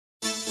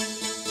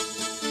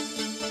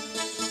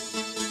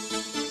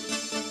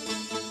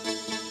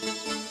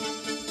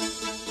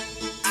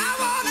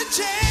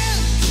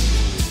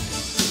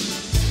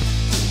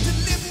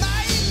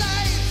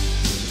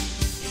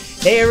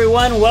Hey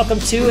everyone, welcome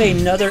to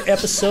another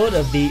episode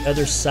of The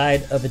Other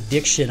Side of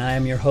Addiction. I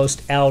am your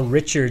host, Al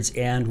Richards,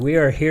 and we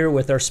are here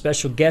with our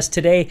special guest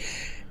today,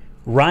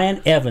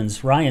 Ryan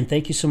Evans. Ryan,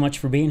 thank you so much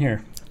for being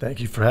here. Thank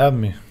you for having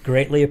me.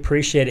 Greatly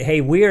appreciate it.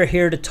 Hey, we are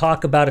here to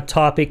talk about a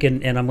topic,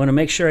 and I'm going to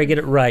make sure I get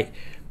it right.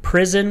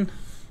 Prison,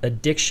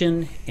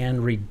 addiction,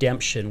 and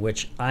redemption,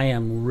 which I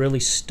am really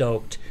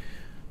stoked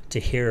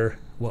to hear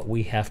what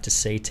we have to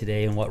say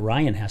today and what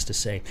Ryan has to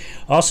say.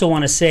 I also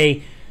want to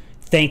say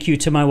thank you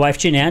to my wife,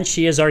 Jeananne.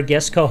 She is our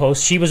guest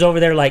co-host. She was over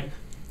there like,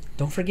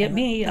 don't forget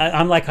me.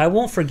 I'm like, I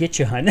won't forget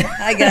you, hon.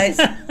 Hi, guys.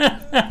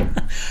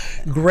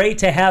 Great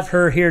to have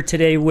her here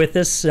today with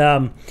us.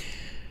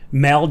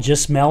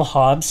 Mel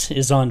Hobbs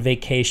is on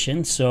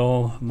vacation,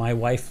 so my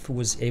wife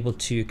was able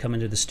to come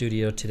into the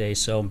studio today.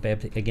 So,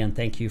 babe, again,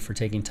 thank you for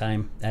taking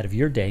time out of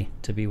your day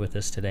to be with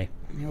us today.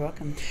 You're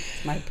welcome.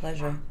 It's my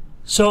pleasure.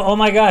 So, oh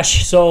my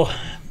gosh. So,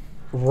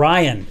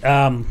 Ryan,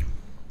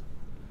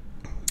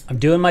 I'm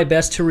doing my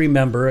best to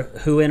remember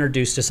who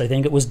introduced us. I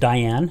think it was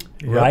Diane,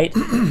 right?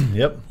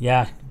 Yep.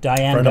 Yeah,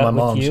 Diane Friend got of my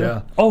with mom's, you.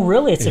 yeah. Oh,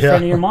 really? It's a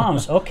friend of your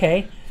mom's.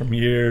 Okay. From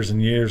years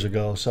and years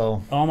ago.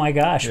 So. Oh my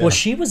gosh. Yeah. Well,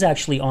 she was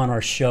actually on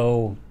our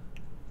show,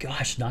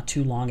 gosh, not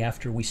too long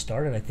after we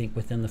started. I think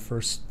within the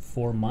first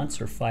 4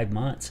 months or 5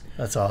 months.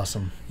 That's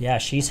awesome. Yeah,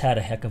 she's had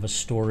a heck of a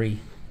story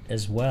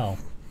as well.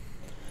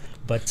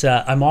 But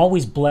I'm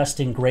always blessed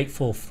and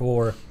grateful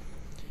for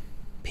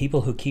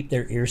people who keep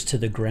their ears to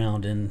the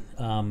ground. And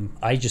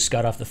I just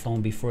got off the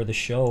phone before the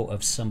show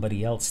of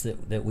somebody else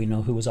that we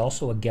know who was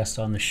also a guest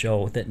on the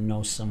show that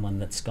knows someone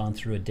that's gone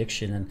through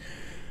addiction. And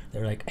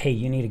they're like, hey,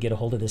 you need to get a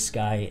hold of this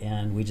guy.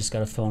 And we just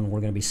got a phone.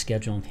 We're going to be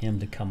scheduling him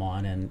to come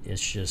on. And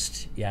it's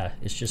just, yeah,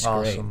 it's just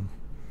awesome.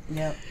 Great.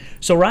 Yep.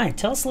 So, Ryan,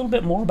 tell us a little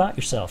bit more about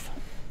yourself.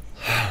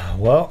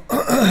 Well,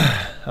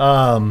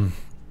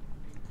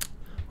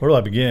 where do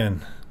I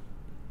begin?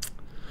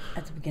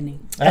 At the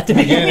beginning. At the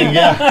beginning,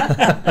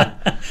 yeah.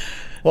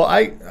 Well,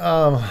 I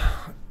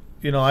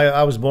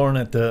was born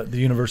at the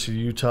University of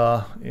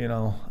Utah,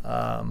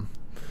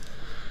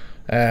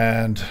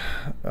 and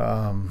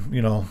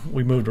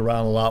we moved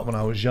around a lot when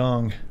I was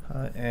young,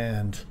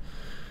 and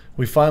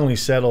we finally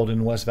settled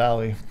in West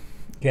Valley.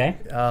 Okay.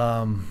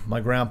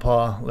 My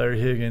grandpa, Larry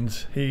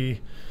Higgins,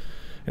 he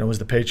was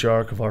the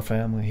patriarch of our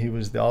family. He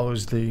was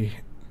always the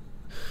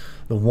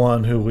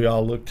one who we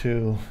all looked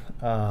to,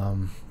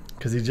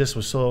 because he just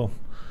was so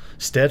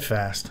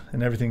steadfast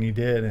in everything he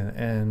did,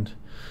 and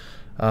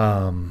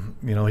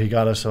he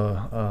got us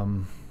a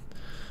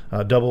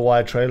double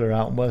wide trailer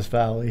out in West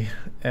Valley.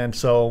 And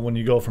so when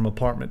you go from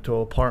apartment to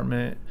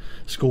apartment,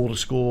 school to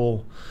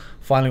school,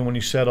 finally when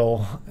you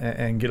settle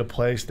and get a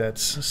place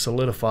that's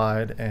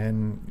solidified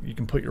and you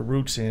can put your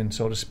roots in,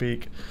 so to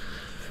speak,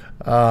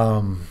 it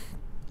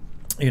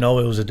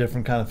was a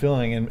different kind of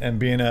feeling. And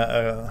being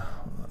I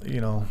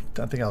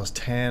think I was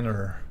 10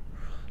 or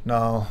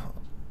no,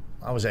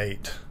 I was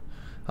 8.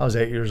 I was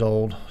 8 years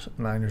old,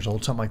 9 years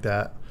old, something like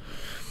that.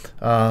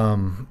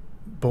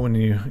 But when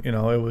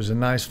it was a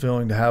nice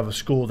feeling to have a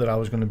school that I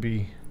was going to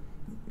be,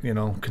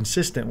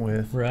 consistent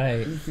with,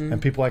 right, Mm-hmm.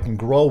 and people I can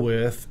grow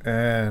with.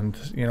 And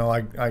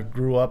I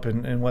grew up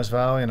in West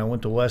Valley, and I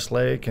went to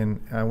Westlake,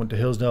 and I went to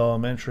Hillsdale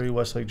Elementary,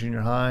 Westlake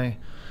Junior High.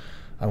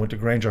 I went to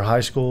Granger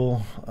High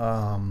School,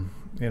 and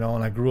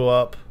I grew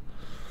up,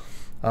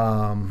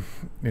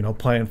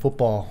 playing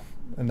football.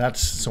 And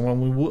so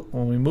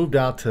when we moved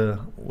out to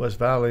West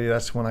Valley,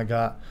 that's when I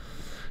got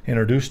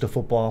introduced to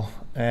football,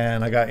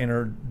 and I got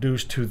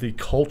introduced to the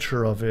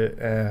culture of it.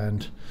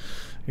 And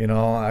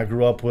I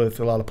grew up with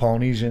a lot of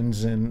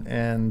Polynesians,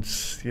 and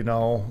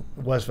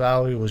West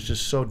Valley was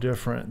just so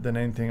different than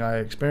anything I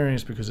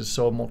experienced because it's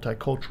so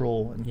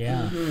multicultural, and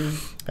yeah,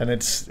 and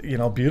it's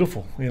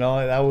beautiful.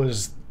 That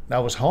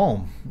was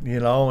home,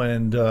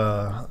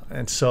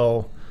 and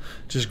so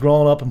just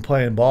growing up and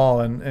playing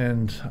ball,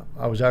 and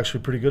I was actually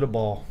pretty good at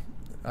ball,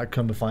 I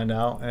come to find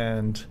out.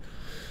 And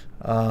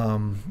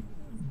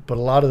but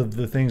a lot of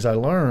the things I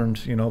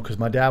learned, because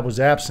my dad was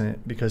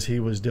absent because he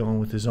was dealing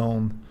with his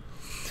own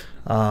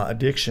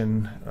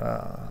addiction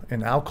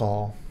in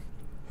alcohol,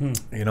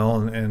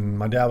 and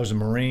my dad was a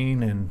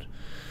Marine, and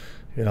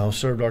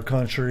served our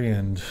country,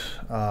 and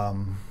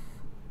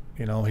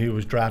he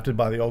was drafted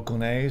by the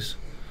Oakland A's.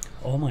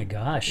 Oh my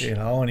gosh. And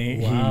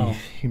Wow.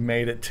 he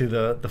made it to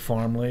the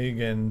farm league,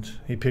 and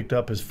he picked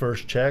up his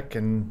first check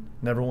and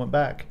never went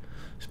back.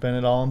 Spent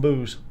it all on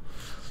booze.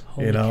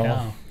 Holy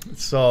cow.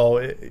 So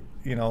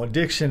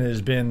addiction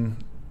has been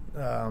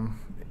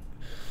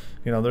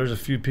there's a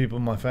few people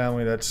in my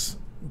family that's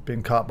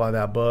been caught by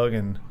that bug,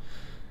 and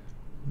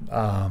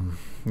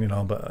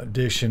but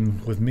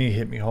addiction with me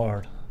hit me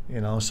hard.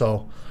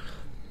 So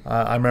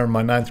I remember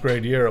my 9th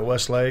grade year at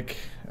Westlake.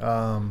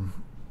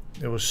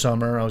 It was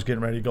summer. I was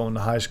getting ready to go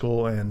into high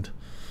school, and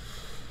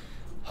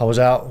I was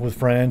out with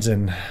friends,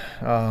 and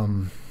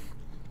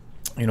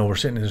we're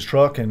sitting in his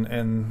truck,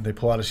 and they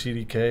pull out a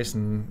CD case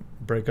and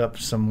break up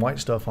some white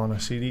stuff on a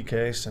CD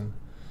case,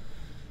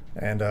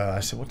 and I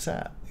said, "What's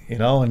that?"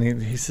 And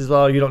he says,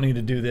 "Oh, you don't need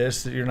to do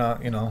this. You're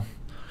not,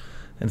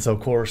 And so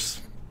of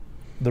course,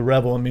 the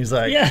rebel in me is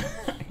like, Yeah.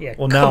 Yeah.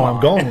 well, now come I'm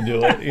on. going to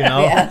do it, you know?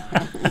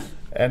 Yeah.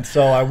 And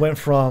so I went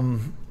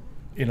from,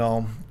 you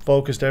know,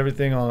 focused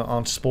everything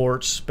on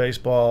sports,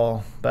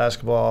 baseball,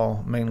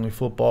 basketball, mainly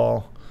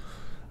football,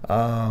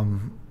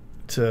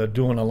 to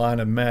doing a line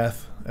of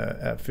meth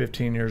at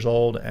 15 years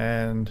old,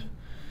 and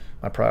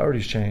my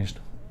priorities changed.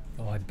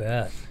 Oh, I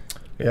bet.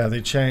 Yeah,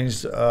 they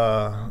changed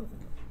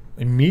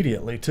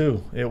immediately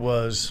too. It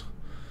was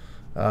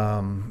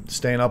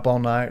staying up all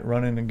night,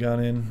 running and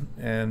gunning,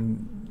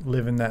 and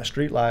living that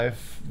street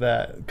life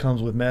that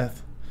comes with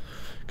meth,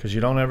 because you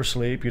don't ever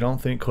sleep, you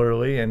don't think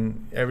clearly,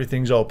 and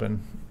everything's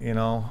open, you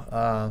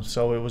know.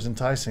 So it was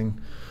enticing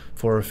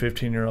for a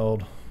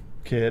 15-year-old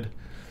kid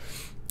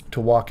to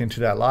walk into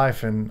that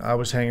life, and I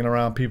was hanging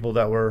around people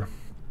that were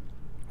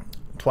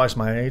twice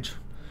my age,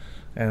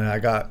 and I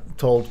got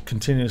told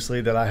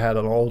continuously that I had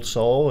an old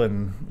soul,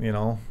 and, you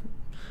know,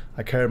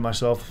 I carried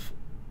myself,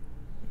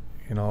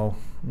 you know,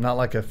 not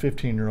like a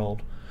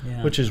 15-year-old,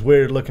 Yeah. which is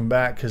weird looking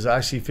back, because I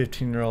see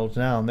 15-year-olds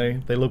now, and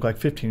they look like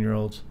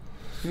 15-year-olds.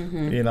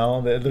 Mm-hmm. You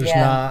know, there's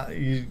Yeah. not,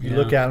 you Yeah.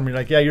 look at them, you're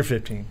like, yeah, you're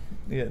 15.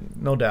 Yeah,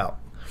 no doubt.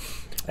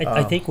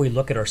 I think we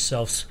look at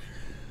ourselves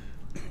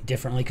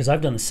differently, because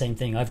I've done the same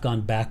thing. I've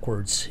gone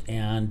backwards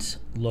and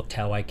looked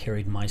how I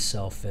carried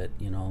myself at,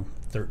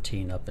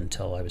 13 up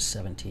until I was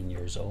 17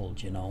 years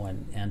old,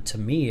 and to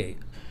me,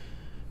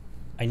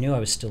 I knew I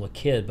was still a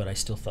kid, but I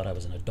still thought I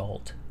was an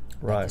adult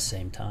at the Right.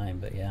 same time.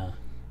 But yeah.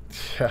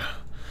 Yeah.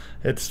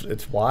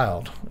 It's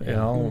wild, you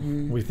know.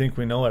 We think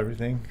we know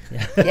everything.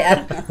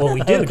 Yeah. Well,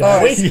 we do, Of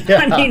don't we? course.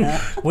 Yeah. I mean,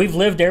 we've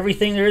lived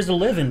everything there is to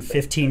live in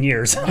 15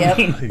 years. I Yep.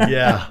 mean,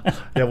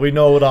 Yeah, we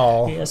know it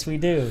all. yes, we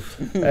do.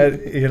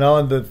 You know,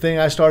 and the thing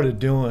I started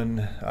doing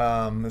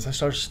is I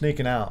started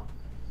sneaking out,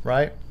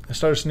 right? I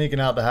started sneaking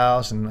out the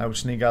house, and I would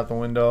sneak out the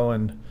window,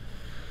 and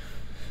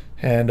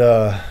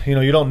you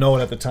know, you don't know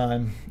it at the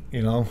time,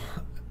 you know,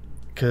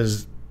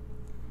 because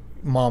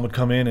mom would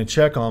come in and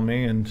check on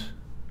me, and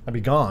I'd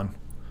be gone,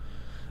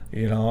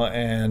 you know,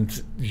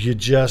 and you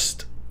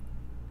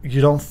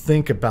don't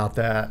think about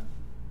that,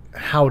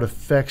 how it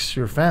affects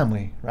your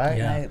family, right?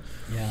 Yeah. Right.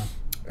 Yeah.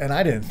 And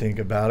I didn't think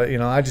about it, you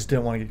know. I just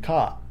didn't want to get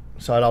caught,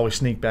 so I'd always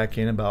sneak back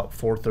in about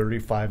 4:30,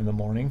 5 in the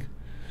morning,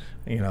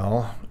 you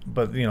know.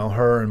 But you know,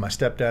 her and my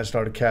stepdad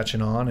started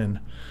catching on, and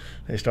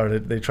they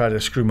tried to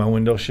screw my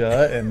window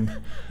shut, and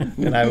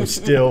I would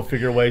still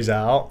figure ways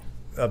out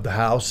of the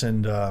house,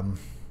 and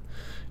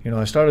you know,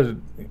 I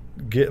started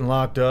getting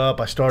locked up.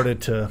 I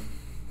started to,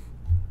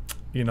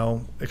 you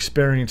know,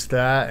 experience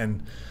that,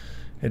 and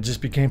it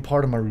just became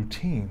part of my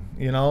routine.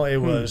 You know, it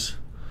was,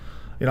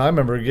 you know, I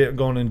remember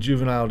going in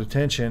juvenile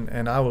detention,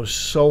 and I was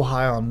so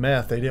high on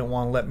meth, they didn't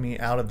want to let me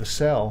out of the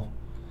cell.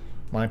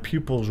 My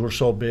pupils were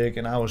so big,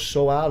 and I was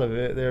so out of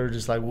it. They were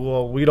just like,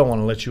 well, we don't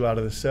want to let you out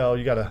of the cell.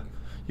 You gotta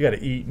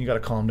eat, and you gotta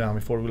calm down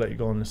before we let you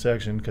go in the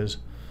section, because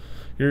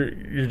you're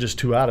just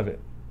too out of it.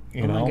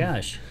 You know? Oh my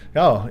gosh.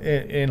 Oh,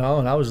 you know,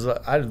 and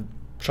I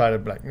try to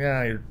be like,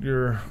 yeah,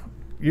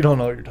 you don't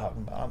know what you're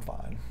talking about. I'm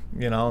fine.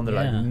 You know, and they're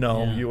Yeah, like,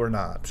 no, yeah. you are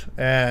not.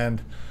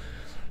 And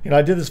you know,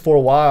 I did this for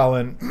a while,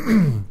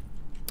 and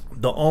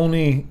the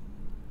only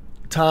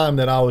time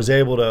that I was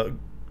able to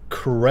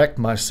correct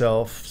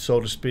myself, so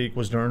to speak,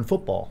 was during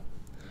football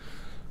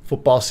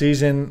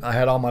season. I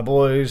had all my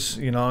boys,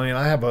 you know, and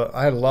I had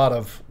a lot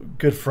of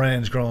good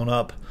friends growing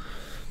up.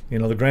 You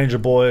know, the Granger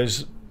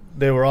boys,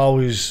 they were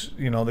always,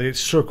 you know, they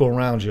circle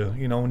around you.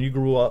 You know, when you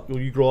grow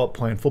up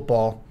playing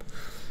football,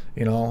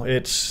 you know,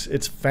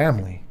 it's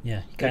family.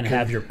 Yeah. You kind of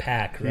have your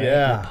pack, right?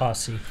 Yeah. Your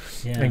posse.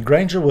 Yeah. And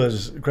Granger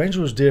was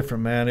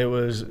different, man. It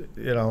was,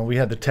 you know, we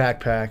had the tack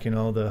pack, you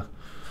know,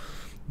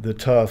 the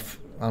tough,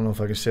 I don't know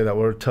if I can say that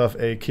word, tough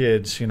A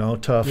kids, you know,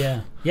 tough.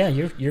 Yeah. Yeah,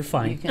 you're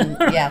fine. You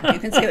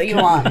can say what you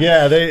want.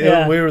 Yeah,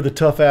 Yeah. we were the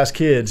tough ass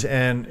kids,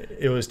 and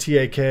it was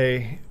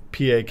TAK,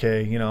 PAK,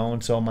 you know,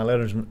 and so my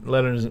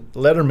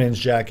Letterman's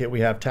jacket, we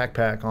have tack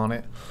pack on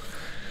it.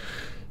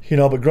 You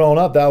know, but growing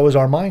up, that was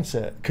our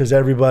mindset, because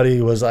everybody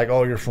was like,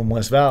 oh, you're from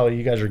West Valley,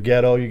 you guys are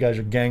ghetto, you guys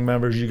are gang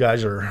members, you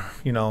guys are,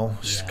 you know,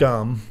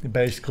 scum,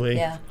 basically.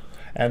 Yeah.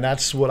 And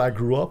that's what I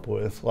grew up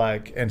with,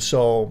 like, and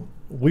so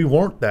we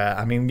weren't that.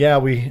 I mean, yeah,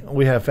 we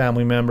have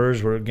family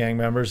members, we're gang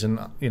members, and,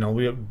 you know,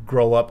 we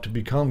grow up to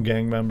become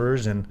gang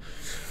members, and,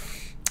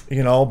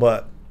 you know,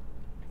 but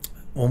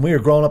when we were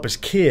growing up as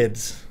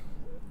kids,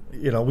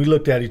 you know, we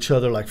looked at each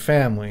other like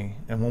family,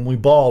 and when we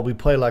balled, we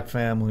played like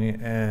family,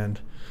 and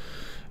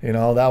you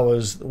know,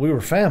 we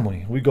were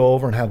family. We go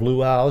over and have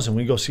luau's, and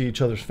we go see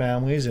each other's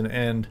families.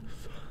 And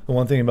the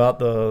one thing about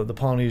the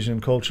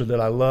Polynesian culture that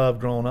I loved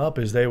growing up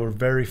is they were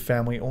very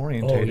family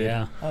orientated. Oh,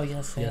 yeah. Oh,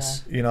 yes, they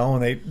Yes. You know,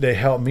 and they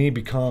helped me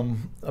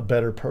become a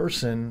better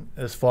person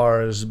as far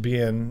as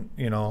being,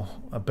 you know,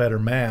 a better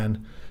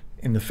man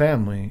in the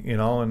family, you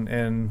know.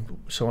 And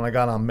so when I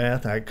got on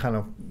meth, I kind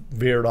of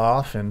veered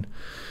off, and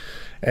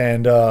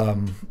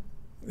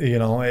you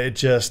know,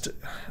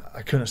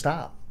 I couldn't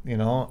stop. You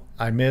know,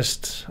 I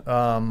missed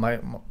my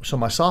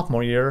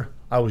sophomore year,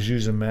 I was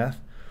using meth,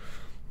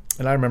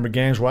 and I remember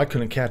games where I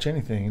couldn't catch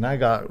anything, and I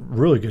got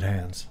really good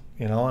hands.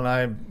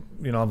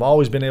 And I've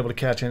always been able to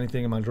catch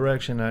anything in my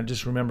direction. And I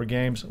just remember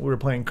games. We were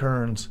playing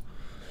Kearns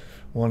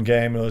one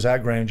game. It was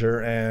at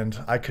Granger, and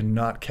I could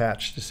not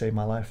catch to save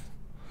my life.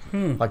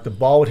 Like the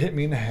ball would hit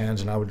me in the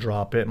hands, and I would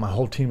drop it. My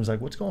whole team was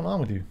like, "What's going on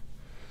with you?"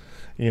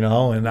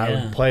 And I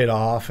would play it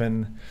off,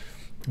 and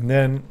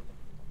then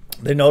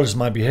they noticed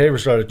my behavior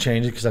started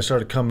changing because I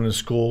started coming to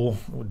school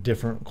with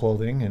different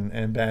clothing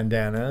and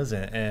bandanas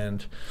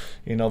and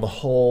the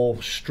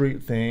whole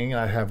street thing.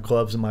 I have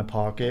gloves in my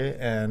pocket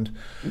and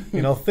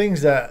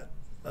things that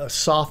a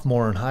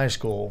sophomore in high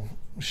school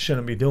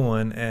shouldn't be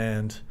doing.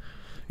 And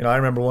I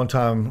remember one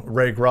time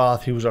Ray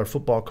Groth, he was our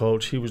football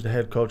coach. He was the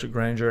head coach at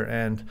Granger,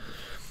 and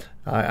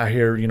I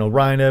hear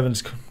Ryan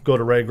Evans go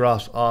to Ray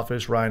Groth's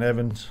office. Ryan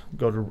Evans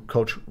go to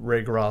Coach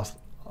Ray Groth's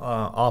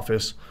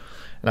office.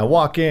 And I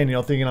walk in,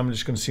 thinking I'm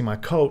just going to see my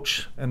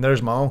coach, and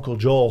there's my Uncle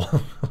Joel.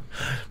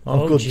 my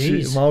Uncle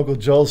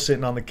Joel's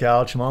sitting on the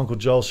couch. My Uncle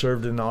Joel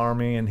served in the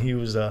Army, and he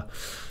was a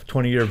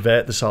 20-year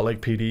vet, the Salt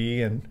Lake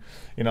PD. And,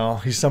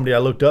 he's somebody I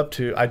looked up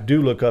to. I do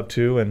look up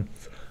to, and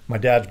my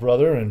dad's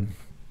brother, and,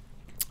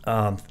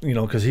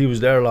 because he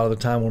was there a lot of the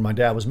time when my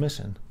dad was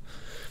missing.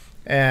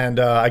 And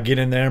I get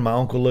in there, and my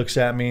uncle looks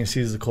at me and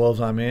sees the clothes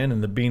I'm in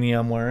and the beanie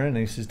I'm wearing, and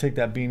he says, "Take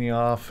that beanie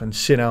off and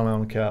sit down on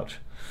the couch."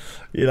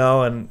 He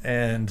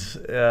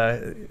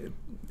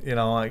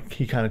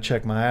kind of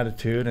checked my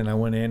attitude, and I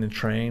went in and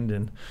trained.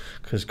 And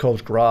because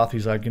Coach Groth,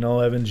 he's like,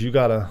 Evans, you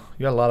got a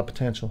lot of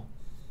potential.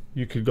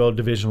 You could go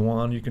Division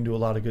I. You can do a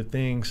lot of good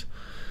things,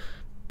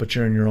 but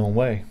you're in your own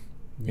way,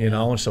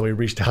 And so he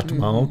reached out to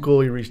my uncle.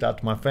 He reached out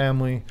to my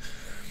family.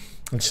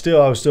 And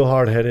I was still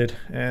hard-headed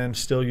and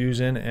still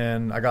using.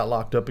 And I got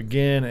locked up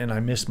again, and I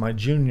missed my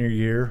junior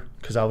year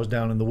because I was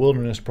down in the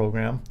wilderness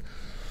program.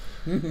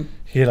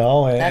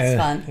 That's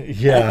fun.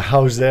 Yeah, I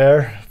was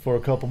there for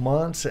a couple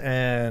months,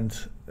 and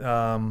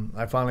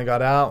I finally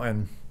got out,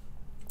 and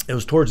it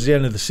was towards the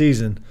end of the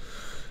season.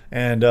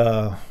 And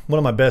one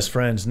of my best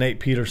friends, Nate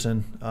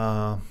Peterson,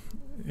 when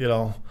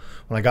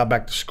I got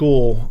back to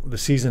school, the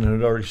season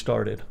had already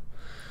started.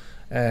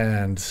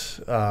 And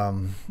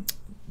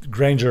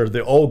Granger,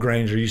 the old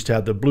Granger, used to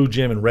have the blue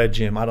gym and red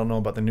gym. I don't know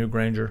about the new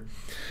Granger.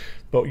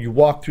 But you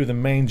walk through the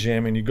main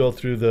gym, and you go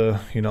through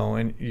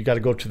and you got to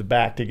go to the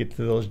back to get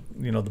to those,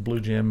 the blue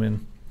gym,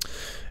 and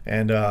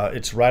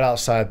it's right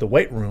outside the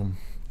weight room.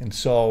 And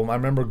so I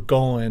remember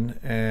going,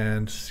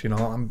 and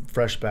I'm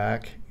fresh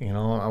back, I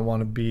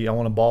want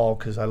to ball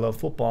because I love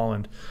football,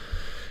 and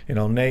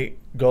Nate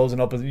goes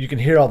and opens. You can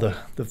hear all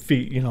the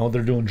feet,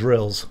 they're doing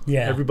drills.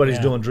 Yeah, everybody's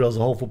doing drills,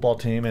 the whole football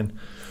team, and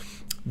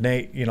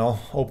Nate,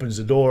 opens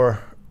the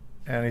door,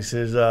 and he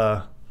says,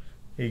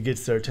 he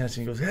gets their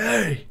attention. He goes,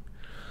 "Hey,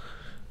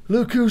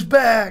 look who's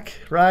back,"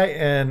 right?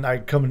 And I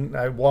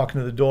walk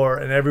into the door,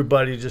 and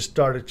everybody just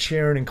started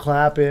cheering and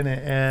clapping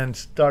and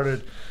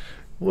started,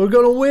 "We're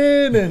gonna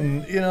win,"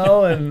 and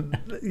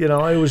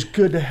it was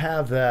good to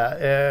have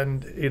that.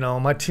 And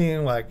my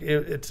team,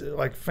 it's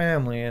like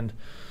family, and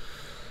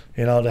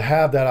to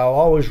have that, I'll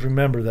always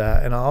remember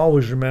that. And I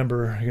always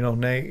remember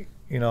Nate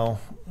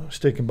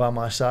sticking by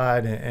my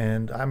side.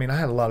 And I mean, I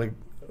had a lot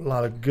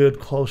of good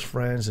close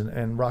friends,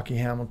 and Rocky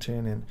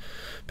Hamilton and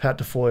Pat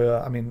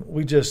DeFoya. I mean,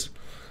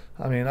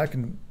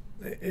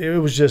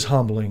 it was just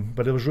humbling,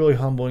 but it was really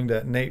humbling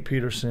that Nate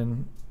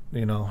Peterson,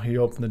 he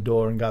opened the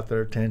door and got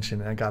their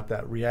attention, and I got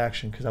that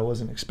reaction because I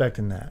wasn't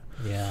expecting that.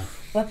 Yeah.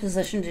 What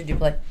position did you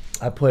play?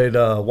 I played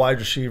wide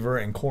receiver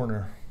and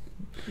corner.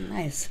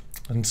 Nice.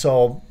 And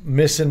so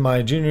missing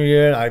my junior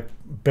year, I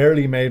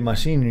barely made my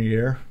senior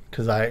year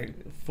because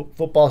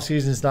football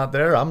season's not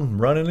there. I'm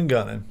running and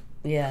gunning.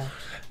 Yeah.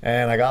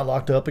 And I got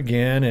locked up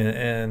again,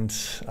 and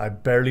I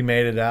barely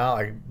made it out.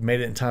 I made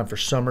it in time for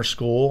summer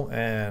school,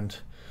 and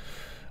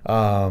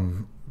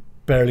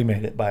barely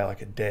made it by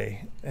like a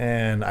day.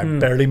 And I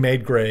barely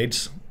made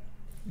grades.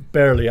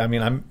 Barely. I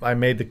mean, I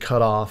made the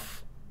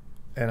cutoff,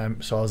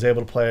 and so I was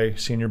able to play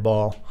senior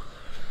ball.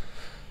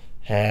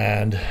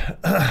 And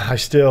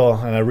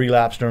I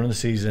relapsed during the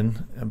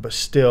season, but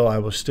still, I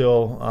was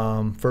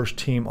still first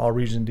team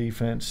all-region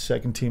defense,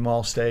 second team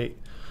all-state.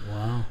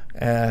 Wow.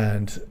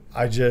 And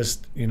I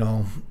just,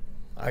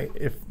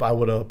 if I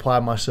would have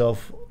applied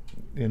myself,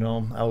 I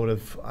know I would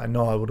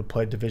have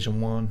played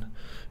Division I,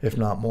 if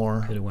not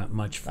more. Could have went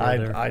much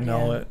further. I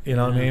know it, what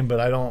I mean? But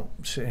I don't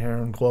sit here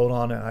and gloat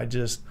on it.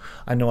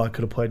 I know I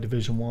could have played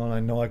Division I. I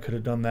know I could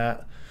have done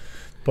that.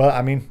 But,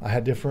 I mean, I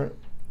had different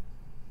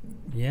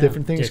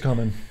things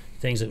coming.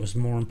 Things that was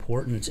more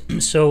important.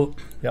 So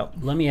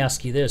let me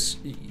ask you this.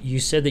 You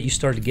said that you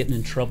started getting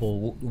in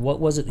trouble. What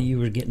was it that you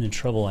were getting in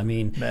trouble? I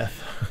mean,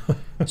 meth.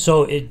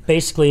 So it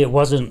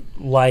wasn't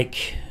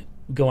like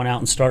going out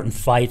and starting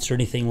fights or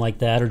anything like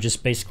that, or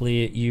just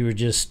basically you were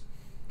just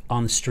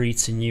on the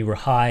streets and you were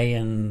high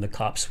and the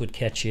cops would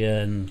catch you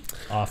and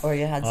off, or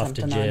you had off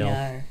to something jail.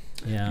 on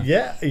you.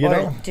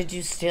 Yeah, did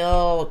you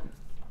steal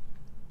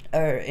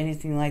or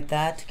anything like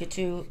that to get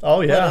you put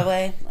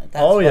away?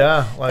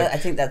 I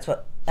think that's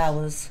what that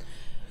was.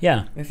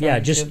 Yeah,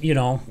 just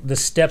to. The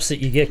steps that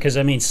you get, because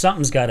I mean,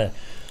 something's got to.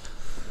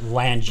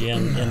 land you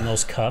in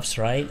those cuffs,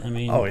 right? I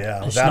mean, Oh, yeah,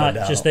 it's without a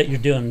not just doubt. that you're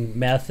doing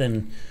meth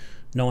and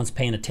no one's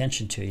paying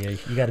attention to you.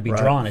 You got to be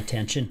Right. drawing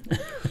attention.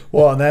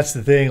 Well, and that's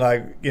the thing,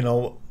 like, you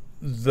know,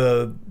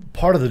 the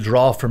part of the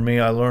draw for me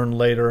I learned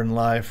later in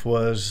life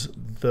was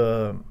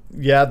the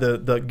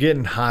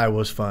getting high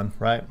was fun,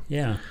 right?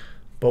 Yeah.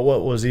 But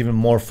what was even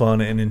more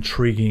fun and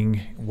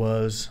intriguing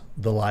was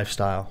the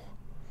lifestyle,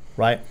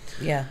 right?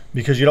 Yeah.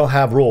 Because you don't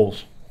have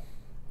rules.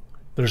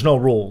 There's no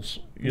rules.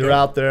 You're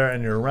Yeah. out there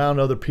and you're around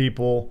other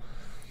people.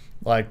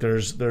 Like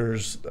there's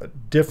a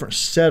different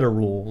set of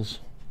rules,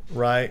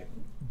 right?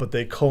 But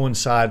they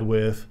coincide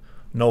with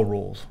no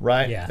rules,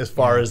 right? Yeah. As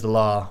far as the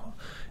law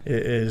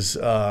is,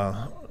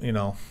 you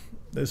know,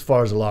 as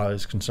far as the law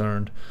is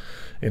concerned,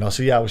 you know.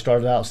 So yeah, we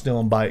started out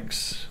stealing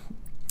bikes,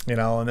 you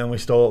know, and then we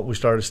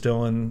started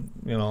stealing,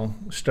 you know,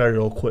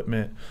 stereo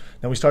equipment.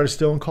 Then we started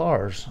stealing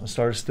cars. I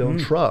started stealing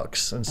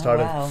trucks and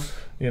started, wow.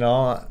 you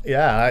know,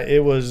 yeah,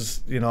 it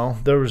was, you know,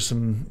 there was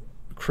some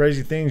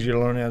crazy things you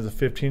learn as a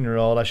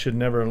 15-year-old. I should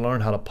never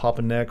learn how to pop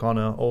a neck on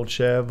an old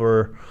Chev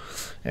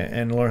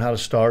and learn how to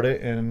start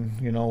it and,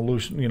 you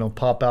know,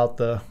 pop out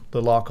the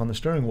lock on the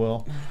steering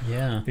wheel.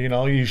 Yeah. You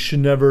know, you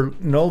should never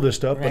know this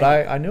stuff, but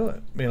Right. I knew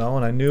it, you know,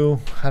 and I knew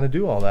how to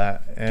do all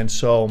that. And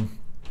so,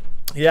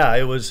 yeah,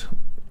 it was,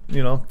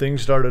 you know,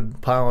 things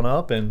started piling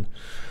up and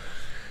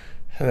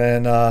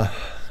then,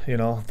 you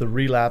know, the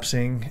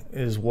relapsing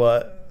is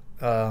what,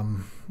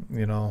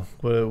 you know,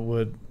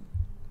 would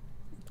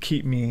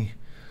keep me,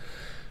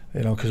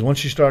 you know, because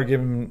once you start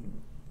giving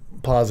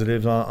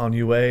positives on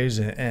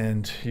UAs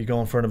and you go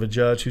in front of a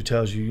judge who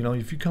tells you, you know,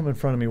 if you come in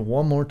front of me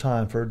one more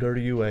time for a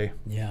dirty UA,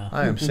 Yeah.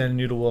 I am sending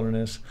you to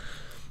wilderness.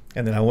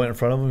 And then I went in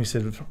front of him. He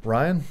said,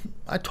 Ryan,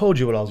 I told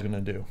you what I was going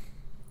to do.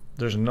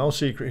 There's no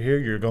secret here.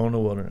 You're going to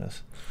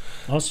wilderness.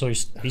 Also,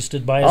 he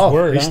stood by his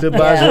word. He huh? stood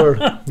by his Yeah. word.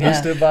 Yeah. He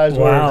stood by his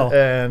Wow. word.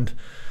 And,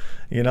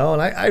 you know,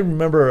 and I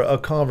remember a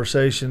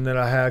conversation that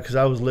I had because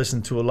I was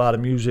listening to a lot of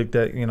music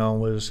that, you know,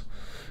 was,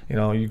 you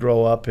know, you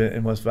grow up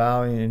in West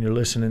Valley and you're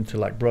listening to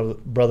like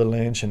Brother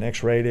Lynch and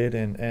X-Rated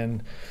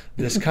and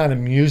this kind of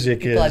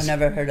music People I've is.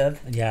 never heard of.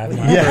 Yeah, I've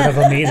not heard of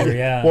him either.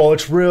 Yeah. Well,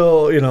 it's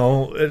real, you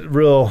know,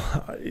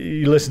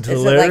 you listen to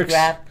Is the it lyrics.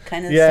 like rap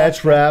kind of Yeah, stuff?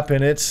 it's rap,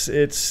 and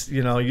it's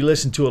you know, you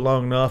listen to it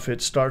long enough,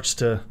 it starts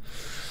to,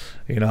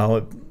 you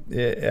know,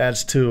 it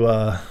adds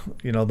to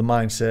you know, the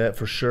mindset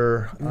for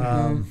sure.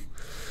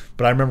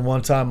 But I remember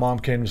one time Mom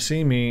came to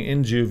see me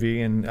in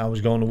juvie, and I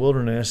was going to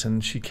wilderness,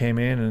 and she came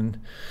in, and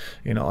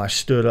you know, I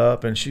stood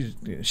up, and she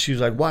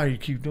was like, "Why do you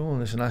keep doing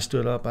this?" And I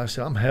stood up. I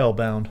said, "I'm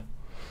hellbound."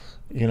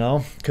 You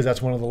know, because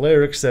that's one of the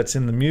lyrics that's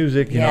in the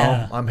music. You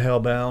Yeah. know, I'm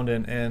hellbound,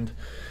 and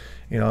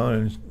you know,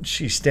 and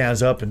she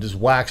stands up and just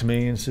whacks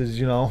me and says,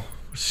 you know,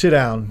 sit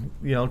down.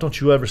 You know, don't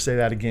you ever say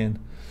that again,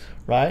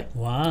 right?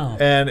 Wow.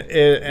 And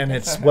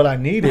it's what I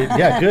needed.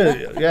 Yeah,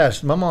 good.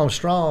 Yes, my mom's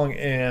strong,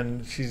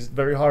 and she's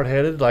very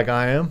hard-headed, like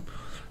I am,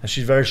 and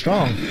she's very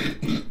strong.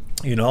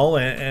 You know,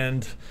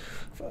 and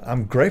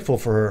I'm grateful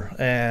for her,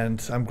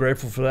 and I'm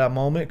grateful for that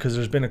moment because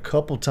there's been a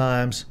couple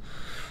times.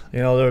 You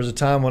know, there was a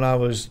time when I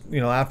was, you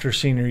know, after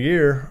senior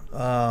year,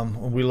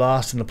 when we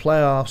lost in the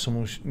playoffs,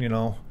 and we, you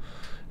know,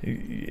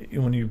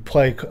 when you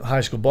play high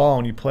school ball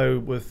and you play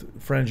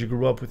with friends you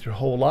grew up with your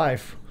whole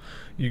life,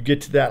 you get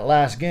to that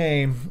last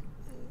game,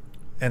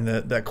 and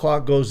that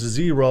clock goes to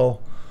 0.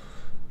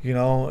 You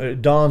know,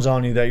 it dawns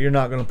on you that you're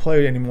not going to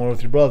play anymore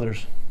with your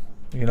brothers.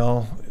 You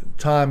know,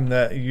 time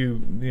that you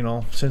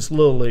know, since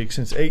Little League,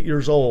 since 8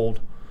 years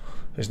old,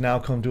 has now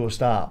come to a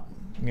stop.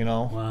 You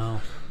know.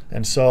 Wow.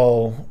 And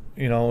so,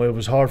 you know, it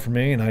was hard for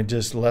me, and I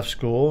just left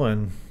school,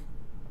 and,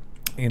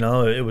 you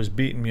know, it was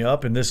beating me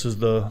up. And this was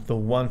the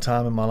one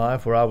time in my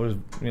life where I was,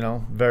 you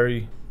know,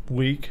 very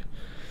weak.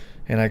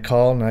 And I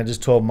called, and I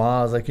just told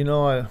Ma, I was like, you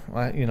know,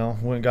 I you know,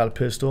 went and got a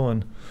pistol,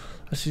 and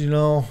I said, you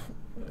know,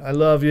 I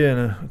love you,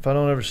 and if I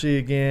don't ever see you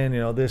again, you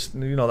know, this,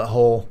 you know, that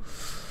whole,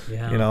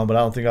 Yeah. you know, but I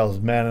don't think I was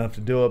man enough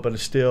to do it, but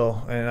it's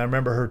still. And I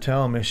remember her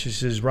telling me, she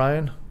says,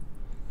 Ryan,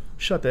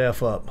 shut the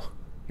F up.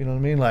 You know what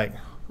I mean? Like,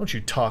 don't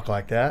you talk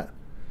like that.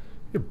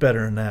 You're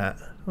better than that.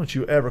 Don't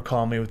you ever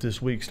call me with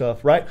this weak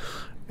stuff, right?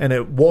 And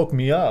it woke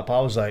me up.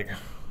 I was like,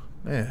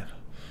 man,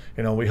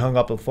 you know, we hung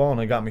up the phone,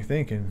 and it got me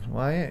thinking,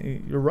 well,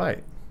 you're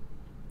right.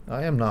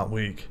 I am not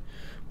weak.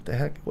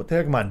 What the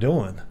heck am I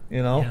doing?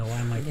 You know? Yeah. Why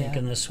am I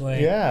thinking this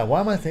way? Yeah, why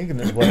am I thinking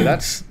this way?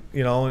 That's,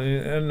 you know,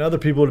 and other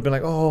people would have been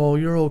like, oh,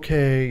 you're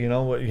okay. You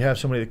know, you have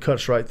somebody that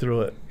cuts right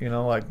through it. You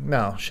know, like,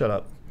 no, shut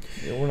up.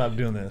 We're not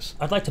doing this.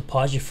 I'd like to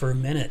pause you for a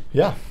minute.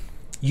 Yeah.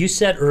 You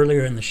said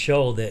earlier in the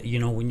show that, you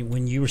know,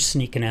 when you were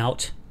sneaking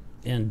out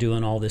and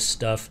doing all this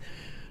stuff,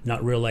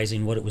 not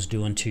realizing what it was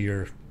doing to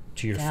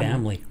your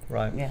family.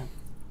 Right. Yeah.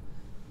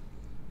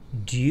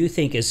 Do you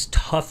think, as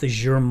tough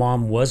as your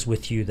mom was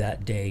with you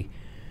that day,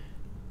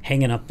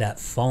 hanging up that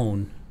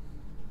phone,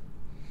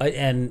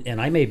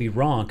 and I may be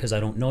wrong because I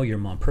don't know your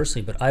mom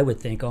personally, but I would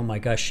think, oh my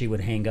gosh, she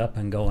would hang up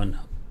and going,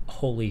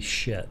 holy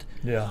shit.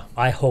 Yeah.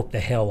 I hope the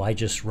hell I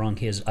just rung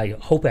his. I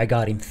hope I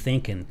got him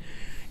thinking,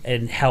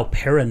 and how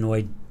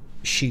paranoid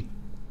she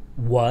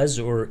was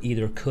or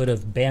either could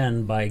have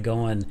been by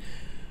going,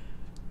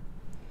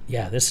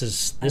 yeah, this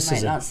is I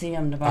might not see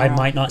him tomorrow. I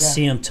might not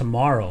see him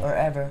tomorrow. Or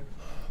ever.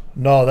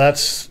 No,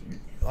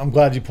 I'm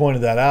glad you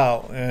pointed that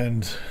out.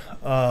 And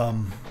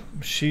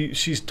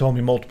she's told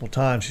me multiple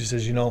times, she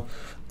says,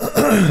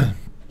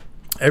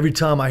 every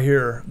time I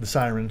hear the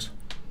sirens,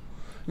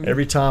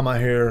 every time I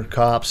hear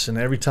cops, and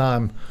every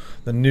time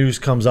the news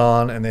comes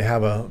on and they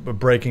have a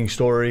breaking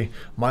story,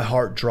 my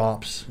heart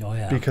drops. Oh,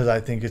 yeah. Because I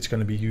think it's going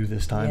to be you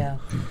this time.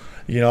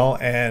 Yeah.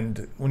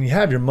 And when you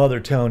have your mother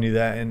telling you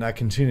that, and I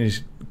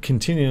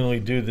continually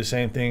do the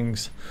same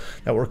things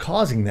that were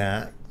causing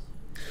that,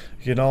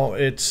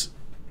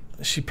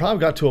 she probably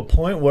got to a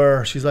point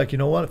where she's like, you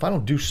know what, if I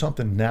don't do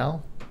something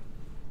now,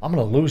 I'm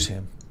going to lose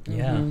him.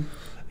 Yeah.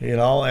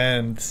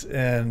 And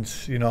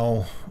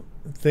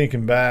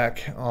thinking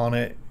back on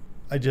it,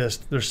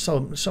 there's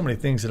so many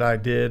things that I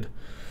did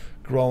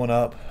growing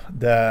up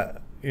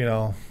that,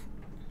 I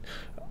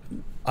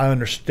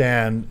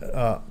understand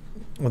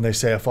when they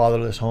say a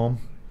fatherless home,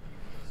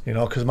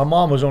 because my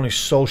mom was only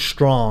so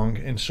strong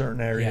in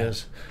certain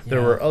areas. Yeah.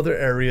 There were other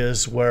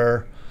areas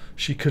where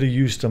she could have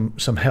used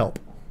some help.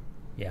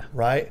 Yeah.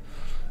 Right.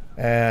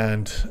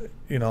 And,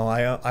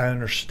 I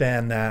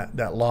understand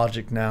that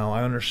logic now.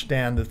 I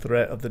understand the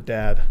threat of the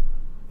dad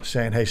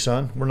saying, hey,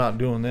 son, we're not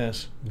doing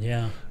this.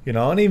 Yeah.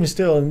 And even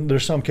still,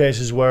 there's some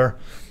cases where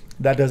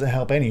that doesn't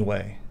help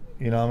anyway.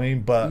 You know what I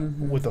mean? But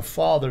with the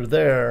father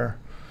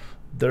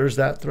there's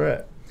that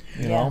threat,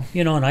 you know?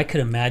 And I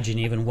could imagine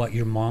even what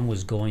your mom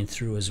was going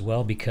through as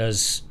well,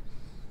 because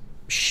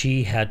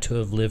she had to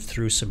have lived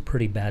through some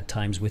pretty bad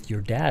times with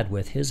your dad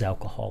with his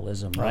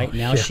alcoholism, right?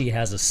 Now she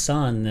has a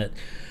son that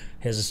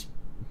has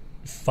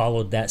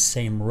followed that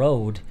same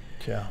road.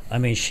 Yeah. I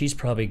mean, she's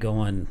probably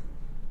going,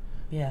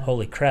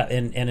 holy crap.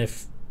 And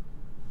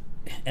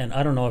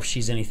I don't know if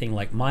she's anything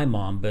like my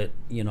mom, but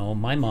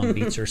my mom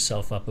beats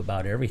herself up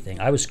about everything.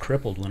 I was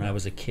crippled when I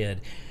was a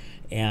kid,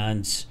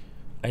 and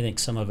I think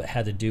some of it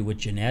had to do with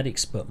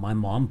genetics, but my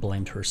mom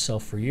blamed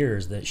herself for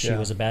years that she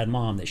was a bad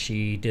mom, that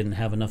she didn't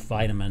have enough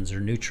vitamins or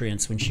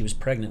nutrients when she was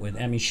pregnant with.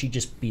 I mean, she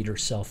just beat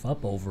herself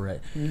up over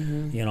it,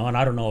 and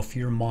I don't know if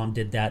your mom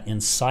did that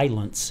in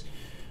silence,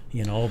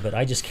 but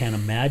I just can't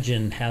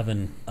imagine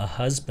having a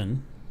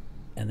husband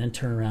and then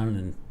turn around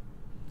and,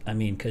 I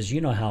mean, because you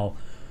know how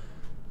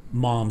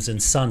moms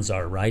and sons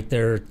are, right?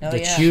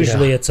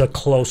 Usually it's a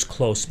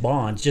close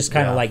bond, just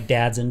kind of like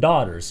dads and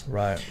daughters.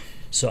 Right.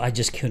 So I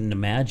just couldn't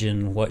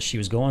imagine what she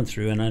was going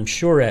through. And I'm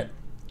sure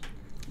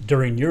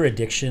during your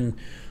addiction,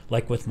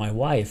 like with my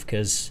wife,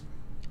 because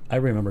I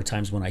remember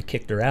times when I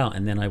kicked her out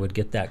and then I would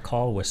get that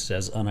call which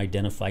says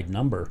unidentified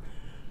number.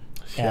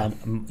 Yeah.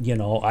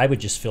 And, I would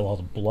just feel all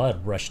the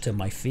blood rush to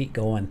my feet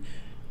going,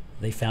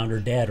 they found her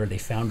dead or they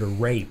found her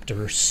raped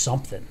or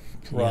something.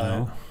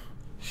 Right.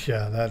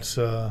 Yeah, that's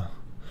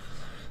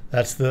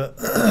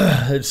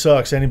it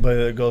sucks.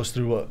 Anybody that goes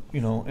through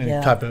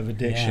any type of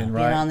addiction,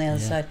 right? Being on the other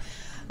side.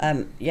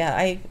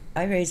 I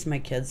raised my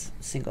kids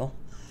single,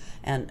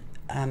 and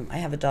I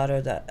have a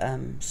daughter that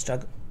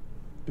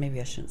maybe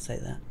I shouldn't say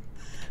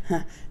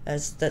that,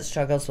 that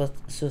struggles with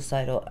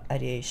suicidal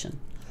ideation.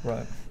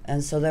 Right.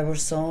 And so there were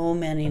so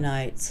many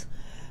nights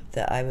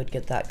that I would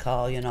get that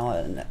call,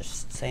 and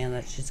saying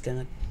that she's going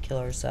to kill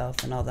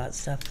herself and all that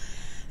stuff.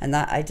 And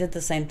that I did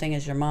the same thing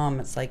as your mom.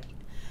 It's like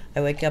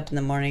I wake up in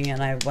the morning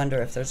and I wonder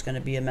if there's going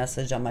to be a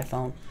message on my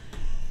phone,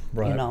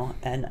 right.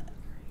 And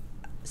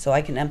so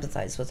I can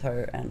empathize with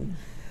her. And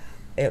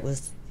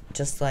it's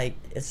just like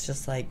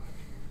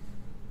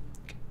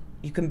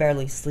you can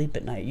barely sleep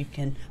at night. You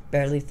can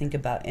barely think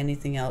about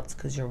anything else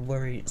because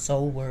you're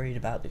so worried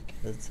about the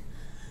kids.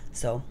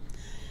 So,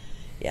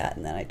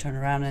 and then I turn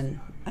around and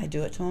I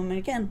do it to them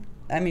again.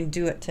 I mean,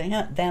 do it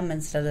to them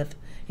instead of,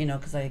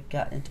 because I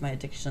got into my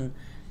addiction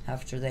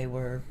after they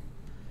were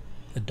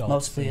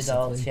mostly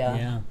adults,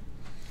 yeah.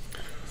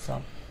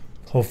 So.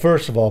 Well,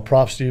 first of all,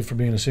 props to you for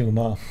being a single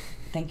mom.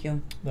 Thank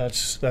you.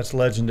 That's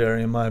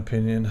legendary in my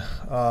opinion.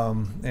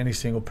 Any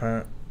single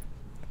parent,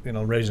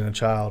 raising a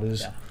child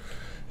is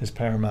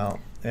paramount.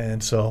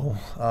 And so,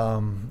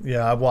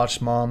 I've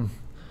watched mom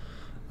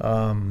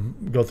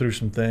go through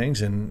some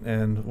things,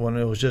 and when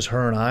it was just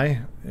her and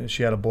I,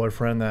 she had a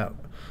boyfriend that,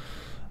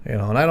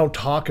 and I don't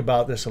talk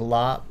about this a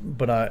lot,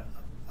 but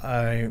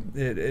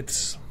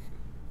it's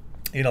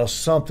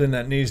something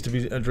that needs to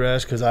be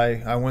addressed because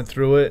I went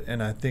through it,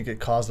 and I think it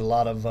caused a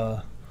lot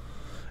of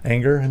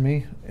anger in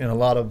me and a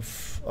lot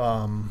of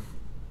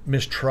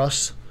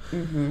mistrust.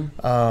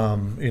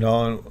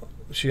 Mm-hmm.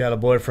 She had a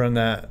boyfriend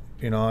that,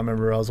 I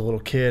remember I was a little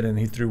kid and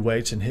he threw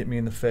weights and hit me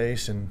in the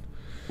face, and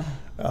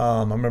I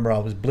remember I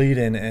was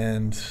bleeding,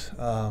 and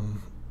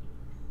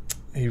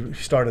he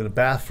started a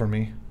bath for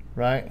me,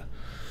 right?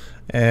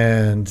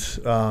 And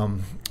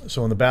so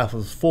when the bath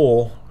was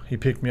full, he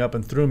picked me up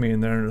and threw me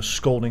in there, and it was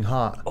scalding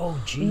hot. Oh,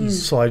 jeez.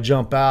 So I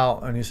jump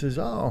out, and he says,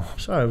 "Oh,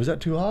 sorry, was that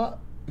too hot?"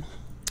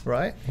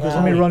 Right? He goes,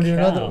 Wow.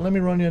 Let me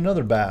run you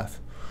another bath.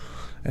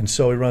 And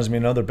so he runs me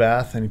another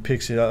bath, and he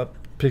picks me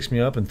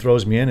up and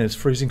throws me in, and it's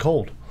freezing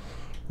cold,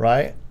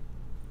 right?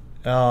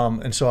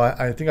 And so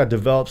I think I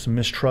developed some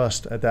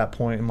mistrust at that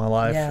point in my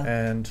life. Yeah.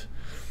 And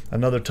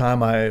another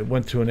time I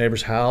went to a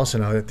neighbor's house,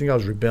 and I think I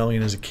was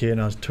rebelling as a kid,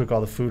 and I took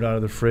all the food out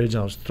of the fridge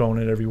and I was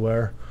throwing it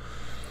everywhere.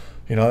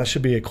 You know, that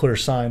should be a clear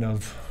sign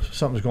of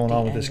something's going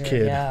on with this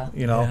kid,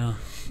 you know. Yeah.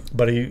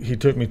 But he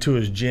took me to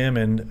his gym,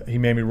 and he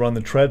made me run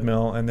the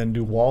treadmill and then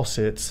do wall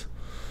sits.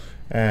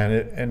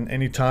 And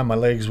any time my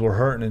legs were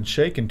hurting and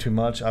shaking too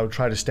much, I would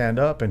try to stand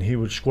up, and he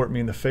would squirt me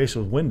in the face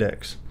with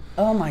Windex.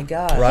 Oh my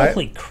God. Right?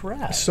 Holy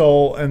crap.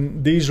 So,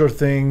 and these are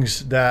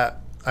things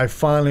that I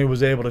finally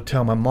was able to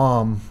tell my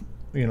mom,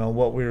 you know,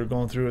 what we were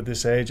going through at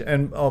this age.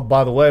 And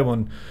by the way,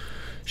 when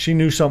she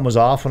knew something was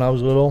off when I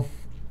was little,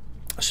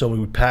 so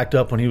we packed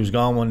up when he was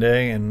gone one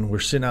day, and we're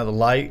sitting out of the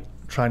light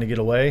trying to get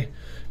away,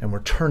 and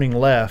we're turning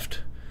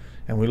left,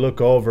 and we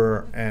look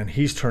over, and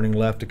he's turning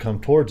left to come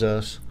towards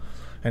us,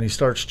 and he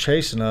starts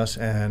chasing us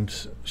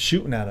and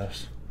shooting at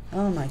us.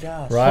 Oh my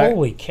gosh. Right?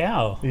 Holy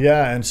cow.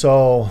 Yeah, and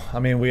so, I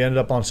mean, we ended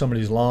up on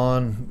somebody's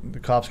lawn.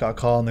 The cops got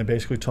called, and they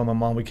basically told my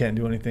mom, we can't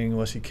do anything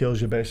unless he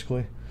kills you,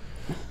 basically.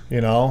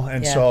 You know?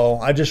 And Yeah. so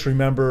I just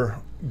remember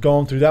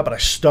going through that, but I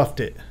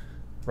stuffed it,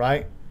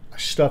 right? I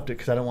stuffed it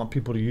because I don't want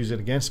people to use it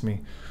against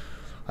me.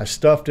 I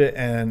stuffed it,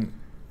 and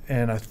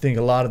I think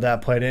a lot of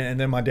that played in. And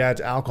then my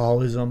dad's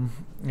alcoholism,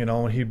 you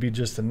know, and he'd be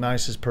just the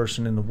nicest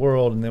person in the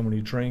world, and then when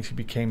he drinks, he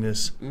became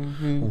this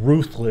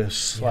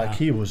ruthless, Yeah. like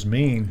he was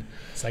mean.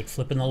 It's like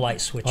flipping the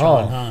light switch Oh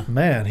on, huh?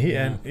 man,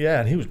 Yeah.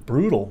 and he was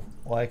brutal.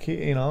 Like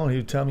he, you know, he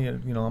would tell me,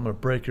 you know, I'm gonna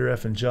break your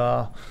effing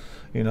jaw,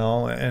 you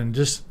know, and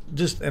just,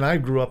 and I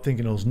grew up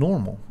thinking it was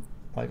normal.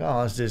 Like,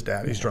 oh, it's just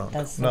dad, he's drunk.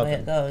 That's the way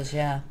it goes,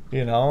 yeah.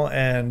 You know,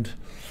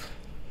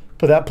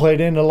 but that played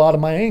into a lot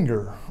of my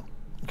anger,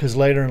 because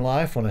later in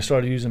life, when I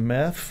started using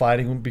meth,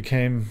 fighting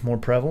became more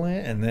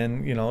prevalent, and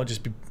then, you know, it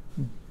just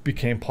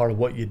became part of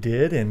what you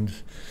did, and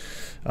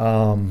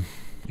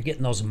You're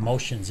getting those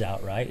emotions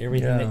out, right?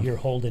 Everything that you're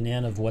holding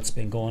in of what's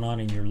been going on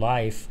in your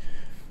life.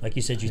 Like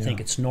you said, you think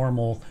it's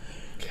normal.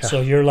 Yeah.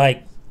 So you're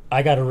like,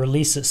 I got to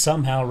release it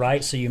somehow,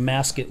 right? So you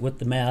mask it with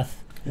the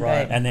meth.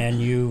 Right. And then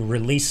you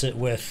release it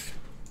with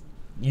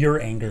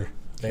your anger,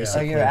 Or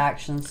basically. your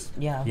actions,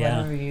 yeah,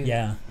 whatever you.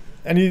 Yeah.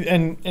 And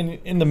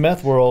in the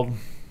meth world,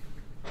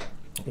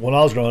 when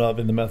I was growing up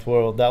in the meth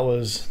world, that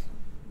was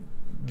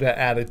that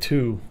added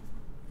to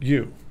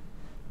you,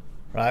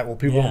 right? Well,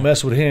 people won't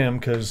mess with him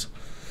because,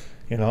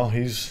 you know,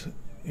 he's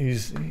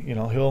you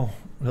know,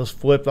 he'll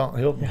flip on,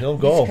 he'll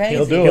go, crazy.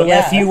 he'll do He'll it,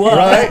 F you up.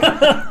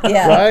 right?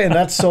 Yeah. Right, and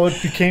that's so it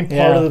became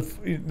part Yeah.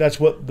 of that's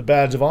what the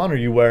badge of honor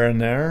you wear in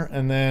there,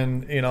 and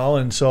then, you know,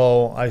 and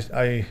so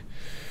I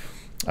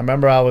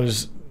remember I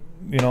was,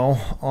 you know,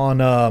 on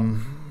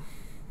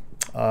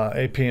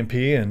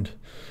APMP, and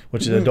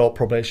which is adult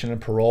probation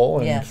and parole,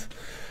 and Yeah.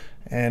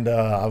 and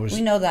I was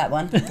We know that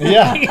one.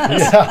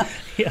 yeah.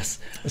 Yes.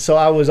 So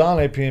I was on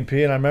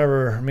APMP, and I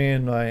remember me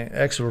and my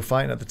ex were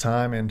fighting at the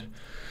time, and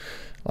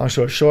long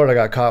story short, I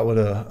got caught with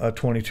a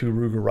 22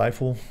 Ruger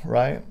rifle,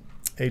 right?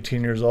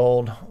 18 years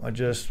old. I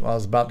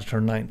was about to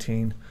turn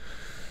 19.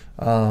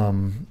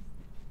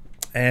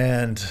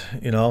 And,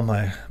 you know,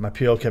 my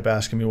PO kept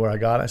asking me where I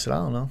got it. I said, I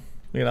don't know,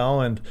 you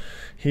know, and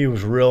he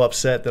was real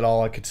upset that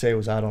all I could say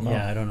was, I don't know.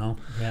 Yeah, I don't know.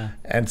 Yeah.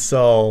 And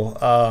so,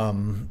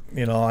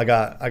 you know, I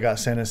got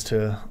sentenced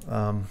to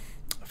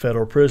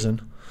federal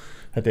prison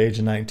at the age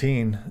of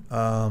 19.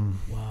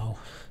 Wow.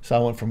 So I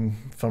went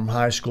from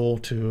high school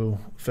to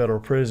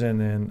federal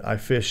prison, and I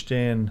fished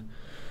in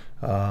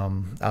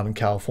out in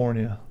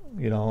California,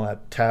 you know,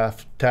 at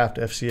Taft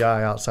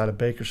FCI outside of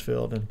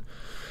Bakersfield. And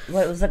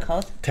What was it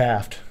called?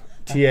 Taft,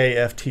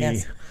 T-A-F-T.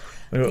 Yes.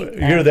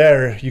 You're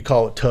there, you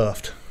call it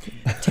Tuft.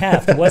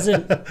 Taft.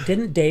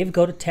 Didn't Dave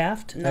go to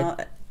Taft? No,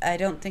 I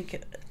don't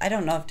think. I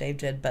don't know if Dave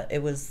did, but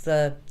it was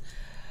the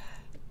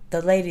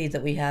lady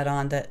that we had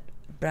on that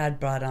Brad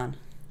brought on.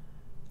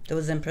 That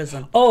was in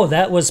prison. Oh,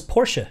 that was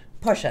Portia.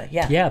 Portia,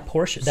 yeah. Yeah,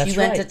 Portia. That's She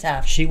went right. to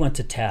Taft. She went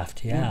to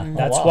Taft. Yeah,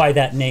 that's wow. why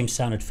that name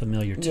sounded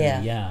familiar to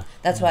Yeah. me. Yeah,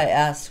 That's why I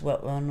asked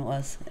what one it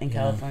was in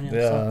California. Yeah,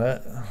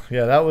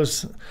 So, that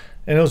was,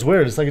 and it was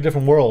weird. It's like a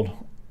different world.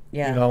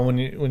 yeah. You know,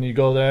 when you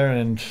go there,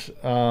 and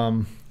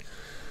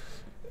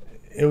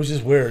it was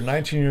just weird.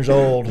 19 years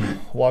old,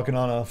 walking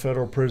on a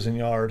federal prison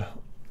yard,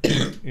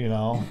 you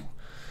know,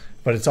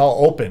 but it's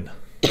all open.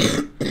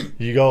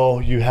 You go,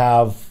 you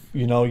have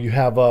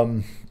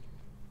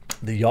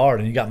the yard,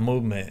 and you got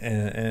movement,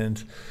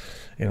 and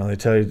you know, they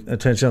tell you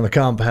attention on the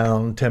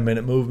compound,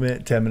 10-minute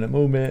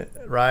movement,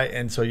 right?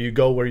 And so you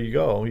go where you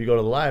go. You go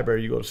to the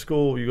library, you go to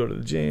school, you go to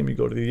the gym, you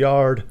go to the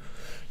yard.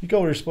 You go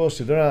where you're supposed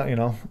to. They're not, you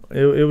know,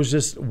 it was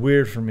just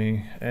weird for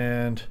me.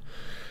 And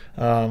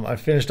I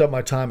finished up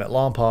my time at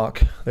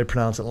Lompoc. They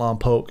pronounce it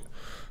Lompoc.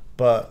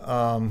 But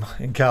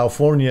in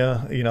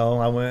California, you know,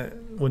 I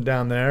went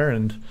down there,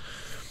 and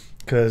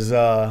because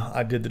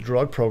I did the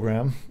drug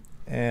program,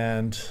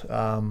 and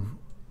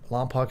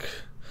Lompoc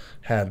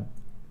had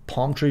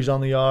palm trees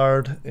on the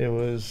yard. It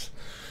was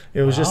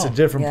just a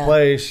different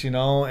place, you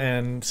know,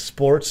 and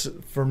sports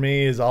for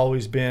me has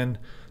always been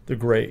the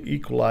great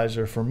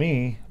equalizer for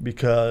me,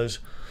 because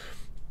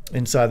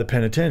inside the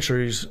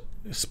penitentiaries,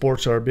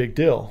 sports are a big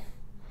deal,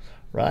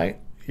 right?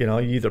 You know,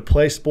 you either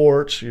play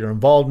sports, you're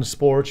involved in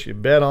sports, you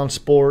bet on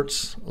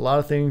sports. A lot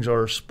of things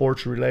are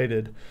sports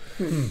related.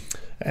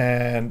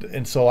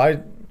 And so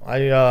I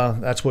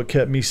that's what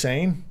kept me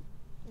sane.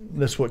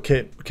 That's what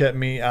kept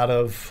me out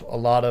of a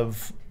lot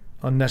of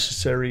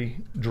unnecessary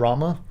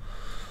drama.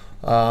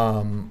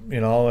 You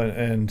know,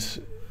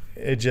 and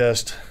it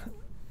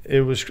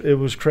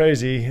was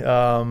crazy.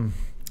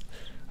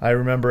 I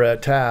remember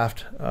at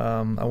Taft,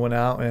 I went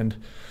out, and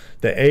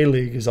the A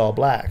League is all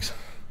blacks,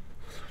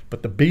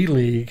 but the B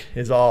League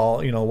is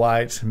all, you know,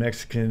 whites,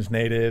 Mexicans,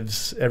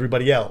 natives,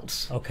 everybody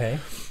else. Okay.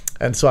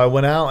 And so I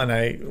went out, and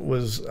I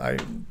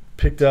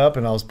picked up,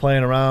 and I was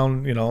playing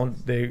around, you know,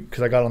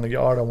 because I got on the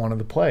yard, I wanted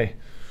to play.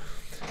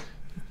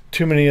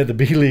 Too many of the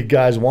B League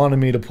guys wanted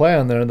me to play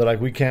on there, and they're like,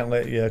 we can't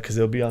let you because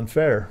it'll be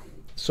unfair.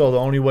 So the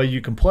only way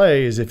you can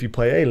play is if you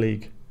play A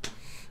League.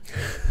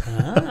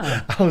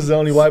 I was the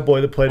only white boy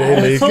that played A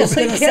League. I was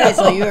going to say,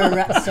 so you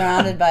were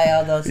surrounded by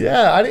all those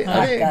black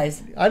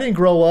guys. I didn't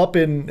grow up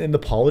in the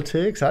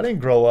politics. I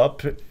didn't grow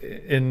up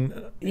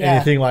in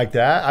anything like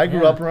that. I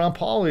grew up around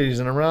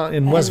Polly's and around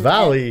in West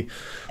Valley.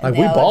 Like,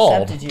 we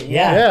balled. It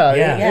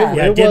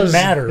didn't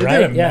matter, right?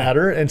 It didn't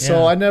matter. And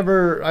so I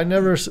never,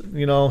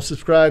 you know,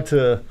 subscribed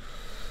to,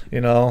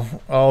 you know,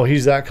 oh,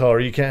 he's that color,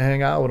 you can't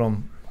hang out with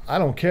him. I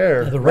don't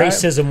care. The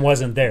racism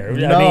wasn't there.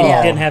 No. I mean,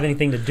 it didn't have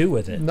anything to do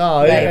with it.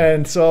 No,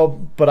 and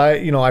so, but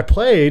I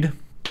played,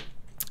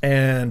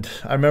 and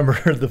I remember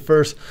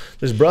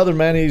this brother,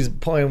 man, he's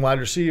playing wide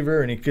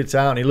receiver, and he gets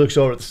out, and he looks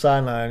over at the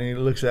sideline, and he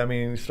looks at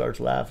me, and he starts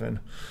laughing,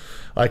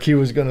 like he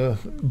was going to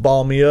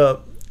ball me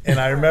up. And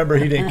I remember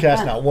he didn't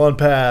catch not one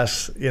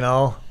pass, you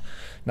know,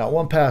 not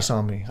one pass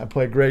on me. I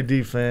played great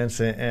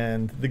defense,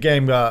 and the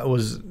game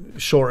was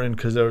shortened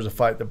because there was a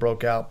fight that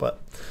broke out,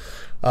 but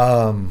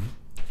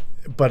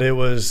it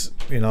was,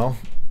 you know,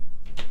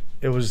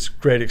 it was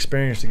great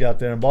experience to get out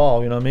there and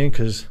ball, you know what I mean?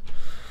 Because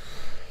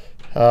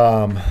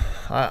I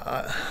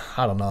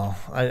don't know.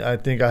 I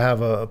think I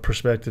have a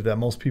perspective that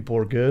most people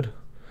are good,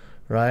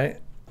 right?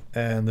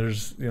 And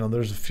there's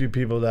a few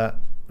people that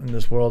in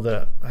this world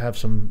that have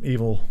some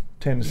evil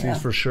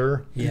tendencies for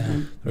sure.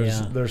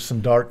 There's some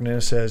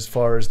darkness as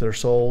far as their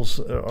souls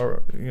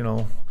are, you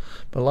know,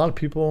 but most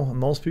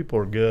people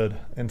are good.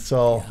 And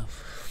so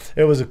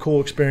it was a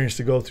cool experience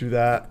to go through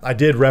that. I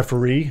did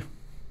referee,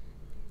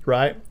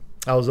 right?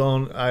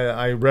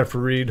 I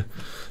refereed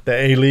the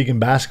A League in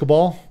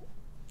basketball,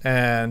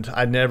 and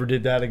I never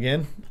did that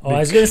again. Oh, I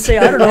was going to say,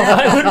 I don't know if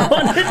I would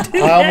want to do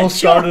that. I almost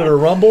started a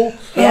rumble.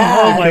 Yeah.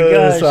 Oh, my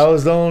gosh. I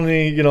was the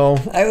only, you know.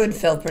 I would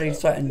feel pretty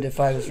threatened if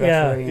I was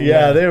refereeing.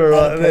 Yeah, they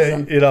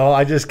were, you know,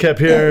 I just kept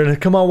hearing,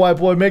 come on, white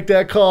boy, make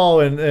that call.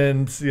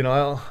 And you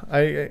know,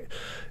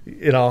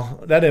 you know,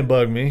 that didn't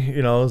bug me,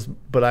 you know,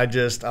 but I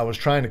was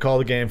trying to call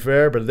the game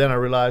fair, but then I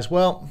realized,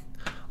 well,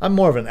 I'm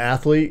more of an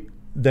athlete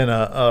than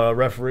a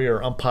referee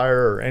or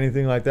umpire or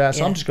anything like that,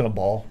 so I'm just going to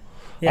ball.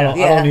 I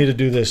don't need to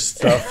do this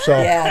stuff, so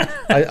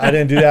I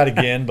didn't do that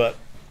again, but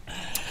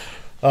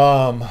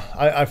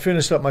I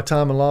finished up my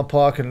time in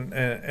Lompoc,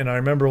 and I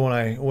remember when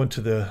I went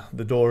to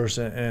the doors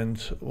and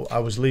I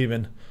was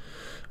leaving,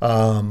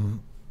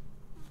 you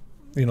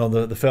know,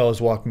 the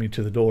fellas walked me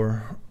to the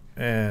door,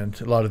 and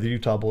a lot of the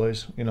Utah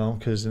boys, you know,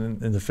 because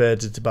in the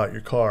feds, it's about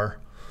your car,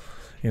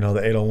 you know,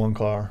 the 801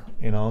 car,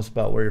 you know, it's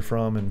about where you're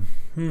from,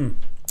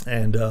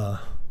 and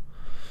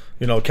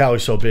you know,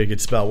 Cali's so big,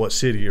 it's about what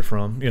city you're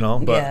from, you know,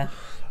 but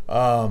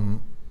I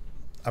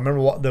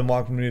remember them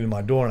walking me to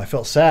my door, and I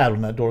felt sad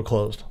when that door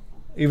closed,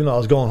 even though I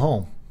was going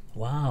home.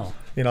 Wow.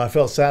 You know, I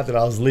felt sad that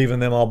I was leaving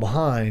them all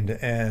behind,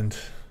 and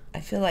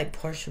I feel like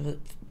Portia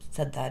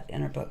said that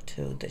in her book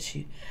too, that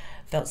she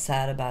felt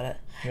sad about it.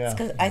 Yeah.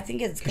 I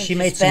think it's because she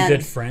made some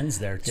good friends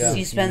there too.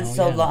 You spend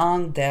so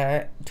long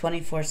there,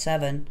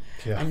 24/7,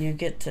 and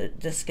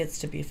this gets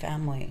to be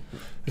family.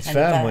 It's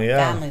family,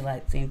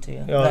 family-like thing to you.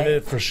 You know,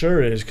 it for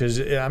sure is, because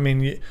I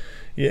mean,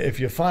 if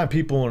you find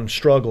people in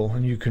struggle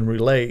and you can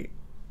relate,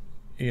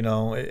 you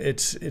know,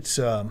 it's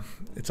a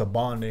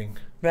bonding,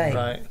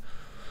 right?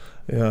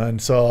 Yeah,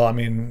 and so I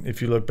mean,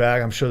 if you look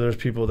back, I'm sure there's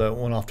people that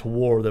went off to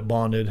war that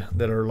bonded,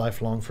 that are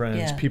lifelong friends.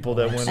 Yeah. People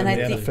that went in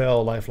the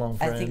NFL, lifelong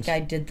friends. I think I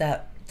did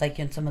that, like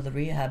in some of the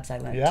rehabs I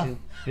went to.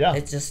 Yeah.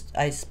 It's just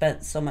I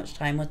spent so much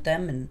time with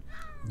them, and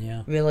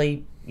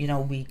really, you know,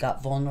 we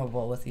got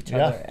vulnerable with each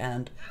other,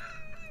 and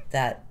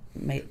that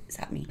is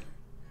that me?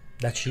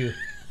 That's you.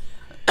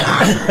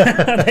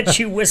 That's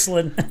you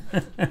whistling.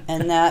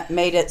 And that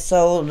made it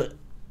so,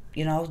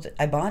 you know,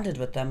 I bonded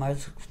with them. I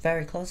was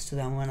very close to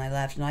them when I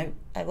left, and I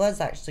was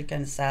actually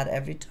kind of sad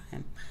every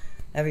time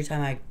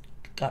I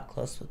got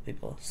close with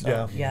people.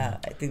 So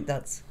I think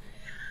that's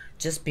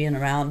just being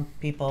around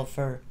people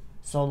for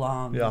so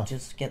long. You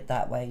just get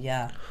that way.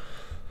 Yeah.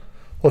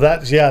 Well,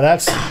 that's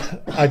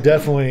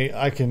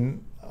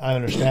I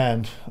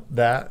understand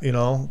that, you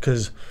know,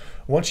 because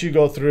once you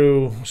go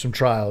through some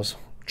trials,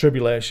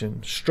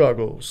 tribulations,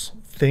 struggles,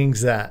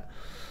 things and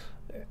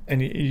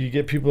you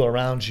get people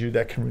around you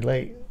that can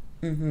relate.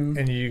 Mm-hmm.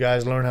 And you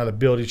guys learn how to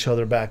build each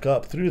other back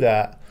up through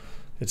that.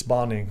 it's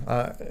bonding.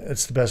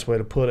 It's the best way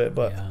to put it.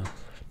 But Yeah.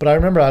 but I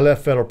remember I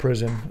left federal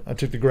prison. I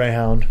took the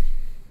Greyhound.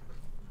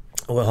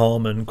 I went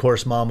home, and of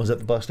course, Mom was at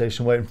the bus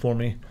station waiting for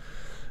me.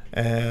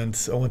 And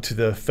I went to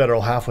the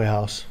federal halfway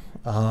house,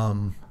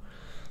 and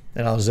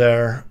I was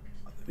there,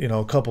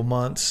 a couple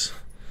months,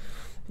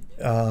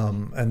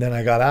 and then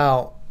I got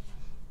out,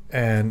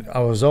 and I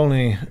was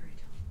only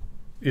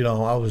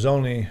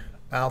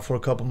out for a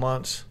couple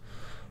months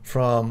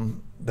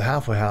from the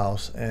halfway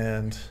house,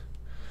 and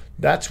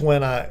that's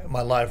when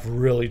my life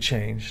really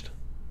changed.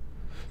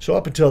 So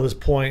up until this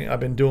point, I've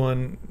been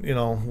doing,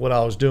 what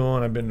I was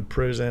doing. I've been to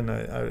prison.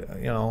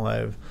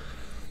 I've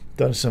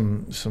done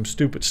some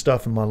stupid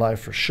stuff in my life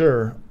for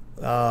sure.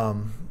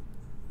 But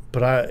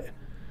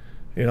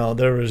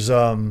there was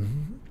a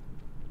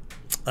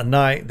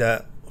night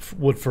that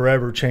would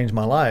forever change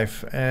my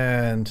life,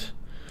 and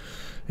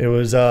it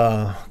was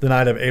the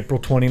night of April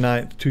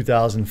 29th,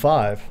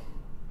 2005.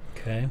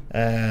 Okay.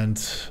 And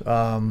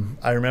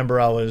I remember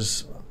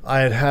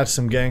I had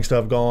some gang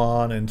stuff going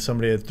on, and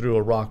somebody had threw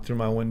a rock through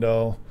my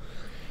window,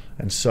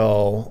 and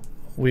so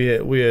we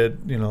had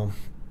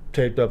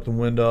taped up the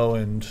window,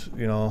 and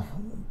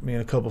me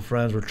and a couple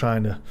friends were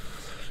trying to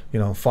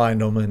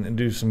find them and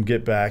do some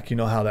get back. You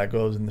know how that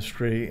goes in the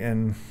street.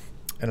 And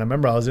I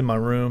remember I was in my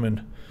room,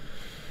 and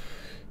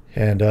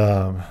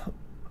my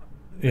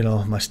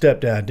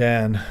stepdad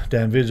Dan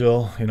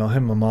Vigil, him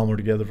and my mom were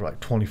together for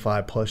like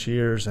 25 plus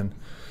years,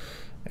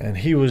 and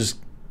he was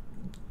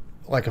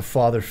like a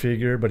father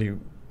figure, but he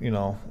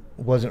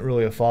wasn't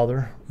really a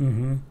father.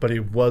 Mm-hmm. But he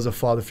was a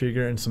father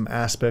figure in some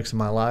aspects of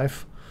my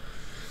life.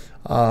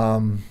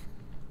 And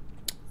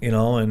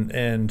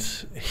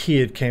he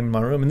had came in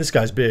my room, and this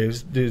guy's big.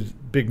 This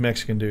big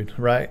Mexican dude,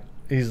 right?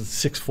 He's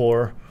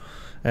 6'4",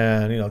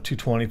 and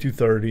 220,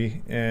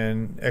 230,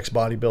 and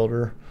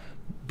ex-bodybuilder.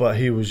 But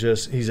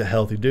he's a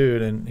healthy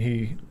dude, and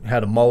he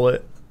had a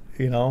mullet,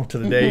 to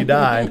the day he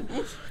died.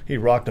 He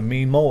rocked a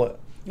mean mullet.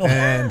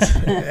 And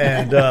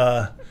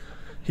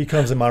he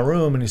comes in my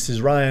room, and he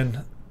says,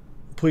 "Ryan,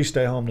 please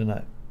stay home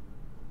tonight."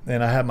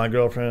 And I had my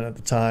girlfriend at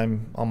the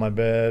time on my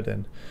bed,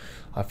 and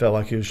I felt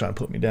like he was trying to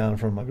put me down in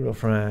front of my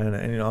girlfriend.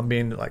 And, I'm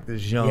being like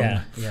this young.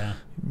 Yeah.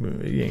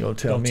 You ain't going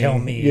to tell me. Don't tell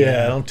me.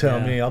 Yeah, don't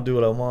tell me. I'll do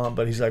what I want.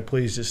 But he's like,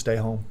 "Please just stay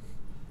home."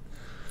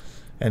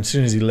 And as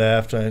soon as he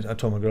left, I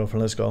told my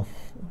girlfriend, "Let's go."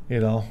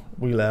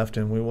 We left,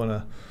 and we went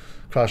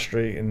across the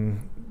street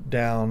and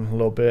down a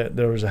little bit.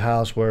 There was a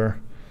house where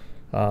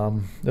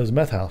there was a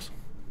meth house.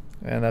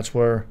 And that's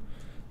where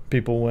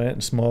people went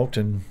and smoked.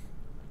 And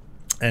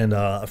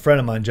a friend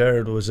of mine,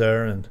 Jared, was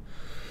there, and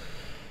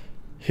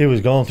he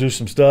was going through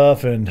some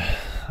stuff, and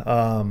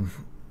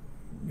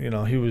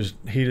he was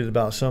heated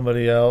about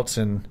somebody else,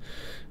 and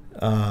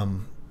I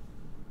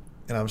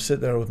was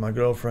sitting there with my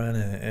girlfriend,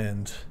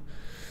 and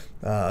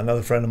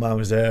another friend of mine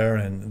was there,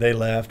 and they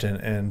left,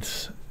 and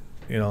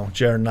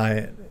Jared and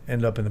I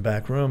ended up in the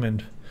back room,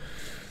 and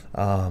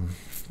a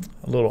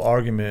little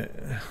argument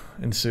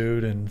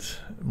ensued, and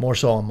more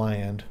so on my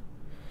end.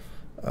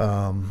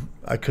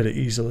 I could have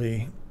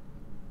easily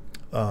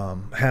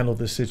handled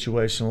this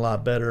situation a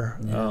lot better,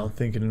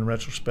 thinking in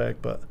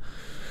retrospect, but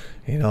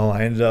I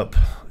ended up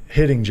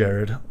hitting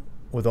Jared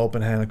with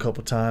open hand a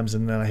couple times,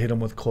 and then I hit him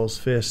with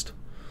closed fist,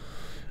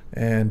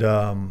 and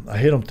I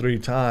hit him 3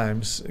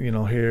 times,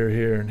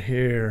 here and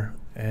here,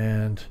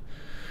 and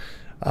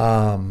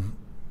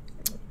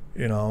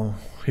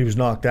he was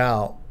knocked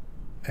out,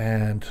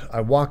 and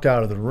I walked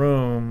out of the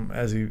room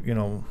as he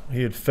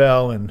had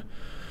fell, and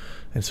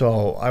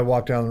so I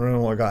walked down the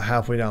room. I got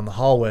halfway down the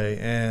hallway,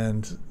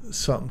 and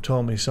something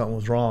told me something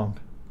was wrong.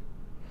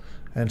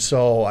 And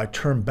so I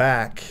turned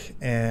back,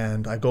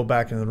 and I go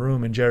back in the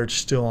room, and Jared's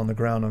still on the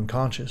ground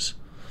unconscious.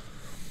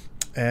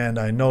 And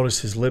I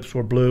noticed his lips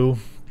were blue.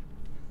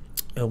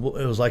 It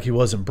was like he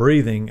wasn't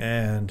breathing,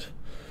 and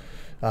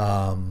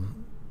I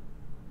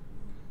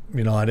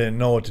didn't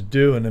know what to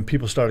do. And then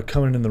people started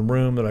coming in the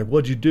room. They're like,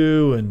 "What'd you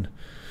do?" And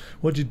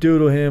 "What'd you do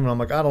to him?" And I'm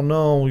like, "I don't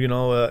know."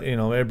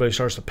 Everybody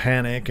starts to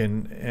panic,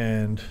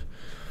 and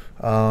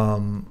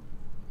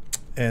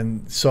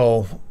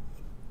so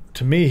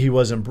to me, he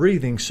wasn't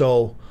breathing.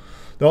 So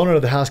the owner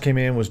of the house came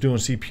in, was doing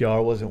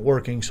CPR, wasn't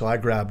working. So I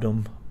grabbed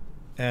him.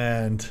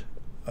 And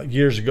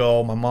years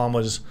ago, my mom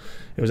it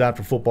was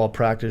after football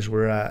practice.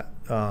 We're at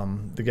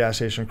the gas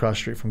station across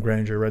the street from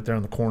Granger, right there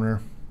on the corner.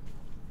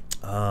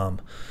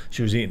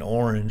 She was eating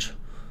orange,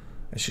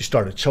 and she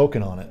started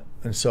choking on it.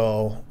 And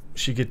so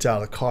she gets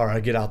out of the car.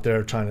 I get out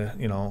there trying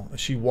to,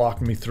 she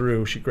walked me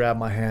through. She grabbed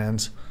my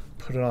hands,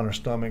 put it on her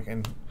stomach,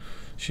 and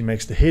she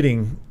makes the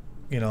hitting,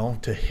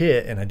 to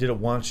hit. And I did it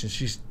once, and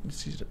she's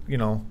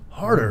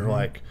harder,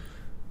 like,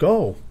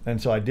 go.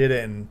 And so I did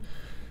it, and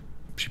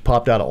she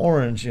popped out of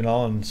orange,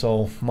 and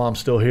so Mom's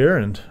still here,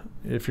 and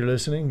if you're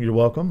listening, you're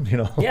welcome,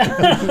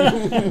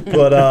 Yeah.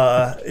 But,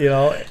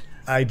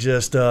 I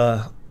just,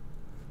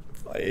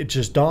 it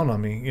just dawned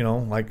on me,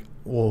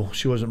 well,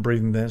 she wasn't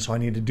breathing then, so I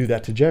need to do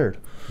that to Jared.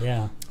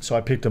 Yeah. So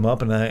I picked him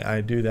up, and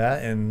I do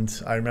that, and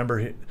I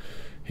remember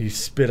he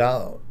spit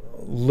out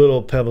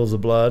little pebbles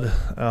of blood,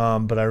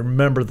 but I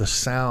remember the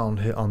sound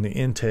on the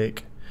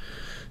intake.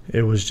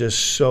 It was just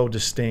so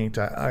distinct.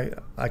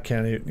 I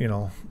can't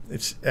even,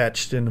 it's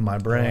etched into my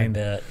brain. I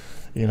bet.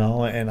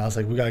 And I was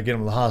like, we got to get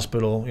him to the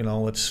hospital,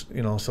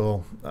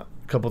 so a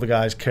couple of the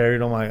guys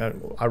carried him.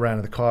 I ran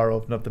to the car,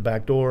 opened up the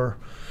back door.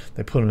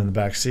 They put him in the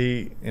back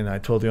seat, and I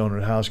told the owner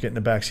of the house, get in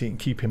the back seat and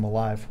keep him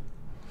alive.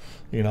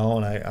 And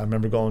I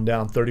remember going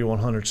down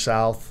 3100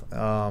 South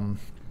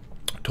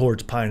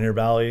towards Pioneer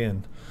Valley,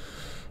 and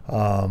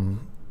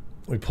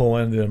we pull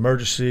into the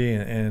emergency,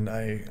 and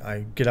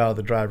I get out of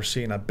the driver's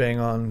seat, and I bang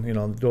on,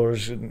 the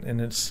doors, and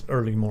it's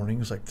early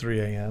morning. It's like 3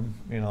 a.m.,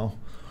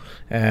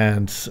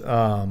 and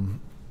the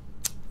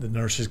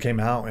nurses came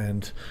out,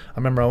 and I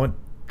remember I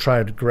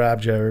tried to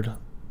grab Jared,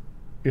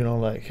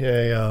 like,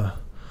 hey,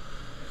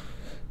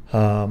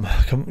 come,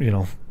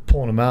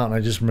 pulling him out, and I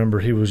just remember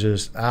he was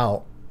just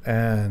out,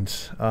 and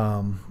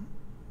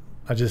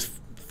I just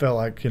felt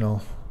like,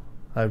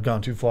 I've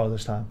gone too far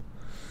this time.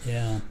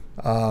 Yeah.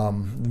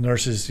 The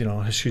nurses,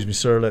 excuse me,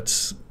 sir,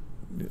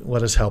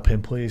 let us help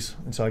him, please.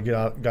 And so I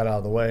got out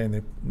of the way,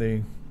 and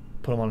they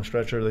put him on a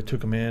stretcher. They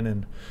took him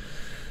in,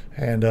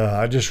 and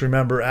I just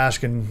remember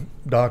asking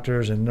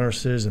doctors and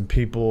nurses and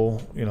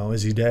people,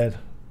 is he dead?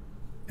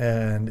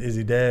 And is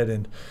he dead?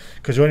 And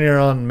because when you're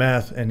on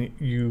meth and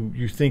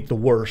you think the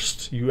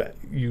worst,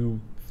 you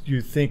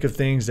think of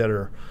things that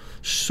are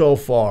so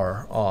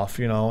far off,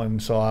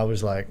 and so I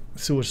was like,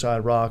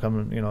 suicide rock,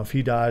 if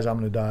he dies, I'm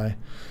going to die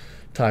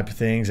type of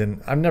things.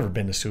 And I've never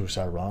been to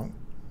suicide rock.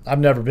 I've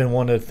never been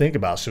one to think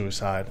about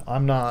suicide.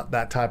 I'm not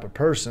that type of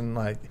person.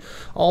 Like,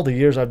 all the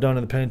years I've done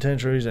in the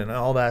penitentiaries and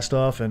all that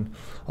stuff, and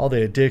all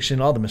the addiction,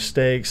 all the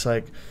mistakes,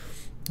 like,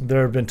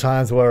 there have been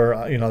times where,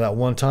 that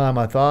one time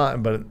I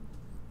thought, but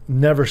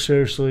never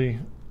seriously,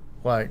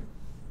 like,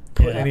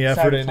 put any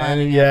effort in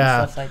any.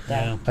 Stuff like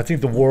that. Yeah. I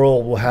think the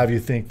world will have you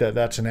think that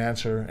that's an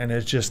answer, and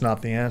it's just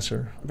not the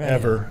answer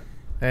ever.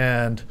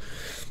 And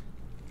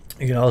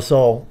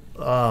so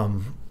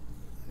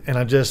and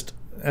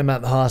I'm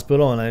at the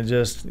hospital, and I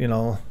just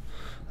I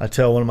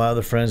tell one of my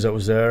other friends that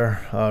was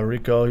there,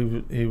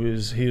 Rico,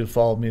 he had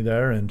followed me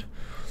there, and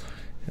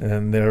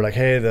they're like,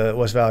 hey, the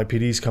West Valley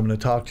PD's coming to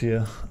talk to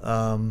you,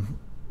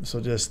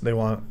 so just they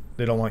don't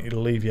want you to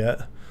leave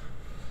yet.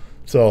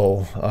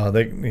 So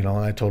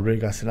I told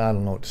Rick, I said, I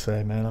don't know what to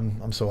say, man.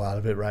 I'm so out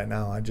of it right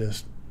now. I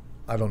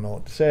don't know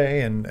what to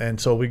say. And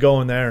so we go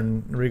in there,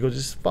 and Rico,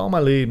 just follow my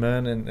lead,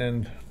 man.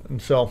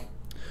 And so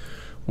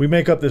we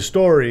make up this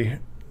story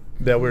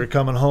that we were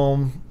coming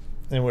home,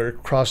 and we were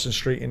crossing the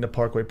street into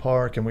Parkway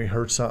Park, and we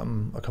heard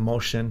a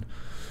commotion.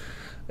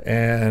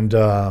 And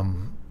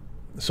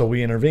so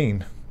we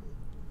intervened.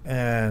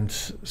 And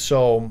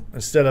so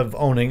instead of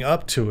owning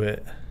up to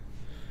it,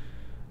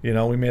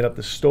 we made up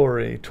the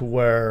story to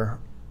where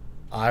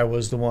I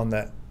was the one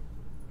that,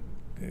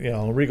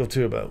 Rico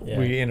too, but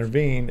we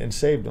intervened and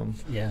saved him.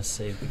 Yeah,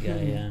 saved the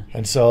guy, yeah.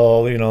 And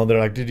so, they're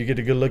like, did you get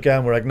a good look at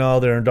him? We're like, no,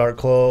 they're in dark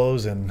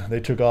clothes, and they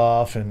took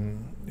off,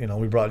 and,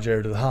 we brought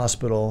Jared to the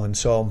hospital. And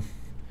so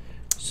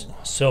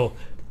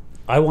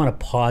I want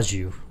to pause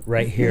you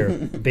right here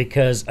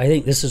because I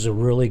think this is a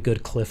really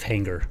good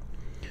cliffhanger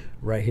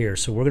right here.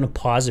 So we're going to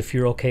pause if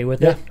you're okay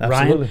with it,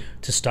 absolutely. Ryan,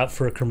 to stop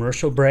for a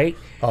commercial break.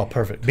 Oh,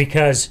 perfect.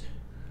 Because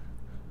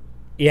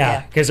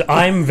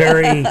I'm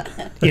very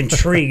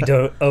intrigued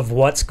of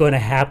what's going to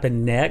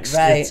happen next.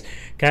 Right. It's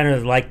kind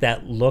of like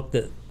that look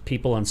that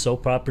people on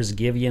soap operas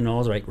give you,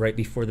 right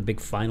before the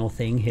big final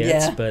thing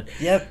hits. Yeah. But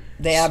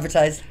they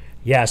advertise.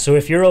 Yeah, so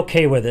if you're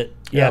okay with it,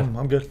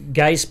 I'm good.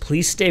 Guys,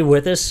 please stay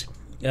with us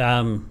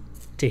to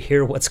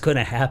hear what's going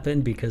to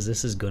happen, because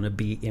this is going to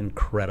be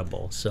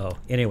incredible. So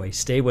anyway,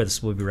 stay with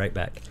us. We'll be right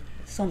back.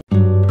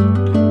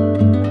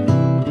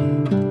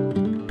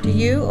 Do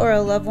you or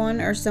a loved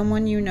one or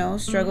someone you know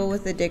struggle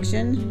with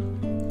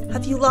addiction?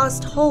 Have you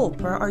lost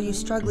hope, or are you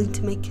struggling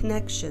to make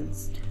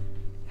connections?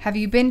 Have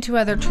you been to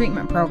other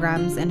treatment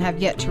programs and have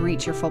yet to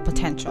reach your full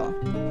potential?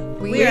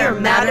 We are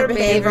Matter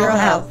Behavioral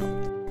Health.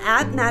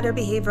 At Matter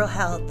Behavioral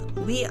Health,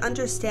 we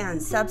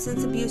understand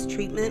substance abuse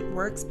treatment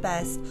works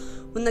best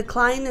when the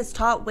client is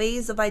taught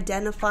ways of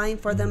identifying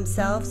for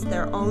themselves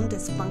their own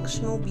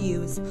dysfunctional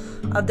views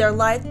of their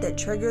life that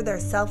trigger their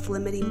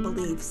self-limiting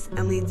beliefs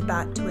and leads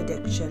back to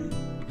addiction.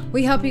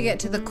 We help you get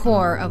to the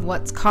core of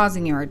what's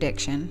causing your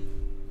addiction.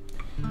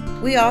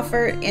 We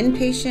offer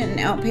inpatient and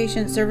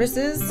outpatient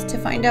services. To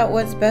find out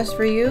what's best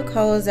for you,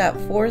 call us at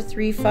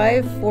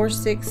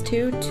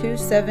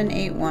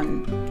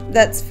 435-462-2781.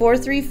 That's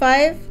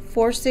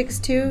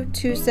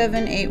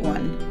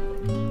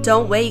 435-462-2781.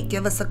 Don't wait,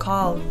 give us a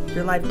call.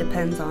 Your life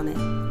depends on it.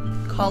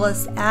 Call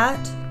us at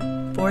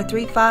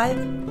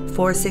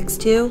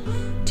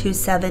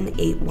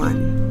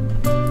 435-462-2781.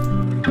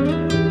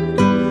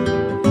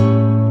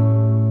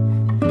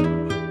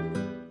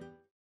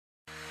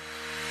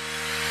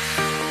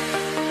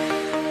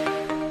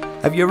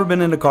 Have you ever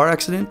been in a car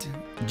accident?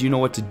 Do you know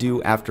what to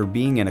do after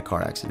being in a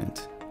car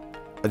accident?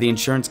 Are the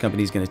insurance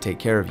companies going to take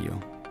care of you?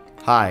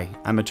 Hi,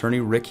 I'm attorney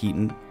Rick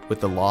Heaton with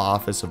the Law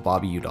Office of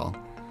Bobby Udall.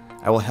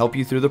 I will help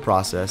you through the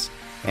process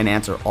and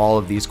answer all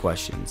of these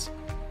questions.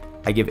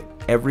 I give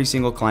every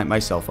single client my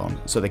cell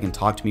phone so they can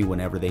talk to me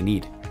whenever they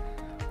need.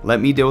 Let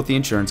me deal with the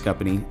insurance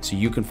company so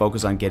you can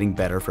focus on getting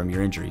better from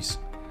your injuries.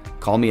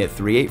 Call me at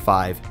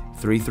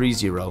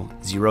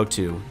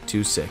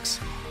 385-330-0226.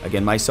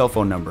 Again, my cell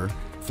phone number,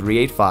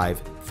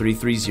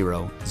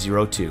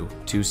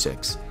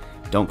 385-330-0226.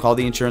 Don't call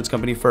the insurance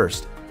company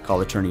first.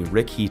 Call attorney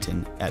Rick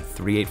Heaton at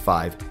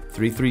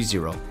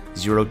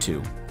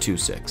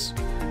 385-330-0226.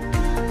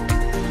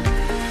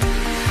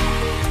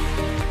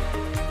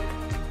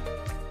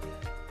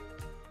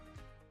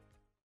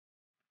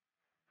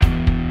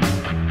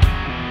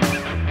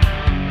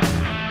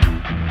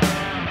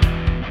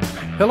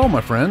 Hello,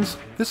 my friends.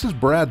 This is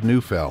Brad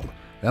Neufeld,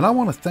 and I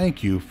want to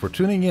thank you for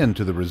tuning in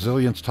to the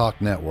Resilience Talk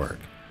Network.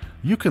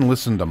 You can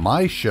listen to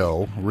my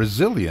show,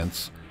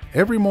 Resilience,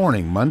 every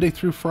morning, Monday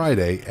through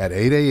Friday at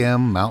 8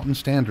 a.m. Mountain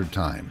Standard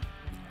Time.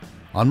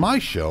 On my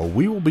show,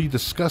 we will be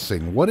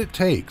discussing what it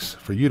takes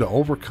for you to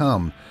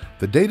overcome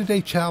the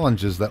day-to-day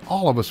challenges that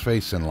all of us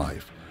face in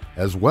life,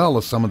 as well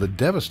as some of the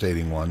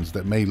devastating ones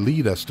that may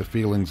lead us to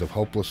feelings of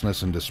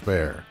hopelessness and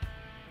despair.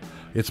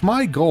 It's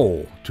my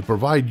goal to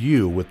provide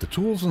you with the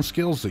tools and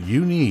skills that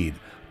you need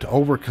to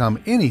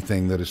overcome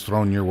anything that is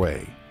thrown your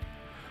way.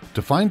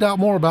 To find out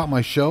more about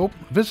my show,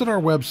 visit our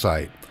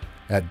website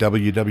at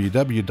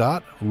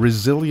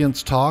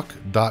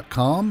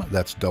www.resiliencetalk.com.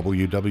 That's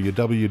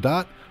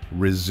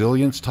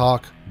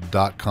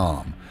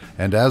www.resiliencetalk.com.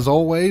 And as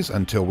always,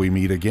 until we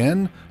meet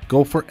again,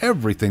 go for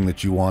everything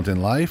that you want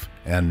in life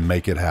and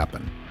make it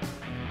happen.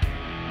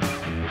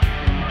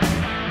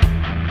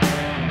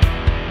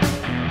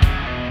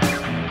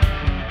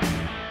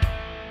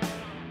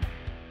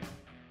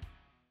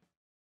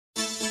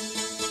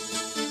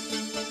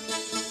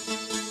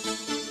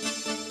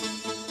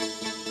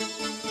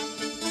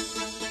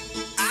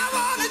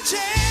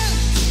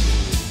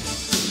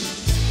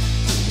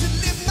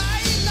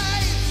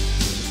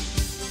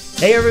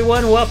 Hey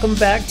everyone, welcome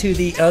back to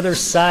The Other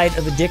Side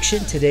of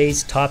Addiction.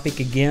 Today's topic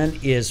again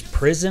is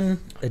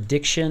prison,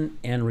 addiction,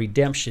 and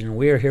redemption. And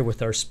we are here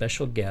with our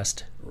special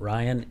guest,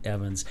 Ryan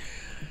Evans.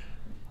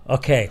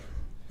 Okay,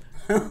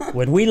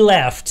 when we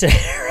left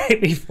right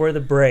before the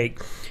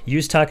break, you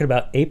was talking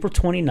about April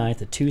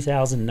 29th of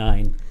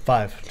 2009.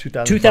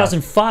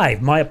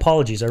 2005. My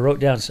apologies. I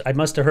wrote down, I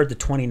must have heard the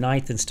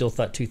 29th and still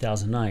thought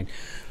 2009.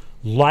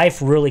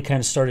 Life really kind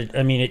of started,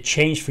 I mean, it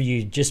changed for you.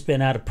 You'd just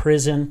been out of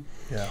prison.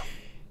 Yeah.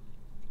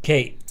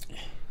 Okay,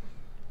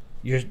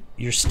 your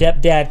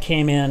stepdad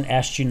came in,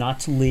 asked you not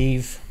to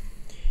leave.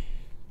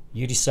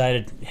 You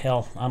decided,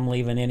 hell, I'm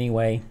leaving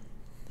anyway.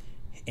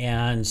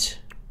 And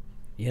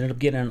you ended up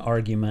getting in an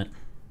argument,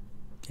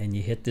 and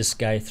you hit this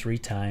guy 3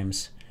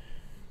 times.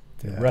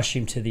 Yeah. Rush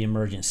him to the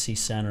emergency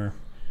center.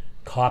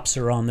 Cops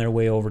are on their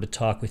way over to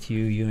talk with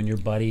you. You and your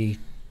buddy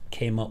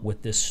came up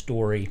with this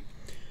story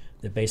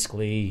that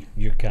basically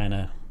you're kind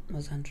of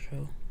Was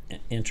untrue.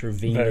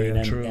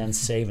 intervening and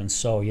saving.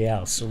 So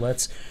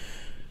let's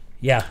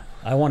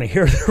I want to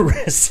hear the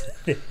rest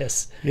of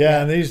this.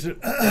 Yeah, and these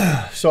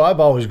so I've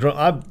always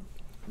grown,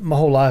 my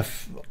whole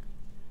life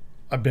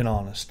I've been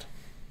honest,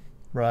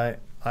 right?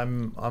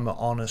 I'm an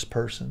honest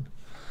person,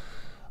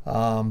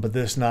 but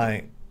this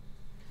night,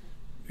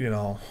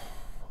 I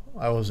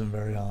wasn't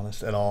very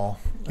honest at all.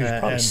 You were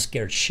probably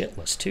scared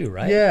shitless too,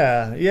 right?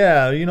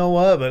 Yeah, you know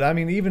what, but I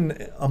mean,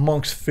 even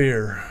amongst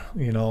fear,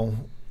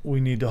 we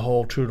need to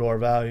hold true to our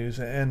values.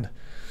 And,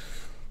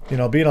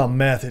 being on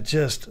meth, it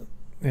just,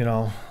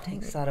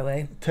 Takes that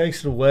away.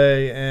 Takes it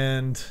away.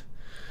 And,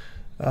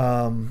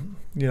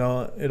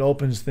 it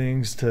opens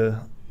things to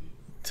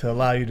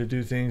allow you to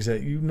do things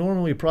that you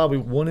normally probably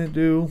wouldn't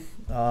do.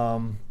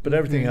 But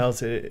everything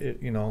else, it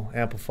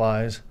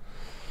amplifies.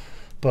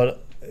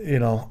 But,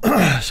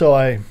 so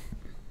I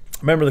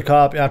remember the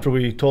cop, after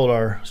we told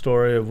our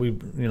story, we,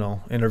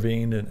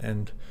 intervened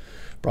and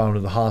brought him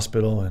to the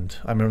hospital, and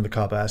I remember the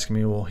cop asking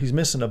me, well, he's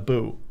missing a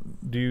boot.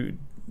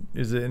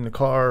 Is it in the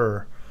car?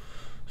 Or,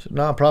 I said,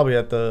 no, probably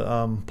at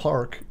the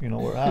park, where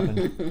it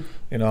happened.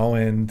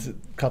 And the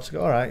cop's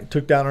like, all right.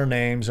 Took down our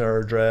names, our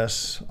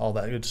address, all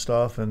that good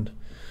stuff, and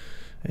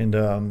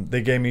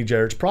they gave me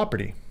Jared's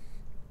property,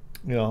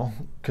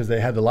 because they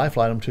had to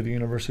lifeline him to the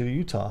University of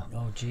Utah.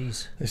 Oh,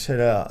 geez. They said,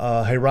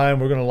 hey, Ryan,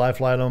 we're going to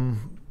lifeline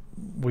him.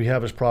 We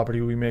have his property.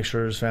 We make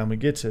sure his family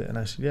gets it. And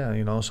I said,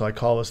 yeah, so I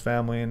call his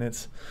family, and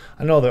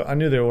I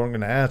knew they weren't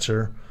going to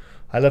answer.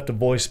 I left a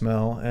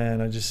voicemail,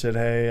 and I just said,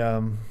 hey,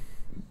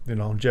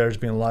 Jared's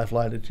being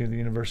lifelined to the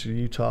University of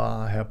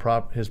Utah. I have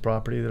his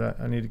property that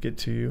I need to get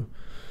to you.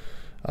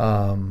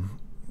 But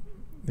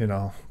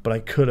I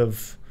could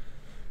have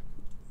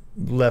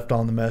left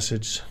on the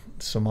message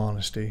some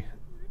honesty,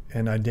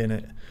 and I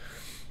didn't.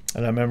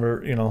 And I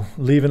remember,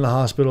 leaving the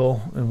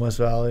hospital in West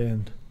Valley,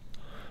 and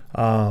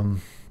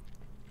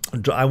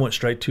I went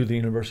straight to the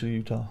University of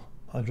Utah.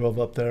 I drove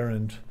up there,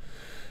 and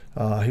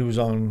he was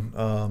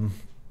on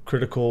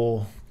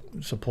critical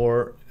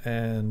support,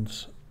 and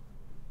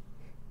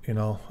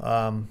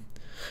I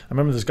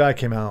remember this guy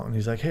came out, and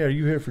he's like, hey, are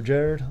you here for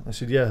Jared? I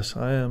said, yes,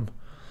 I am.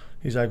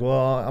 he's like,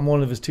 well, I'm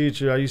one of his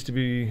teachers. I used to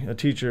be a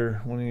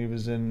teacher when he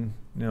was in,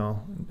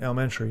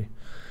 elementary.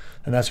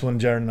 And that's when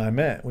Jared and I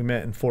met. We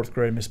met in 4th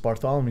grade, Miss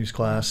Bartholomew's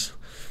class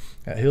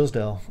at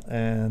Hillsdale.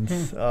 And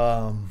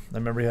I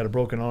remember he had a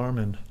broken arm,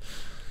 and,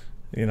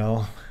 he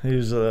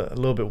was a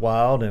little bit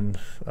wild, and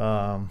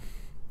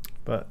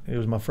but he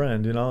was my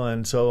friend,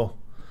 And so,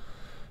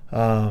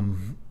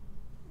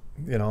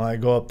 I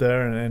go up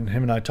there, and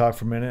him and I talk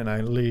for a minute, and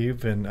I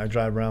leave, and I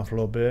drive around for a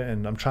little bit,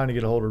 and I'm trying to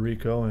get a hold of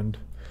Rico, and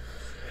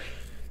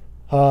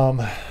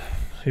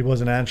he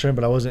wasn't answering,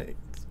 but I wasn't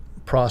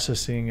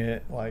processing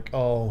it like,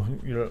 oh,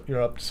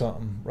 you're up to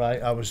something,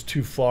 right? I was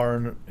too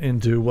far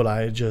into what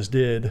I just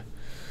did.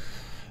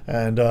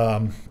 And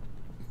and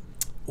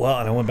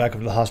I went back up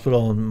to the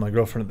hospital, and my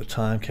girlfriend at the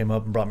time came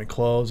up and brought me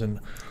clothes, and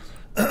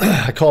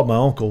I called my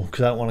uncle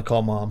because I didn't want to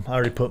call Mom. I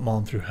already put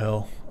Mom through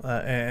hell,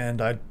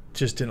 and I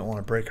just didn't want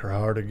to break her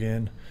heart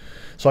again.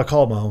 So I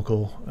called my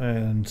uncle,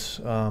 and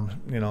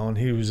and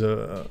he was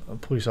a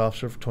police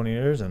officer for 20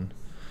 years and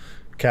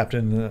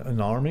captain in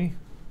the Army,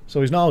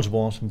 so he's knowledgeable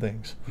on some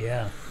things.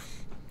 Yeah.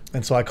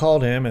 And so I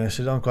called him, and I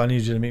said, Uncle, I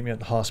need you to meet me at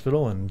the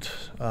hospital. And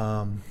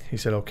he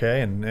said,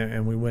 okay.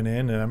 And we went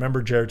in, and I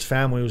remember Jared's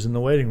family was in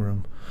the waiting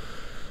room.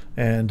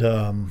 And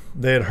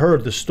they had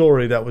heard the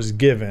story that was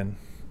given.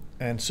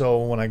 And so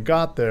when I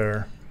got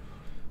there,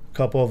 a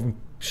couple of them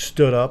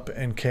stood up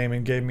and came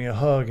and gave me a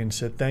hug and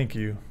said, thank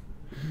you.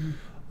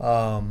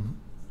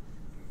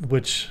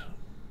 Which,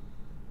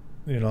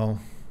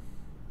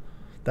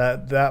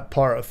 that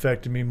part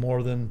affected me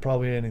more than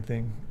probably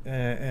anything.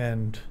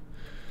 And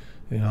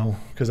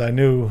because I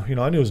knew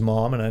his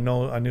mom, and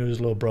I knew his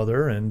little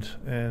brother,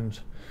 and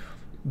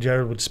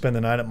Jared would spend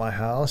the night at my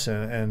house,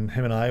 and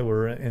him and I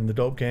were in the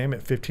dope game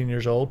at 15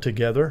 years old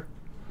together.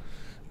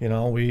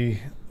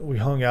 We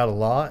hung out a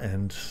lot,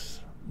 and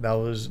that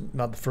was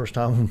not the first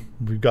time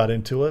we got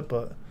into it,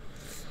 but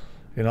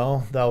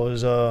that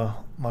was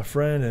my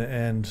friend,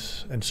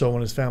 and so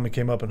when his family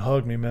came up and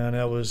hugged me, man,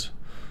 that was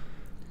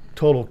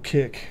total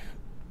kick,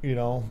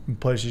 in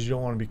places you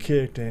don't want to be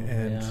kicked,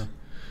 and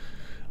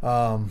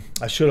Yeah.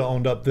 I should have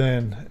owned up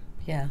then,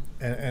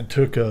 and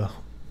took at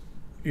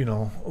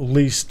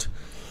least,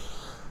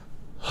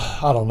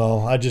 I don't know,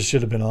 I just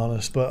should have been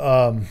honest.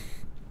 But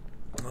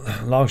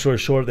long story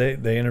short,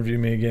 they interviewed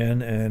me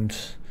again, and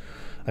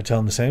I tell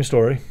them the same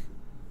story,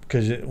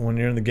 because when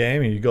you're in the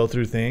game and you go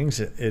through things,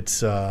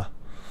 it's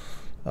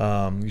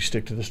you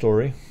stick to the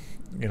story,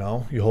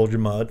 you hold your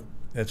mud.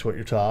 That's what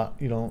you're taught.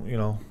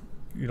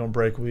 You don't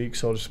break weak,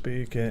 so to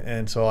speak,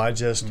 and so I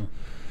just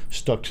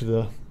stuck to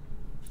the,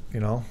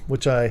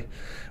 which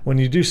when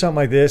you do something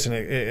like this and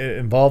it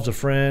involves a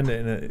friend,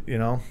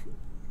 and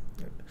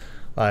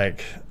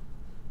like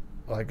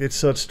it's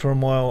such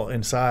turmoil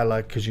inside,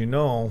 like, because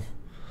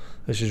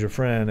this is your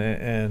friend,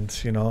 and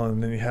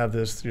then you have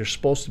this, you're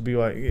supposed to be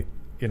like,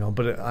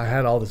 but I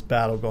had all this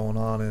battle going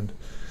on,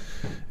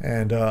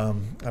 and I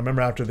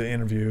remember after the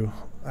interview,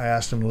 I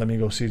asked him to let me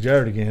go see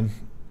Jared again,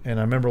 and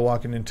I remember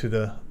walking into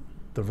the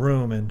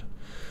room, and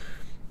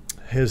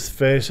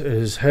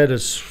his head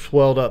had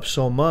swelled up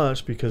so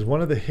much because one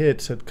of the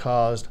hits had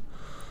caused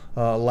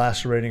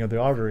lacerating of the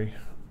artery,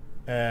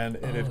 and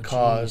it had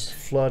caused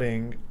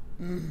flooding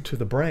to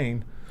the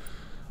brain,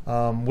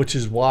 which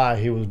is why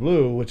he was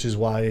blue, which is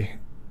why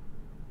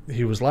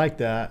he was like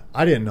that.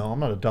 I didn't know. I'm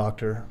not a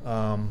doctor.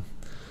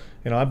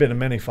 I've been in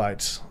many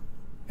fights,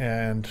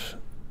 and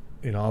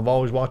I've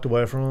always walked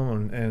away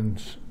from them,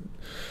 and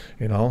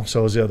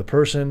so was the other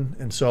person,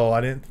 and so I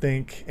didn't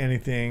think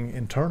anything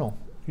internal.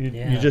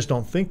 You just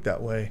don't think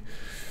that way.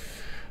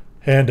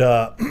 And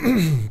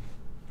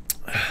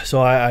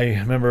so I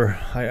remember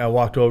I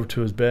walked over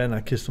to his bed, and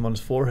I kissed him on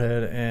his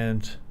forehead,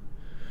 and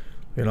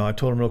I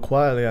told him real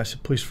quietly, I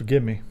said, please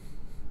forgive me,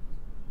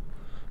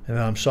 and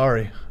that I'm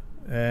sorry,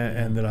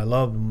 and that I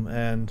love him,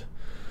 and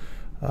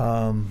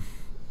and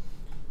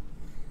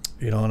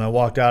I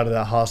walked out of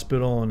that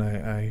hospital, and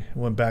I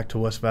went back to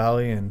West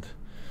Valley, and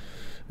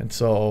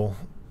so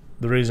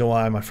the reason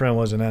why my friend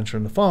wasn't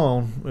answering the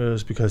phone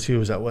was because he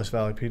was at West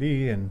Valley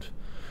PD, and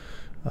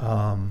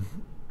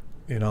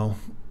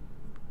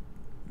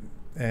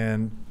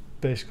and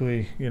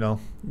basically,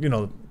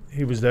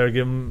 he was there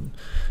giving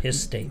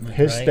his statement.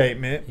 His right?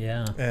 statement.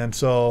 Yeah. And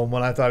so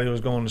when I thought he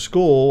was going to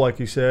school, like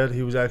he said,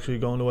 he was actually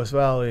going to West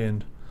Valley,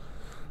 and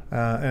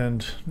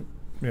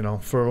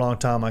for a long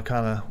time I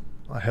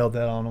held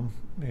that on him.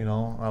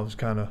 I was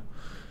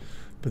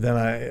but then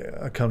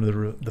I come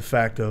to the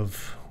fact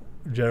of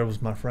Jared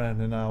was my friend,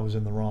 and I was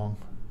in the wrong.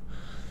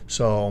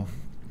 So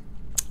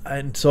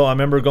I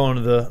remember going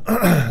to the,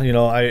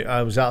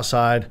 I was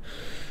outside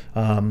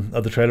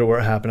of the trailer where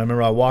it happened. I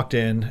remember I walked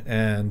in,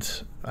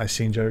 and I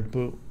seen Jared's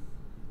boot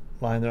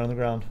lying there on the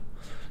ground,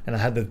 and I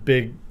had the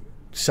big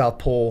South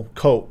Pole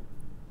coat,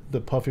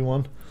 the puffy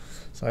one.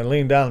 So I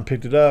leaned down and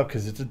picked it up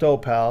because it's a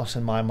dope house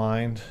in my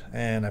mind,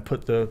 and I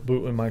put the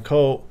boot in my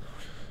coat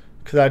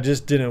because I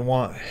just didn't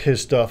want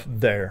his stuff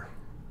there,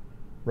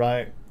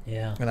 right?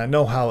 Yeah. And I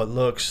know how it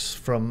looks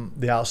from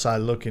the outside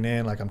looking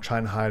in, like I'm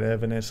trying to hide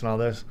evidence and all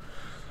this.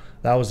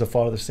 that was the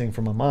farthest thing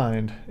from my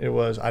mind. It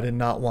was, I did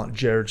not want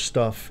Jared's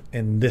stuff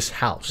in this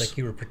house. Like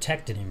you were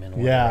protecting him in a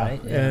way, Yeah,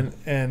 right? Yeah.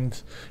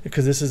 and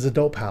because this is a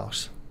dope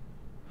house.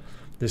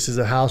 This is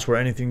a house where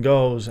anything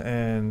goes,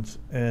 and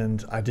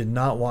I did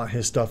not want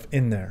his stuff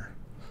in there.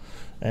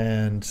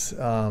 And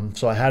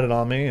so I had it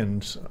on me,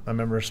 and I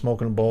remember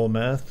smoking a bowl of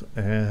meth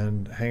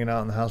and hanging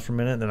out in the house for a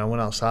minute. And then I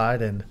went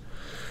outside, and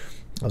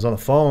I was on the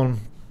phone,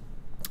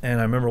 and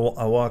I remember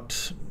I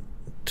walked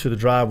to the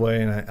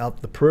driveway, and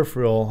out the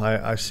peripheral,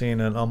 I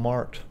seen an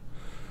unmarked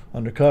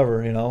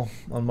undercover,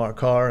 unmarked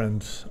car.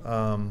 And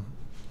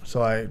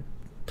so I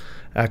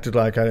acted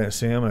like I didn't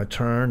see him, and I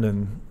turned,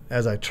 and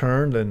as I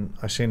turned, and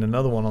I seen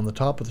another one on the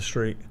top of the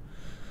street.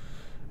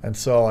 And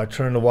so I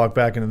turned to walk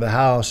back into the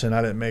house, and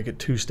I didn't make it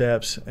 2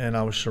 steps, and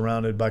I was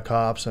surrounded by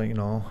cops. I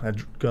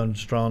had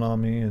guns drawn on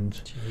me, and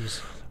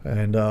Jeez.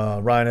 and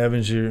Ryan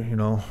Evans,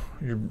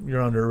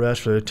 you're under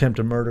arrest for the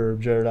attempted murder of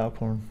Jared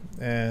Alcorn.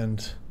 And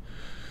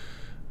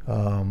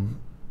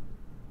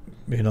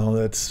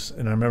that's,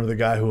 and I remember the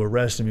guy who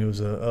arrested me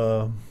was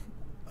a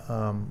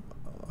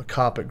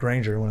cop at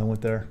Granger when I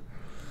went there,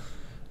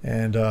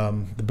 and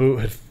the boot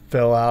had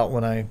fell out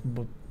when I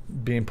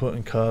being put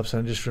in cuffs,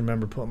 and I just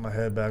remember putting my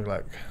head back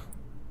like,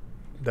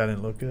 that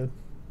didn't look good,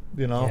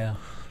 Yeah.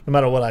 No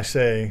matter what I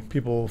say,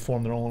 people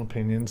form their own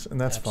opinions, and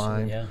that's Absolutely,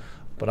 fine. yeah.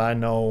 But I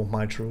know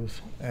my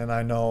truth, and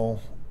I know,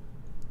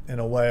 in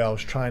a way, I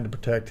was trying to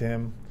protect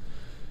him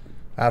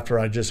after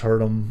I just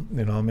heard him,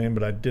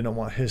 but I didn't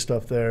want his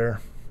stuff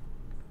there.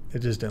 It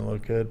just didn't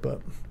look good.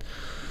 But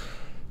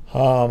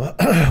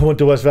I went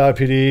to West Valley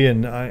PD,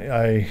 and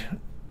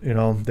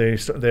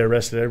they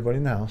arrested everybody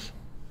in the house.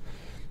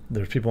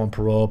 There's people on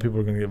parole,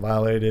 people are going to get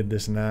violated,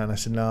 this and that. And I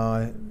said,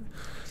 no,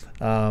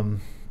 I'll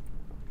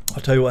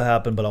tell you what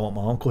happened, but I want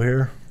my uncle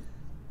here.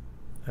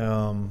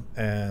 And,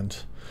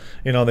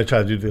 they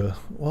tried to do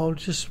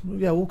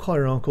we'll call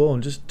your uncle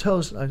and just tell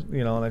us,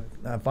 and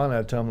I finally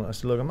had to tell him, I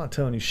said, look, I'm not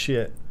telling you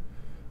shit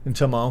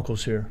until my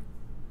uncle's here.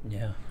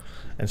 Yeah.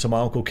 And so my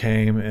uncle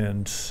came,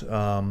 and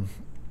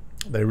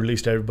they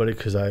released everybody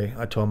because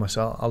I told him, I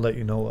said, I'll let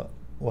you know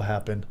what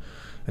happened.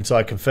 And so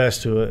I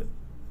confessed to it.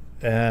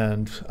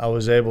 And I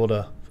was able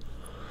to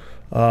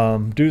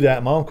do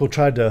that. My uncle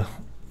tried to,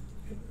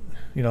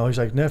 he's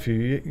like,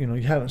 nephew,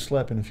 you haven't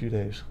slept in a few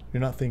days. You're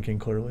not thinking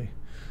clearly.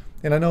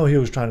 And I know he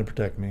was trying to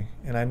protect me.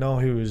 And I know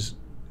he was,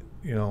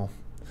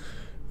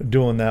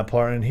 doing that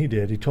part. And he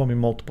did. He told me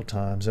multiple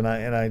times. And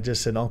I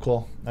just said,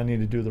 Uncle, I need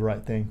to do the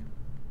right thing.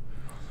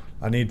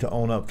 I need to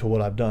own up to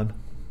what I've done.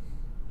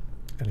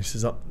 And he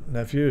says,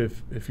 nephew,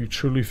 if you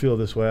truly feel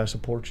this way, I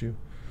support you.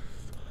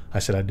 I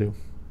said, I do.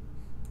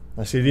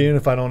 I said, even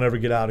if I don't ever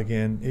get out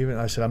again,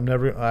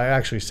 I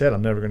actually said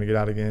I'm never going to get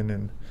out again.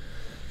 And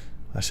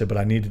I said, but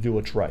I need to do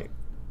what's right.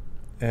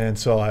 And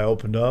so I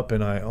opened up,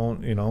 and I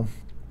owned,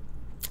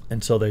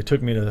 and so they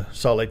took me to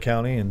Salt Lake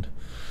County. And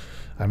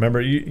I remember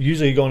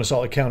usually going to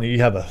Salt Lake County, you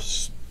have a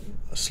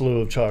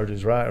slew of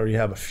charges, right? Or you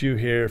have a few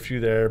here, a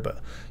few there.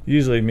 But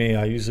usually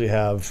I usually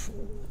have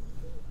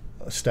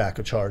a stack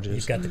of charges.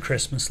 You've got the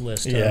Christmas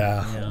list.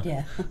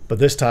 Yeah. But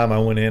this time I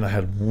went in, I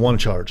had one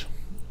charge.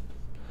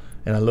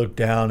 And I looked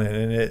down,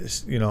 and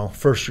it's,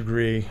 first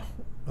degree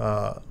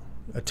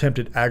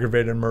attempted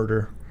aggravated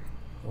murder.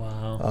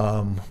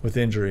 Wow. With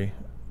injury.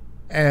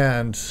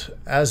 And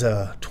as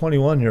a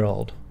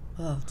 21-year-old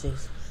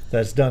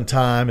that's done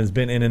time, has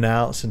been in and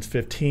out since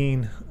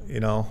 15,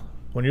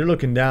 when you're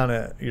looking down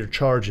at your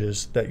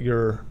charges that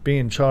you're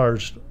being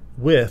charged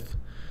with,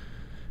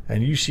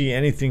 and you see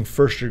anything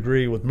first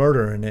degree with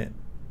murder in it,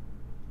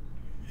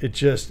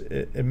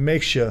 it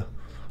makes you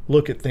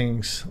look at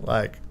things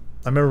like,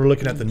 I remember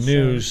looking at the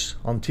news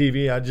on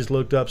TV. I just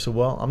looked up, said,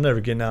 well, I'm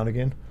never getting out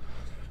again.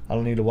 I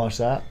don't need to watch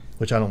that,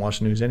 which I don't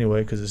watch news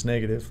anyway because it's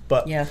negative.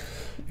 But, Yeah.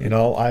 I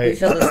We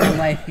feel the same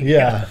way.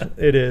 Yeah,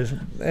 it is.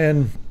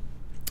 And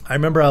I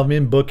remember I'm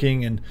in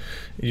booking, and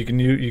you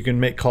can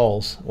make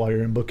calls while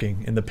you're in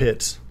booking in the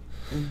pits.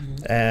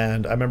 Mm-hmm.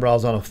 And I remember I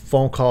was on a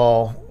phone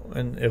call,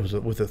 and it was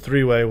with a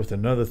 3-way, with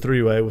another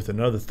 3-way, with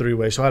another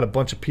 3-way. So I had a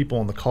bunch of people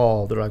on the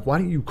call. They're like, why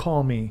didn't you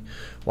call me?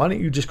 Why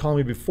didn't you just call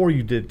me before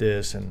you did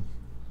this? And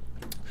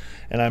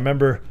I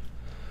remember,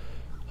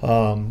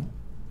 I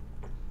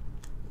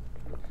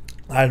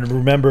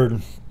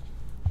remembered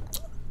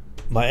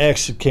my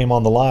ex came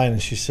on the line,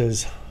 and she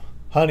says,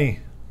 honey,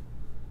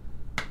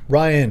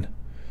 Ryan.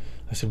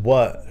 I said,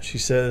 what? She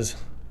says,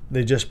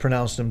 they just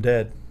pronounced him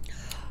dead.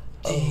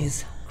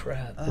 Jeez.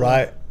 Crap.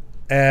 Right?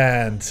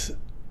 And,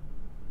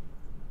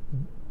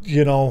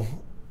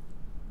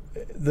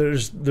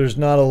 there's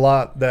not a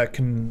lot that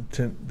can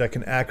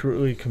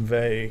accurately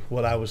convey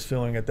what I was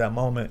feeling at that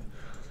moment,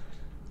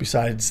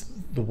 besides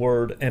the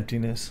word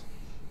emptiness.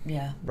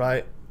 Yeah.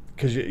 Right?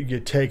 Because you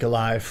take a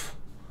life,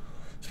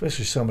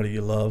 especially somebody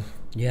you love.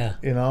 Yeah.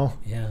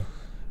 Yeah.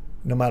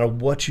 No matter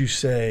what you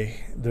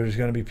say, there's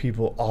going to be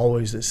people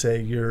always that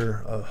say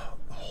you're a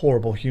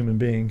horrible human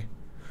being.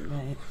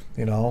 Right.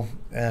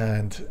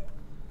 And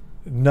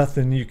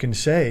nothing you can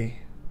say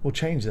will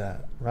change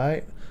that,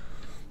 right?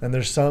 And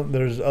there's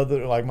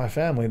other, like my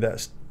family,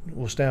 that's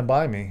will stand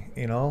by me,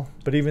 you know.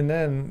 But even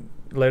then,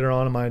 later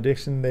on in my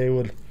addiction, they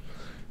would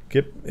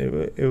get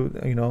it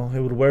you know, it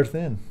would wear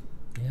thin.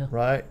 Yeah.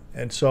 Right.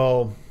 And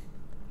so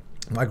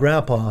my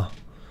grandpa,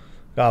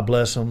 God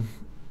bless him,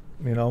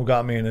 you know,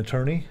 got me an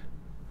attorney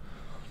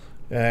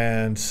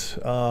and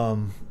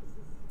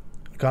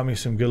got me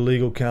some good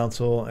legal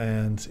counsel.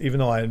 And even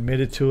though I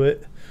admitted to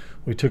it,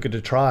 we took it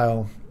to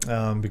trial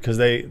because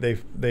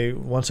they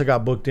once I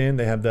got booked in,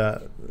 they have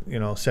that, you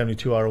know,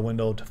 72-hour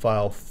window to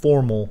file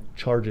formal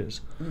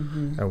charges.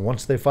 And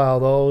once they file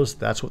those,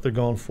 that's what they're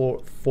going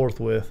forth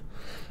with.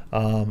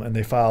 And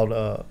they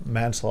filed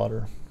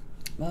manslaughter.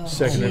 Oh,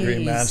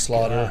 Second-degree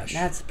manslaughter. Gosh.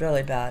 That's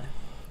really bad.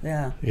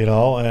 Yeah. You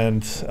know,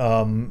 and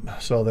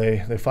so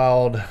they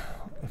filed.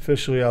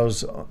 Officially, I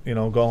was, you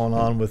know, going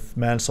on with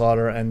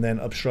manslaughter and then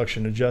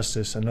obstruction of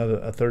justice,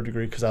 a third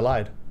degree, because I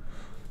lied,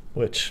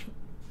 which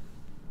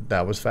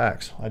that was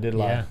facts. I did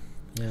lie.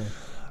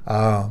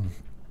 Yeah.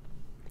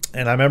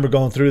 And I remember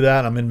going through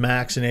that. I'm in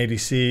max and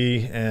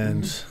ADC,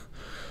 and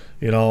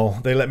you know,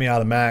 they let me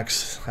out of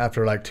max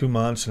after like 2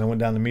 months, and I went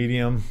down to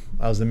medium.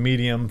 I was the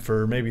medium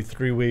for maybe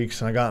 3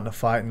 weeks, and I got in a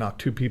fight and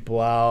knocked 2 people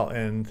out.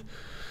 And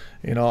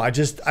you know, I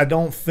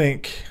don't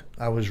think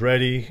I was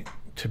ready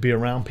to be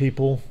around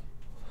people,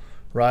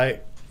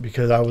 right?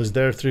 Because I was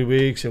there 3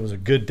 weeks. It was a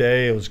good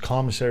day. It was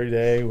commissary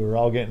day. We were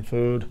all getting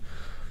food,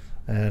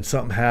 and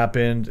something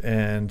happened,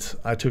 and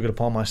I took it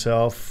upon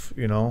myself,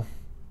 you know,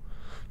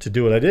 to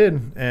do what I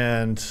did.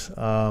 And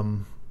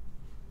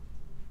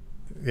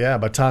yeah,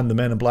 by the time the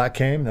men in black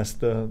came, that's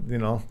the, you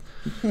know,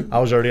 I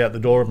was already at the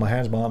door with my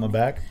hands behind my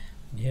back.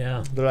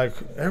 Yeah. They're like,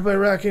 everybody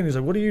rack in. He's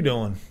like, what are you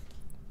doing?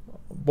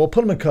 Well,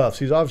 put him in cuffs.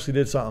 He's obviously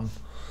did something,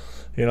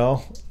 you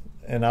know.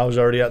 And I was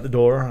already at the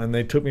door, and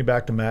they took me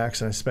back to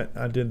max, and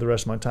I did the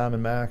rest of my time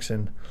in max,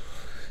 and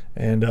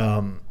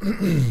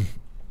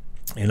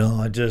you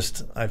know,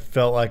 I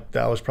felt like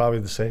that was probably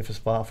the safest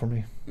spot for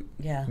me.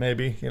 Yeah.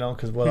 Maybe, you know,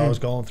 because what I was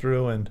going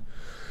through, and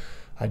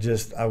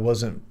I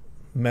wasn't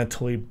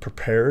mentally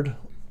prepared,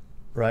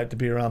 right, to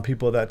be around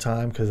people at that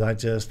time, because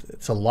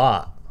it's a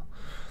lot,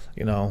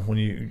 you know, when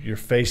you're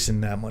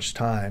facing that much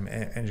time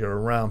and you're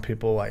around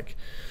people, like,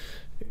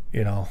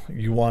 you know,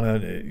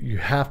 you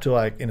have to,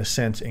 like, in a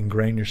sense,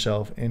 ingrain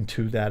yourself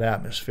into that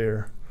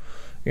atmosphere,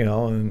 you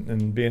know,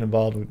 and being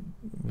involved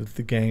with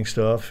the gang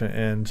stuff.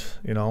 And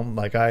you know,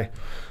 like I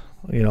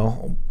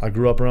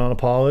grew up around the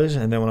Polys,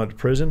 and then when I went to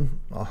prison,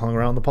 I hung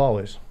around the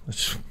Polys.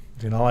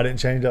 You know, I didn't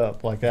change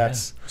up. Like,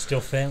 that's still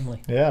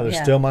family. Yeah,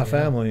 they're still my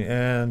family.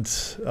 And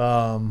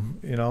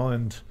you know,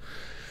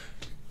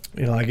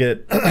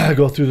 I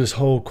go through this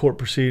whole court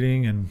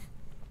proceeding, and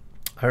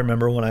I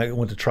remember when I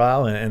went to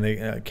trial, and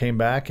they came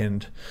back,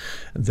 and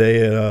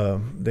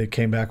they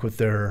came back with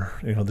their,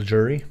 you know, the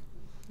jury,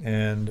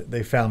 and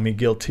they found me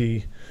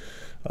guilty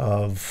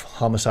of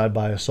homicide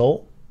by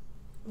assault,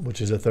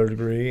 which is a 3rd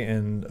degree,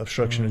 and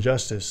obstruction of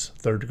justice,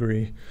 3rd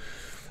degree,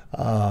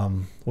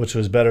 which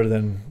was better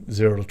than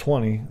 0 to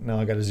 20. Now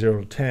I got a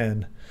 0 to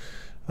 10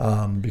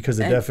 because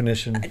the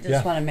definition. I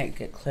just want to make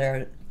it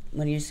clear,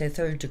 when you say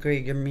 3rd degree,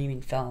 you're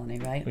meaning felony,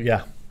 right?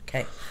 Yeah.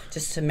 Okay,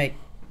 just to make.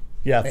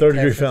 Yeah, 3rd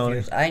degree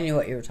felony. I knew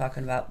what you were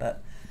talking about,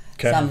 but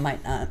some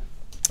might not.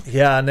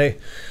 Yeah, and they,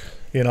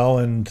 you know,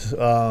 and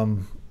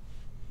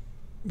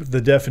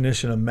the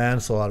definition of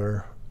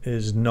manslaughter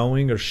is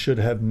knowing or should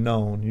have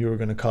known you were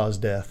going to cause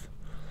death.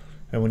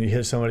 And when you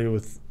hit somebody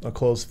with a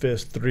closed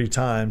fist 3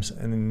 times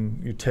and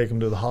then you take them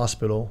to the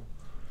hospital,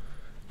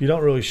 you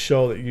don't really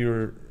show that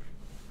your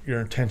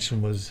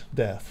intention was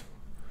death,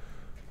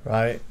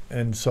 right?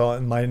 And so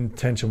my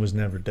intention was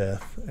never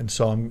death. And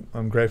so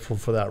I'm grateful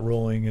for that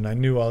ruling, and I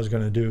knew I was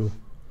going to do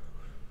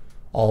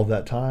all of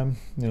that time,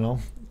 you know,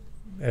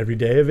 every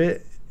day of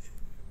it,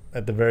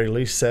 at the very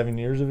least 7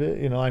 years of it.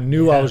 You know, I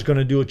knew I was going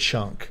to do a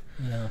chunk.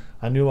 Yeah.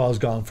 I knew I was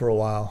gone for a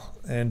while.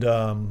 And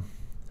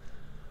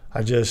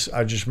I just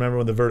remember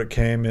when the verdict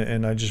came,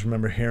 and I just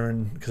remember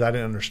hearing, because I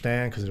didn't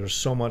understand, because there was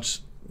so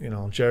much, you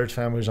know, Jared's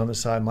family was on this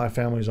side, my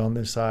family was on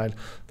this side,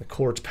 the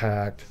court's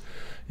packed,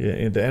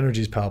 the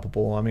energy's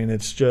palpable. I mean,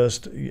 it's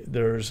just,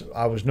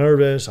 I was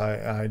nervous.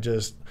 I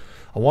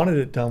wanted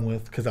it done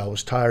with, because I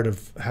was tired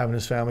of having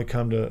his family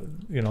come to,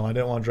 you know, I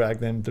didn't want to drag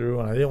them through,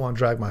 and I didn't want to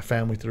drag my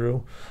family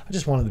through. I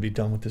just wanted to be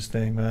done with this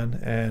thing, man.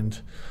 And,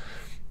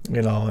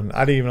 you know, and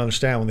I didn't even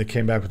understand when they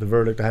came back with the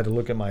verdict. I had to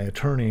look at my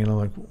attorney, and I'm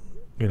like,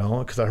 you know,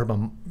 because I heard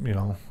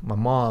my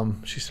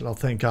mom, she said, "Oh,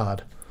 thank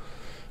God,"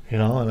 you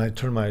know. And I turned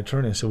to my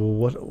attorney and said,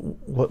 "Well,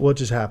 what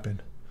just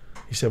happened?"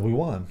 He said, "We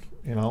won.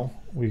 You know,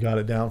 we got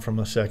it down from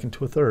a 2nd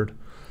to a 3rd.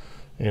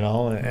 You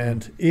know,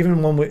 and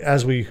even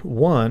as we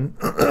won,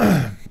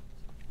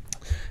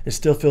 it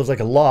still feels like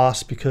a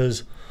loss,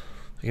 because,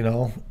 you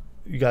know,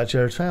 you got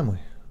Jared's family,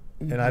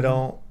 and I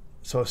don't.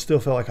 So it still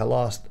felt like I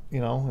lost,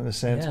 you know, in a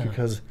sense,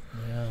 because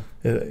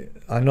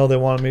I know they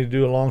wanted me to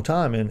do a long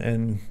time,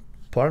 and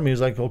part of me is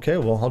like, okay,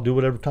 well, I'll do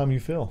whatever time you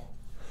feel,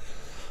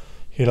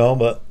 you know.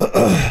 But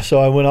so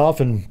I went off,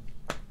 and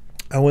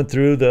I went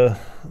through the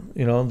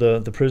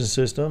prison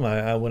system.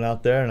 I went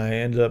out there, and I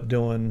ended up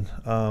doing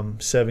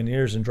 7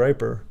 years in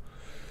Draper,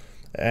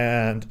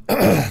 And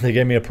they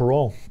gave me a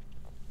parole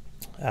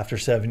after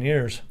 7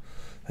 years.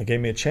 They gave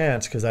me a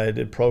chance because I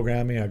did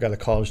programming. I got a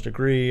college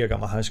degree. I got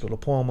my high school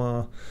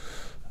diploma.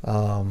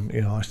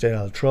 I stayed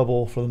out of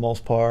trouble for the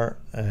most part.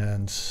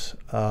 And,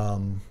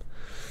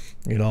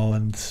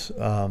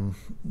 the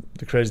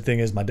crazy thing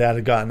is my dad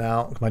had gotten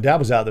out. My dad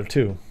was out there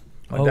too.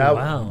 My dad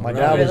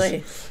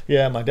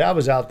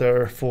was out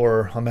there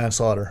for a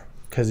manslaughter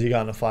because he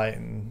got in a fight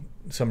and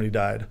somebody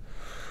died.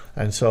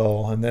 And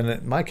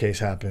then my case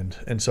happened.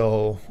 And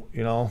so,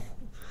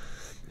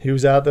 he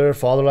was out there,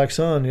 father like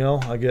son,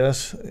 I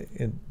guess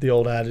the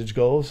old adage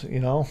goes,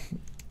 and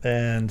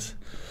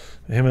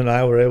him and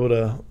I were able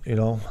to,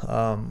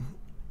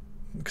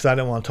 because I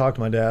didn't want to talk to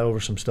my dad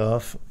over some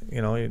stuff, he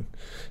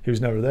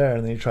was never there.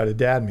 And then he tried to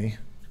dad me,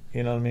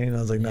 you know what I mean? I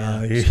was like,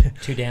 nah.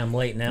 It's too damn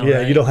late now, yeah,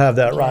 right? You don't have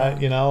that right,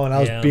 and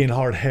I was being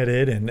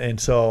hard-headed. And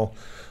so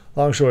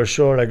long story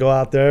short, I go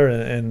out there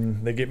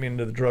and they get me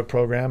into the drug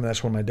program, and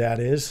that's where my dad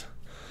is.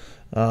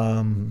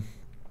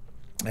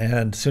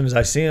 And as soon as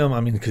I see him,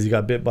 because he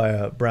got bit by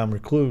a brown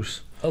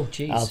recluse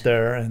out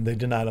there, and they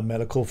denied him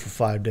medical for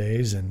 5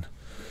 days, and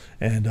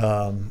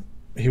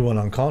he went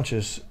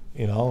unconscious,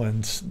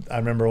 and I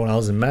remember when I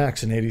was in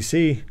Max in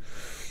ADC,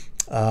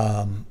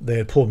 they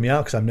had pulled me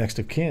out because I'm next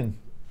of kin,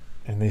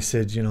 and they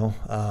said,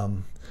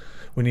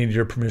 we need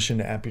your permission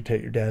to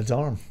amputate your dad's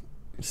arm,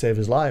 save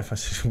his life. I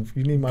said,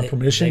 you need my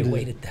permission? They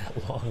waited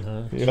that long,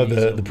 huh?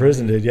 The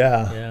prison did,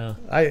 yeah. Yeah.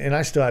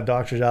 I still had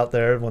doctors out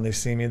there when they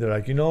see me. They're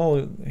like, he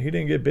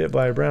didn't get bit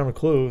by a brown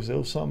recluse. It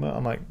was something else.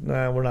 I'm like,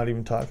 nah, we're not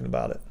even talking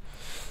about it.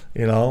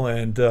 And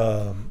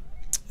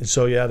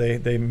so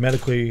they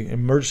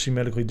emergency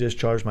medically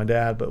discharged my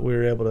dad, but we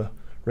were able to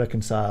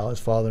reconcile as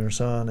father and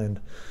son. And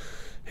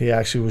he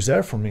actually was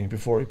there for me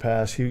before he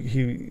passed.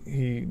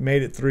 He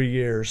made it 3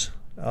 years.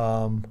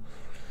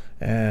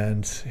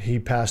 And he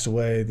passed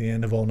away at the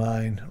end of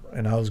 2009,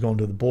 and I was going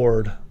to the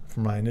board for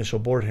my initial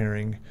board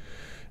hearing,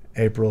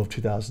 April of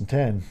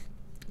 2010.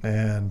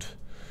 And,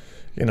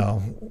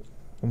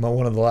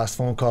 one of the last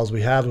phone calls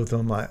we had with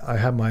him, I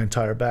had my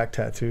entire back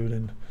tattooed,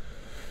 and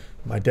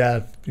my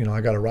dad, I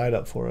got a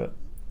write-up for it.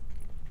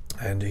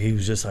 And he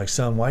was just like,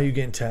 son, why are you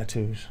getting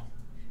tattoos?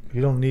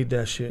 You don't need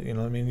that shit,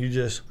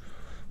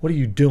 what are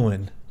you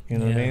doing?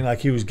 What I mean? Like,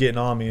 he was getting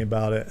on me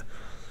about it.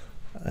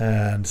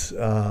 And,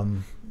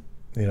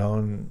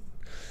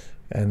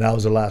 and that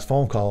was the last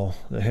phone call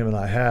that him and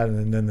I had.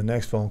 And then the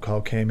next phone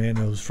call came in.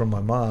 It was from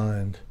my mom,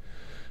 and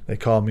they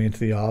called me into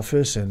the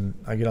office, and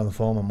I get on the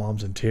phone. My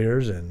mom's in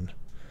tears, and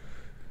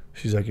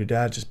she's like, your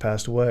dad just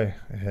passed away.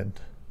 And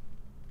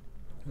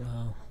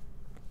wow.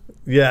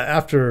 Yeah,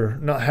 after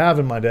not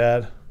having my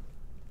dad,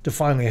 to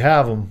finally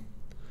have him.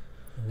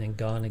 And then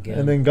gone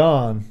again.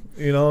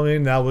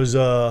 That was,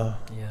 I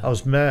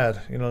was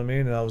mad,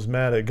 And I was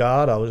mad at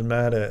God. I was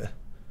mad at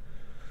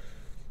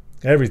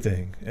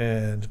everything.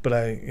 But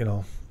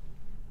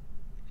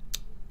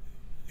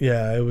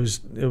it was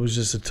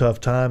just a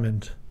tough time,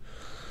 and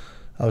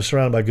I was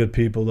surrounded by good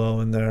people though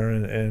in there,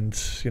 and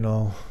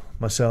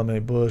my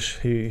cellmate Bush,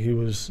 he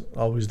was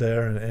always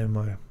there, and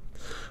my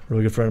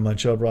really good friend of mine,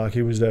 Chub Rock,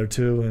 he was there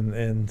too,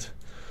 and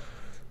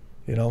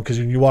because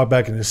when you walk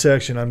back in the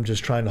section, I'm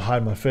just trying to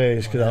hide my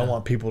face because I don't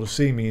want people to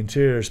see me in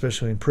tears,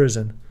 especially in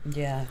prison.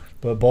 Yeah.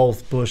 But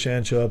both Bush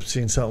and Chubb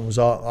seen something was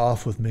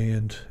off with me,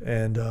 and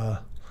they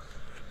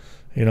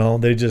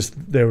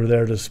were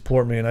there to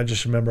support me. And I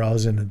just remember I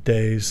was in a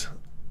daze.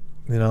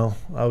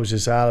 I was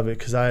just out of it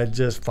because I had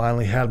just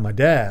finally had my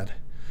dad,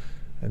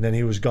 and then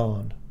he was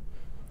gone.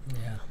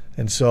 Yeah.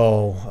 And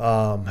so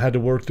had to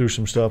work through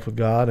some stuff with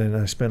God, and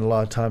I spent a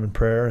lot of time in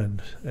prayer.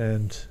 And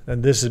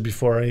this is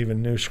before I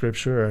even knew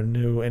Scripture or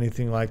knew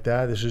anything like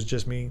that. This was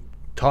just me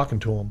talking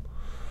to him.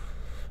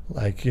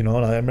 Like, and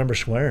I remember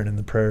swearing in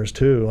the prayers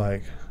too.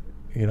 Like,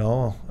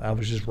 I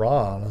was just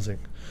raw. And I was like,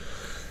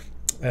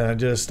 and I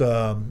just,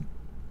 I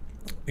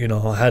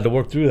had to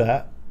work through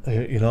that,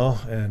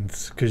 and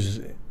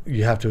because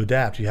you have to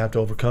adapt, you have to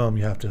overcome,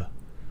 you have to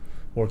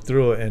work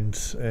through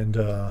it. And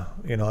I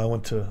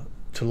went to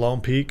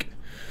Lone Peak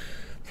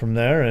from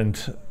there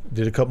and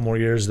did a couple more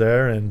years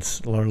there and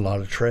learned a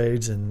lot of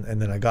trades. And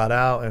then I got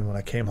out, and when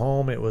I came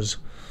home,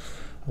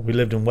 we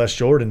lived in West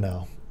Jordan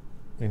now.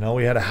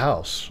 We had a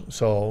house.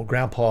 So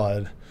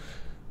Grandpa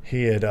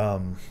had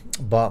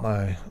bought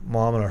my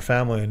mom and our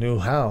family a new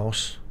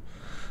house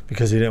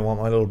because he didn't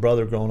want my little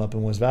brother growing up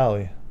in West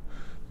Valley,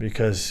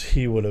 because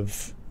he would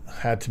have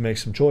had to make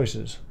some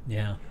choices.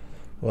 Yeah.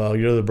 Well,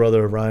 you're the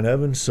brother of Ryan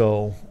Evans,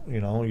 so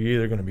you're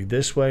either going to be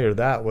this way or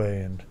that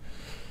way.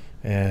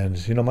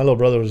 And my little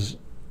brother was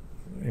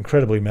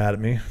incredibly mad at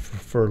me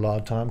for a lot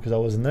of time because I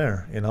wasn't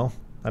there. I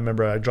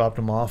remember I dropped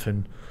him off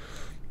in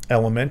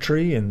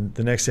elementary, and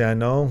the next thing I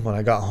know, when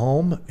I got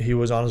home, he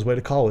was on his way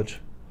to college.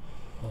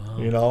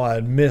 Wow. I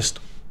had missed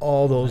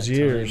all those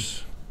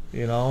years,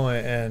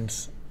 and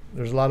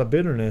there's a lot of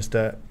bitterness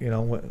that,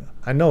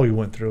 I know he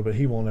went through, but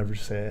he won't ever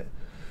say it.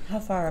 How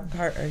far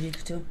apart are you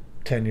two?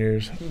 10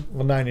 years.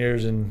 Well, 9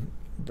 years and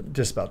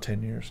just about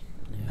 10 years.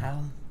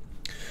 Wow.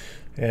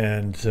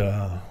 And,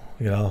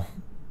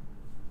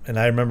 And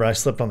I remember I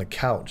slept on the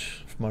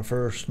couch for my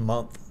first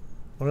month,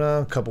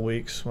 well, a couple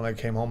weeks when I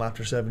came home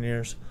after 7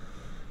 years.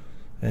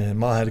 And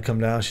Ma had to come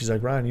down. She's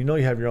like, Ryan, you know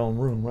you have your own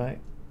room, right?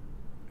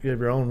 You have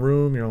your own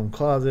room, your own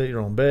closet, your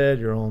own bed,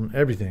 your own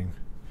everything.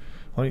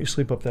 Why don't you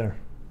sleep up there?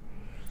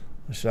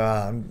 I said,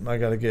 I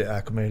got to get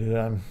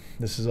acclimated.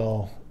 This is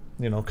all,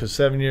 because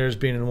 7 years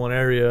being in one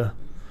area,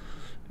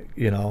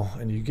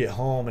 and you get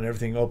home and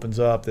everything opens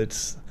up.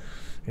 That's,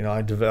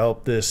 I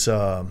developed this,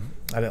 I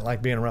didn't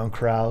like being around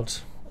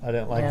crowds. I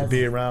didn't like to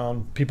be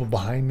around people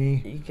behind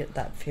me. You get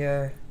that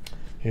fear.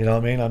 You know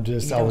what I mean?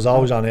 I was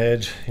always on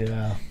edge.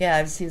 Yeah. Yeah,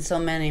 I've seen so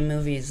many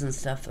movies and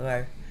stuff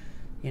where,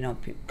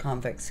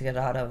 convicts get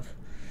out of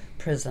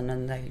prison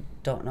and they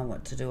don't know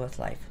what to do with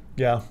life.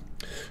 Yeah.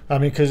 I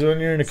mean, because when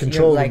you're in a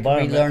controlled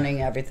environment. You're relearning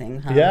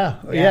everything, huh?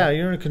 Yeah,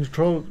 you're in a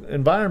controlled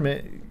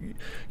environment.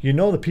 You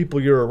know the people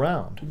you're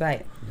around.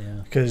 Right.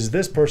 Yeah. Because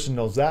this person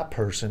knows that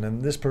person,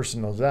 and this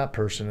person knows that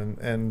person,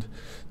 and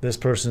this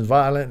person's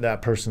violent,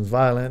 that person's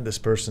violent, this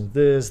person's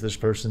this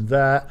person's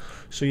that.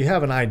 So you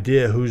have an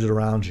idea who's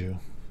around you,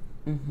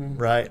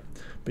 right?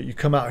 But you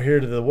come out here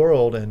to the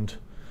world and,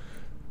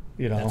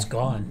 it's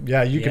gone.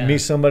 Yeah, you can meet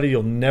somebody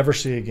you'll never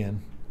see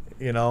again,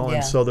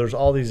 and so there's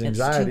all these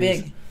anxieties.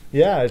 It's too big.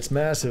 Yeah, it's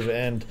massive,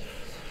 and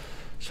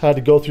so I had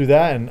to go through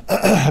that, and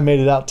I made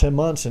it out 10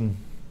 months, and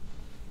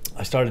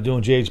I started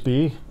doing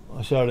GHB.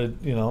 I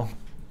started,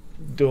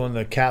 doing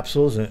the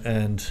capsules,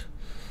 and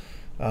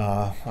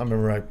I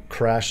remember I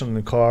crashed in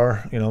the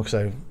car, because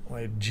I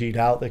G'd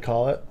out, they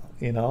call it,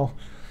 and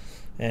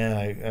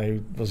I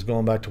was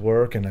going back to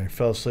work, and I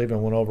fell asleep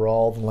and went over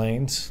all the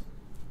lanes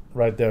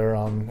right there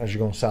as you're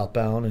going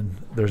southbound, and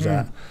there's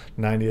that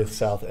 90th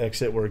South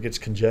exit where it gets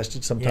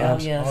congested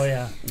sometimes. Yeah, yes.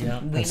 Oh, yeah.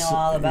 We know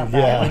all about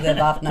that. We live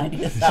off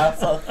 90th South,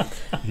 so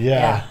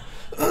yeah.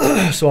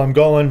 So I'm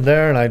going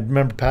there, and I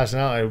remember passing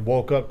out. I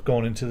woke up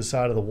going into the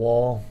side of the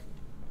wall,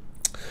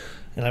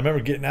 and I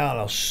remember getting out, and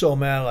I was so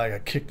mad, like I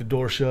kicked the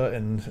door shut,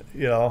 and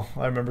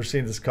I remember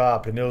seeing this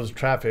cop, and it was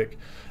traffic.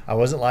 I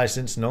wasn't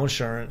licensed, no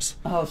insurance.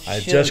 Oh, I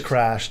had shoot. just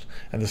crashed,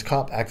 and this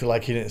cop acted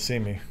like he didn't see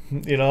me.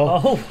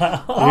 Oh,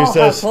 wow. Oh,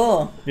 how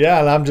cool. Yeah,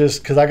 and I'm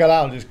just, because I got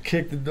out and just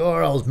kicked the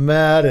door. I was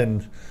mad,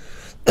 and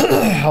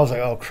I was like,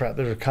 oh crap,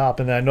 there's a cop.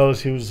 And then I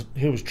noticed he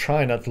was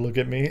trying not to look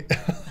at me.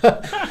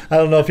 I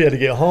don't know if he had to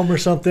get home or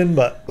something,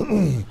 but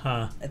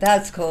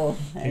That's cool.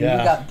 And you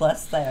got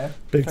blessed there.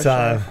 Big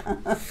time.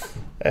 Sure.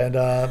 And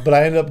but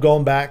I ended up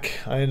going back.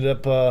 I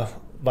ended up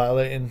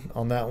violating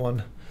on that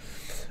one.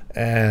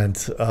 And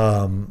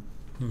I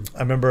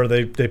remember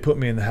they put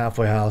me in the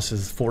halfway house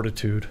as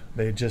Fortitude.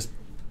 It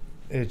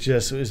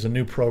was a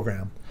new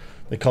program.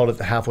 They called it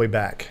the halfway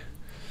back.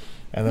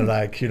 And they're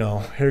like,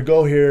 here,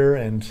 go here.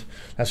 And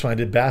that's when I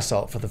did bath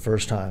salt for the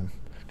first time.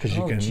 Because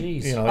you can,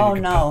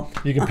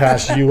 you can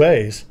pass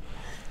UAs.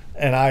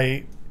 And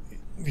I,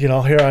 here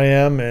I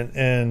am.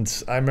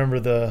 And I remember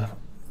the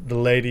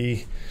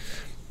lady,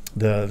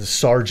 the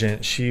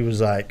sergeant, she was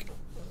like,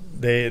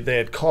 they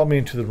had called me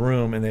into the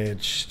room, and they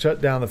had shut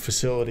down the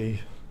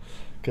facility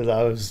because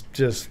I was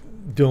just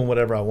doing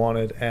whatever I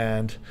wanted.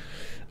 And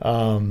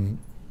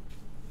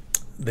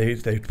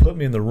they put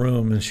me in the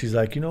room, and she's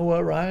like, you know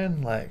what,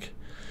 Ryan? Like,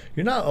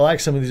 you're not like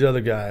some of these other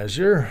guys.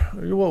 You're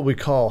what we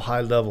call high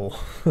level.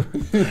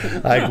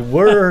 Like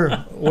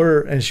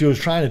we're and she was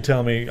trying to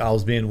tell me I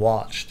was being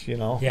watched,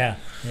 Yeah.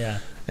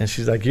 And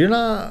she's like, you're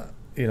not,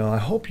 I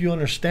hope you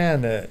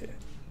understand that,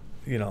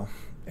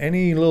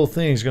 any little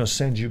thing is going to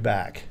send you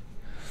back.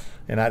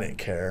 And I didn't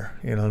care,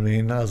 you know what I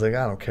mean? I was like,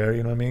 I don't care,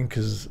 you know what I mean?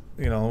 Because,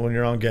 when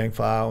you're on gang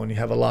file, when you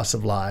have a loss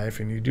of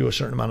life and you do a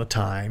certain amount of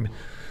time,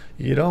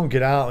 you don't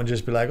get out and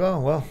just be like, oh,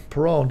 well,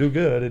 parole and do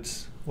good.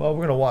 It's, well,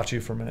 we're going to watch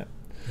you for a minute.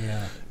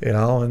 Yeah.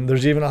 And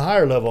there's even a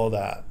higher level of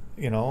that,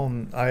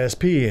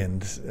 ISP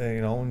and,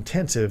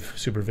 intensive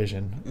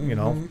supervision,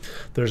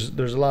 There's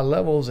a lot of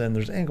levels, and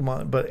there's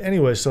ankle, but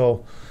anyway,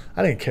 so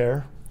I didn't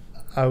care.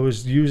 I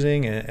was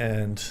using,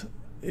 and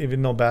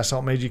even though bath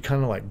salt made you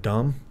kind of like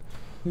dumb,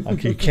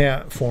 like you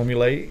can't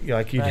formulate,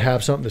 like you'd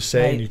have something to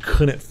say and you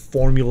couldn't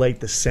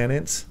formulate the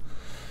sentence.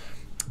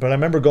 But I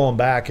remember going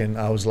back, and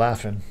I was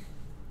laughing.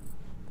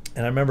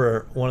 And I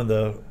remember one of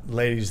the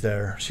ladies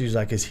there, she's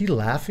like, is he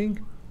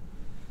laughing?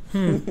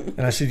 And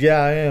I said, yeah,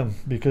 I am,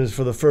 because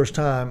for the first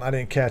time I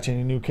didn't catch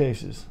any new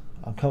cases.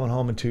 I'm coming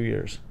home in 2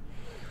 years.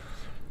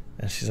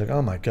 And she's like,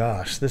 oh my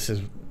gosh, this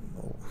is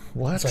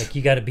what? It's like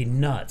you got to be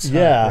nuts.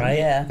 Yeah, huh? Right.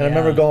 Yeah. And I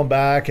remember going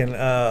back, and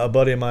a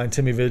buddy of mine,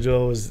 Timmy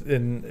Vigil,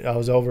 I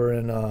was over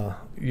in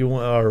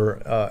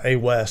A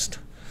West,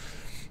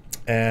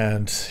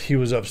 and he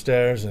was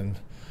upstairs, and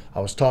I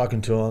was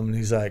talking to him, and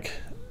he's like,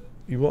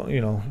 you want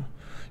me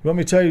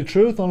to tell you the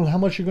truth on how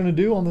much you're going to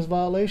do on this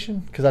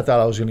violation? Because I thought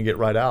I was going to get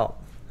right out.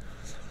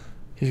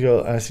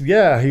 I said,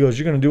 yeah. He goes,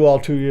 you're going to do all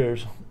 2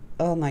 years.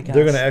 Oh my gosh.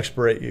 They're going to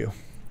expirate you.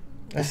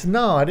 I said,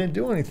 no, I didn't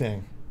do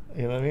anything.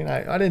 You know what I mean?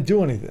 I didn't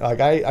do anything.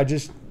 Like I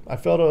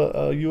felt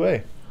a UA.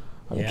 I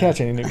didn't catch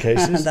any new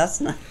cases.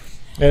 That's nice.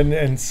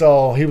 And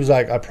so he was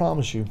like, I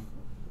promise you,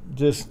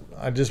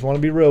 I just want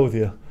to be real with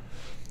you,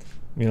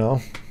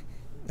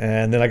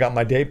 And then I got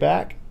my date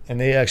back, and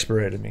they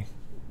expirated me.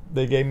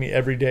 They gave me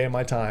every day of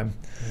my time.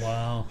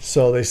 Wow.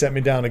 So they sent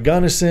me down to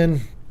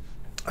Gunnison.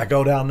 I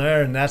go down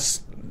there, and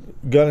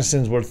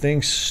Gunnison's where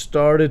things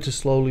started to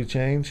slowly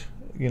change,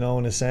 you know,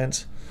 in a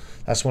sense.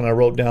 That's when I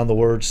wrote down the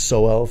words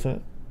 "Sew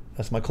Elephant."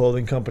 That's my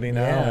clothing company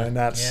now, and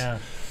that's,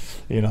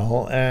 you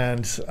know.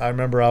 And I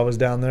remember I was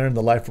down there in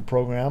the Lifer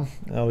program.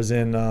 I was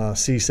in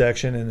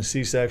C-section, and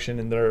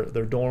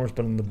their dorms,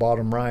 but in the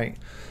bottom right,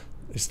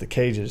 it's the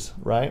cages,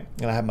 right?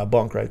 And I had my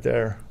bunk right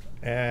there,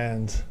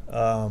 and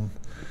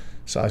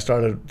so I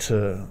started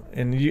to,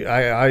 and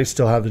I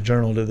still have the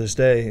journal to this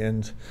day,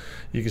 and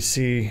you could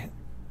see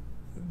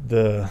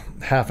the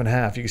half and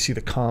half. You can see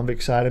the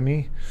convict side of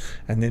me,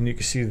 and then you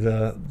can see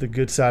the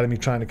good side of me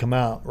trying to come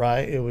out,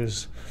 right? It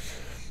was,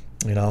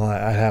 you know,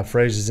 I have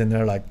phrases in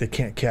there like, they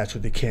can't catch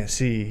what they can't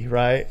see,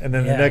 right? And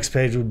then the next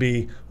page would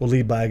be, we'll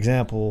lead by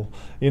example,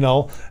 you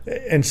know?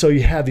 And so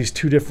you have these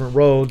two different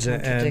roads.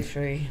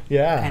 Contradictory.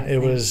 And it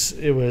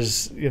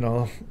was, you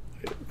know,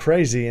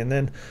 crazy. And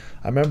then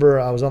I remember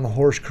I was on the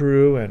horse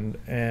crew, and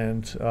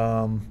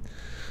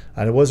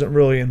I wasn't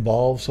really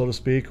involved, so to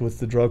speak, with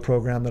the drug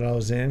program that I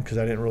was in, because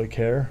I didn't really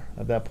care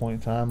at that point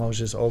in time. I was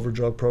just over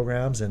drug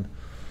programs. And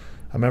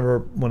I remember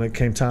when it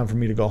came time for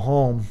me to go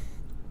home,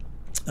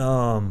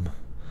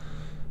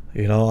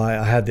 you know,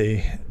 I had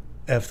the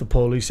F the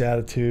police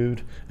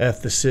attitude,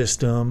 F the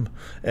system,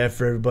 F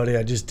for everybody.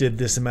 I just did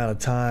this amount of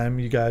time.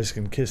 You guys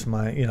can kiss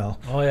my, you know,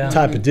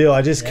 type of deal.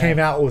 I just came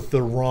out with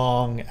the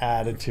wrong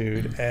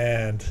attitude,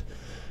 and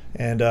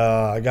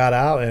I got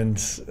out, and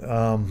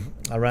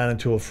I ran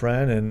into a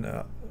friend,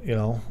 and you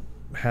know,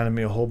 handed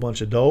me a whole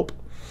bunch of dope.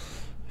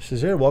 He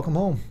says, "Here, welcome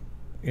home."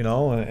 You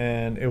know,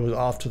 and it was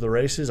off to the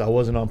races. I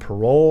wasn't on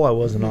parole. I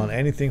wasn't on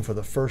anything for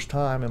the first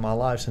time in my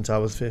life since I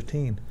was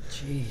 15.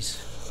 Jeez.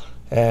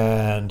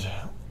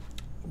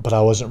 But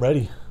I wasn't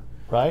ready,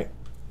 right?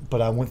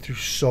 But I went through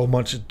so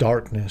much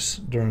darkness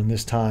during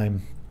this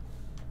time.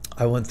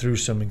 I went through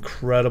some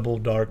incredible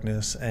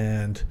darkness,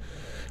 and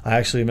I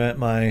actually met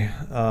my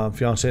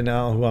fiance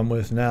now, who I'm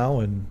with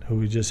now, and who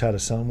we just had a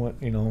son with.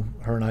 You know,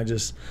 her and I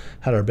just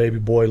had our baby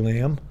boy,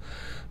 Liam.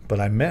 But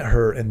I met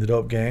her in the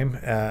dope game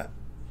at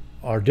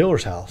our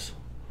dealer's house,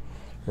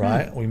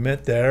 right? We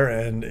met there,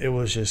 and it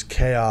was just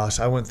chaos.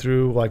 I went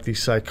through like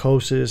these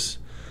psychosis.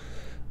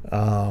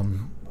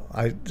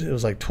 It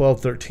was like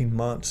 12, 13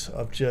 months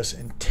of just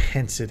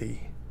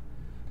intensity.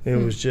 It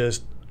was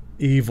just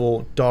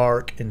evil,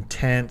 dark,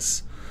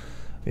 intense.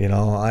 You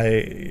know,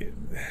 I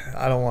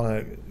don't want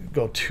to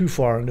go too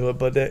far into it,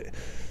 but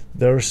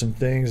there were some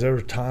things, there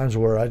were times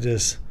where I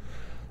just,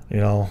 you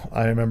know,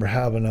 I remember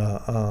having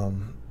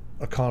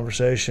a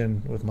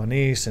conversation with my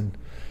niece, and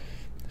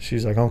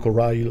she's like, "Uncle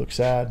Ry, you look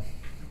sad."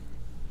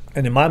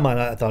 And in my mind,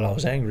 I thought I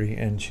was angry,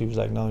 and she was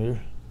like, "No, you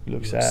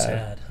look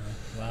sad." Huh?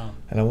 Wow.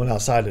 And I went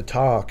outside to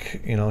talk.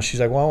 You know, she's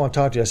like, "Well, I want to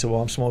talk to you." I said,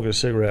 "Well, I'm smoking a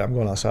cigarette. I'm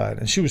going outside."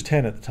 And she was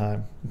 10 at the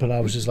time, but I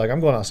was just like, "I'm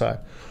going outside."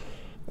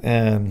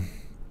 And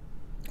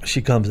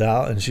she comes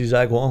out, and she's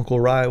like, "Well, Uncle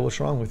Ry, what's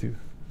wrong with you?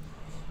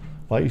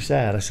 Why are you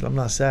sad?" I said, "I'm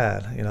not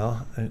sad, you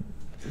know." And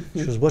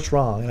she goes, "What's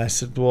wrong?" And I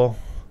said, "Well,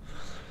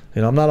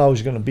 you know, I'm not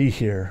always going to be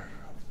here,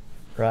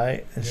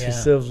 right?" And she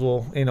says,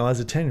 "Well, you know, as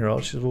a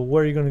 10-year-old," she says, "Well,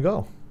 where are you going to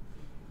go?"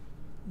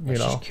 You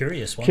know, she's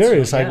curious.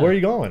 Like, where are you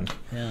going?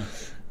 Yeah.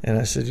 And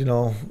I said, you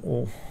know,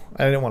 well,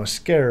 I didn't want to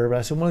scare her, but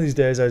I said, one of these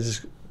days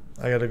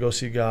I got to go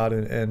see God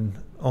and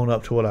own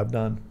up to what I've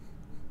done.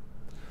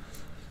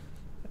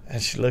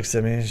 And she looks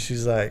at me, and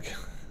she's like,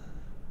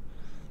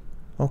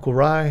 "Uncle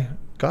Ry,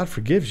 God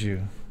forgives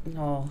you."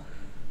 No.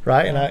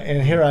 Right?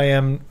 And here I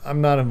am.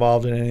 I'm not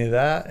involved in any of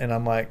that. And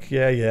I'm like,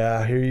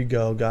 yeah, here you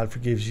go. God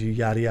forgives you,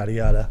 yada, yada,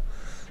 yada.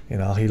 You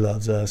know, he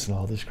loves us and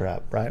all this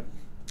crap, right?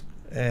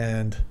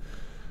 And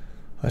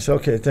I said,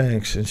 "Okay,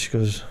 thanks." And she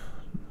goes,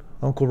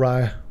 "Uncle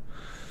Ry,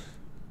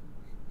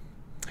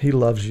 he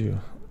loves you."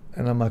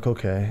 And I'm like,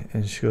 "Okay."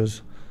 And she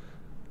goes,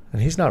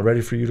 "And he's not ready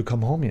for you to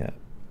come home yet."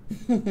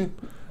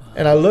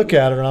 And I look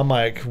at her, and I'm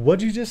like,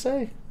 "What'd you just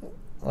say?"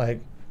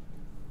 Like,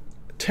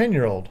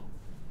 10-year-old.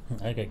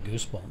 I get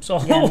goosebumps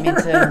all Yeah, over. me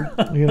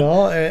too. You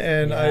know,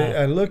 and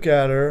I look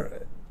at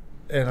her,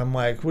 and I'm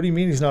like, "What do you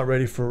mean he's not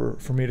ready for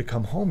me to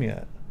come home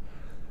yet?"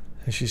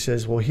 And she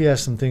says, "Well, he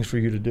has some things for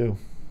you to do."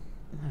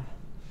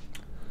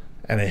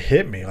 And it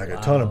hit me like a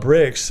ton of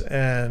bricks,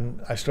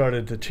 and I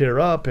started to tear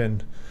up,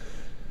 and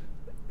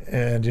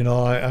you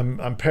know,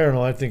 I'm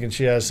paranoid, thinking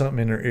she has something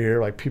in her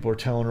ear, like people are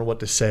telling her what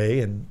to say,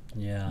 and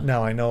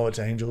now I know it's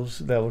angels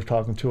that were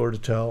talking to her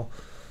to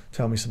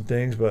tell me some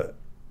things. But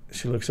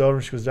she looks over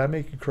and she goes, "Did I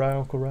make you cry,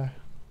 Uncle Ry?"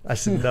 I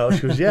said, "No."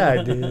 She goes, "Yeah,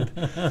 I did."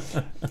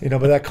 You know,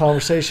 but that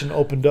conversation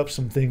opened up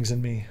some things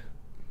in me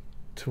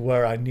to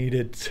where I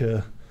needed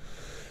to,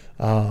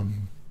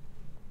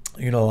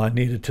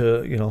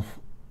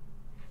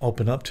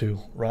 open up to,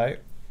 right?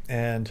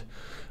 And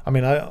I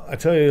mean, I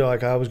tell you,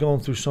 like, I was going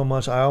through so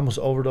much. I almost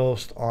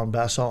overdosed on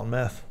bath salt and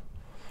meth,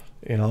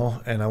 you know,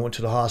 and I went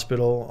to the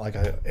hospital. Like,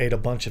 I ate a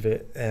bunch of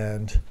it,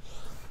 and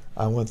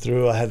I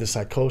had the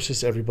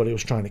psychosis. Everybody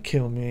was trying to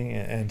kill me.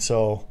 And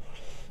so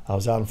I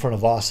was out in front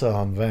of Asa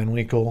on Van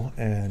Winkle,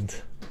 and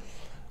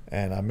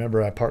And I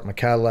remember I parked my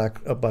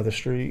Cadillac up by the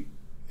street,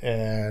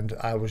 and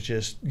I was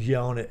just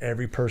yelling at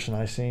every person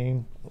I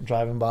seen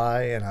driving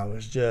by, and I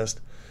was just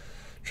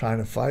trying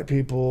to fight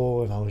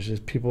people, and I was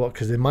just people,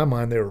 because in my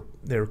mind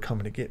they were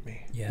coming to get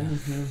me. Yeah.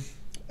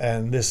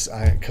 And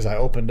because I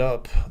opened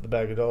up the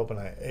bag of dope and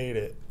I ate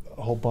it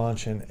a whole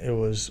bunch, and it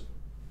was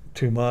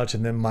too much.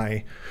 And then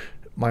my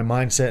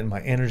mindset and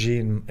my energy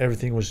and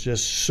everything was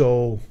just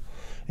so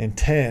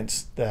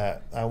intense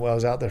that I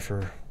was out there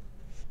for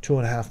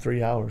 2.5,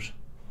 3 hours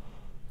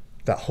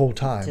that whole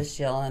time. Just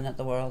yelling at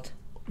the world.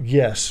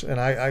 Yes,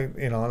 and I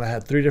and I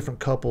had 3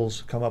 different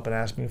couples come up and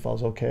ask me if I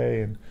was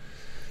okay, and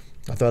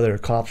I thought they were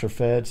cops or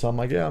feds, so I'm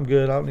like, yeah, I'm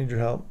good, I don't need your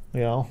help,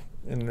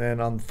 And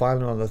then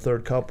finally on the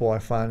 3rd couple, I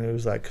finally, it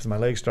was like, because my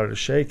legs started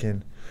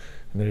shaking,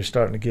 and they were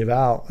starting to give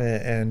out,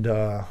 and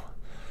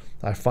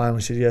I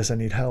finally said, yes, I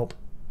need help,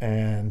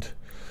 and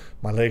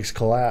my legs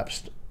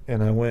collapsed,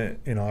 and I went,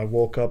 I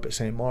woke up at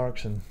St.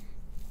 Mark's,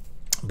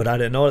 but I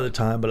didn't know at the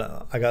time,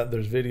 but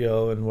there's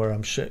video, and where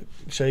I'm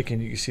shaking,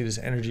 you can see this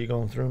energy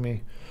going through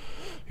me.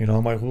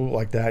 I'm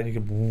like that. You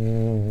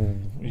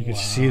could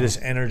see this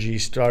energy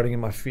starting in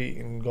my feet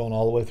and going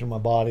all the way through my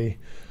body.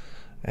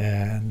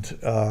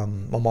 And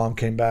my mom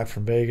came back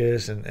from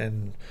Vegas,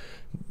 and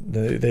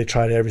they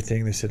tried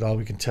everything. They said, all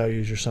we can tell you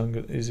is your son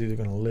is either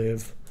going to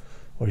live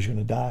or he's going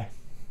to die.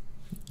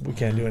 We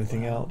can't do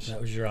anything else.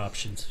 That was your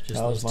options. Just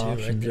that was those my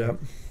two options, right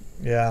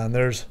there. Yeah, and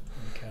there's,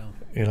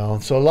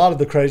 so a lot of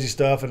the crazy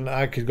stuff, and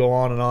I could go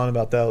on and on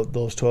about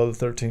those 12 to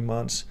 13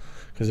 months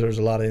because there was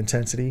a lot of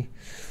intensity.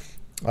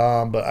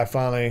 But I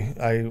finally,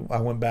 I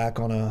went back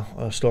on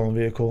a stolen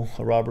vehicle,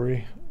 a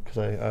robbery, because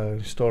I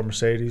stole a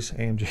Mercedes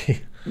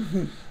AMG,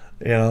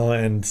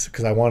 and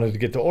because I wanted to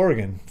get to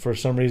Oregon. For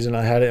some reason,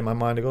 I had it in my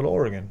mind to go to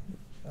Oregon.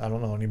 I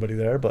don't know anybody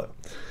there, but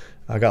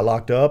I got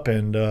locked up,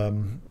 and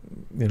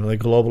they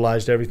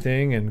globalized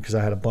everything, and because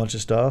I had a bunch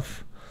of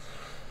stuff,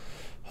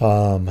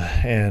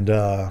 and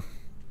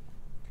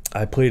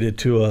I pleaded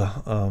to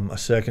a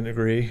second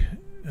degree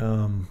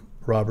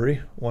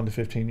robbery, 1 to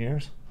 15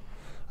 years.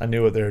 I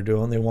knew what they were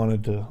doing. They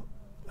wanted to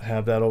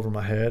have that over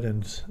my head,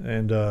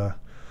 and I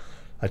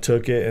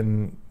took it,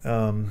 and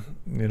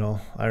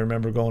I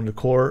remember going to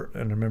court,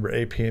 and I remember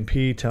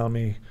AP&P telling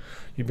me,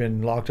 you've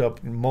been locked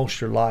up most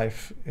of your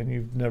life, and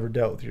you've never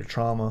dealt with your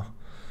trauma.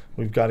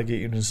 We've got to get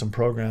you into some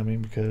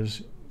programming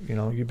because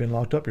you've been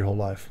locked up your whole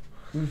life.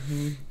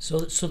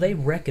 So they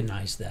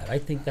recognize that. I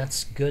think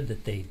that's good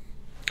that they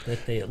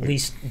at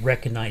least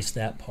recognize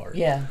that part.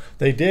 Yeah,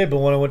 they did. But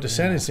when I went to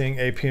sentencing,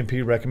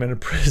 AP&P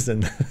recommended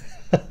prison.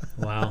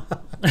 Wow.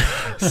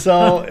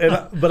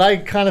 But I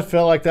kind of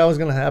felt like that was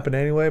going to happen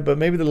anyway. But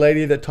maybe the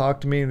lady that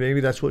talked to me, maybe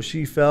that's what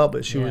she felt.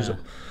 But she was,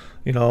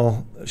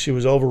 she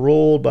was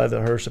overruled by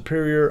her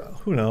superior.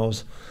 Who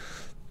knows?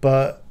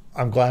 But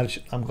I'm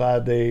glad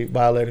they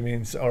violated me,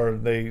 or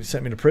they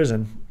sent me to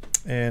prison.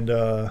 And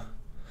and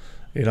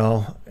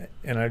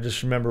I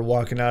just remember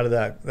walking out of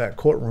that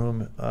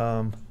courtroom,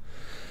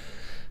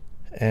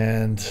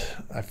 and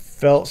I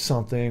felt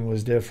something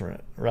was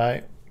different,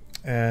 right?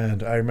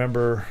 And I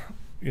remember,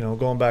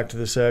 going back to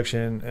the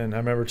section, and I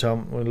remember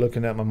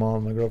looking at my mom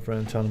and my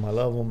girlfriend and telling them I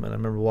love them. And I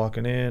remember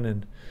walking in,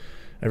 and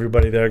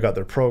everybody there got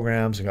their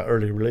programs and got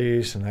early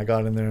release. And I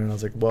got in there, and I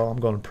was like, well,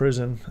 I'm going to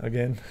prison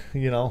again,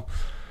 And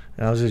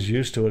I was just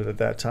used to it at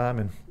that time.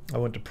 And I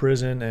went to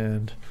prison,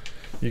 and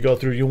you go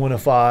through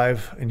UNF,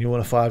 and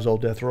UNF is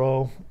old death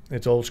row.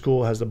 It's old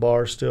school, has the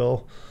bars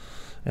still.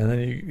 And then,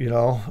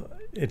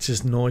 it's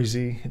just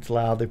noisy. It's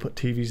loud. They put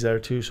TVs there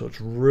too, so it's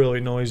really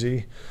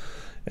noisy.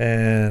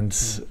 And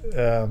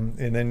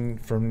then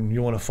from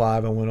UNF, I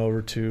went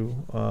over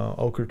to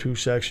Ochre 2,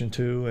 Section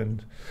 2,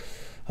 and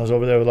I was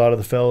over there with a lot of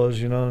the fellas,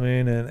 you know what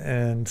I mean?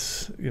 And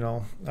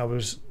I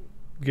was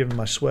given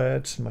my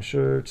sweats and my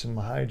shirts and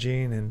my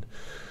hygiene,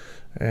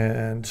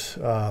 and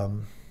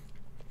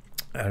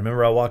I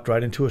remember I walked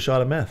right into a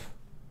shot of meth.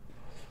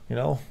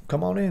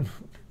 Come on in,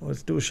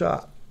 let's do a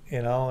shot,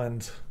 and I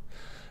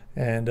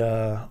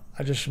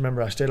just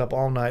remember I stayed up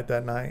all night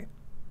that night,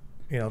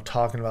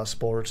 talking about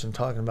sports and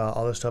talking about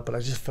all this stuff, but I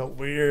just felt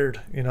weird,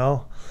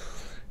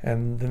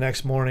 And the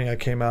next morning I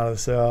came out of the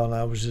cell, and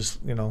I was just,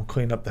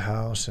 cleaning up the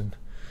house, and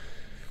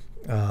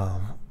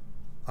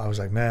I was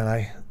like,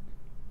 man,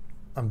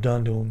 I'm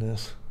done doing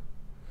this.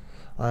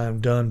 I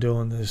am done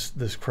doing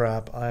this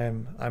crap.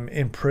 I'm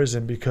in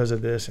prison because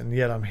of this, and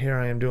yet I'm here.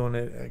 I am doing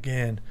it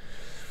again,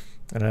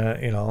 and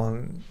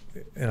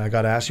I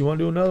got asked, "You want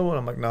to do another one?"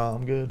 I'm like, "No,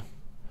 I'm good."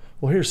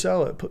 Well, here,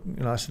 sell it.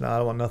 I said, "No, I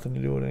don't want nothing to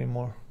do with it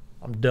anymore.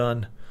 I'm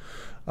done."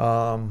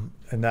 And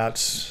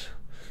that's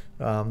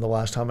the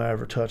last time I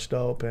ever touched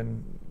dope,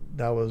 and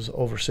that was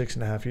over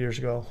 6.5 years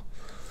ago.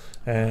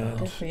 And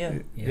good for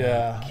you.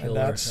 Yeah, and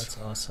that's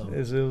awesome.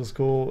 It was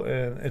cool,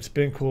 and it's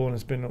been cool, and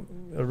it's been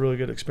a really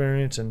good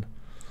experience. And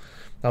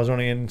I was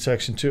only in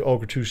Section 2,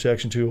 Ochre 2,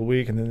 Section 2 a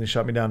week, and then they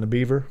shot me down to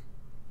Beaver.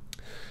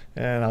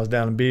 And I was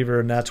down in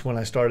Beaver, and that's when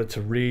I started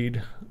to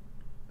read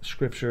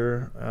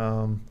scripture.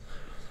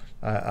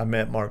 I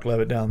met Mark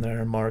Levitt down there,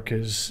 and Mark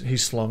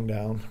he's slung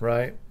down,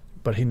 right?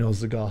 But he knows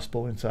the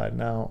gospel inside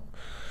and out.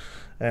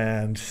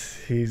 And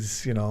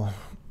he's, you know,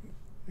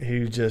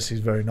 he's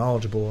very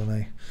knowledgeable. And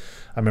I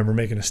remember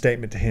making a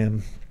statement to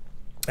him,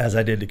 as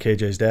I did to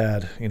KJ's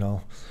dad. You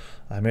know,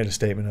 I made a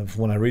statement of,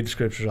 when I read the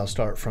scriptures, I'll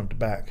start front to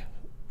back.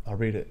 I'll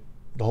read it,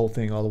 the whole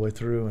thing all the way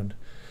through. And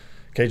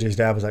KJ's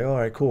dad was like, all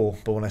right, cool.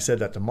 But when I said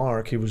that to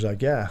Mark, he was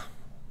like, yeah,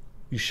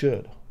 you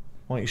should.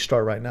 Why don't you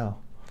start right now?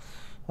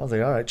 I was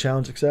like, all right,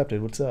 challenge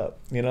accepted. What's up?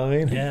 You know what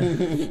I mean?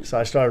 Yeah. So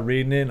I started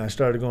reading it, and I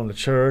started going to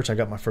church. I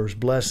got my first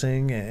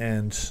blessing,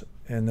 and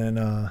then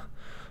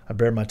I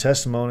bared my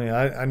testimony.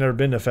 I never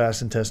been to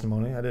fast and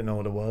testimony. I didn't know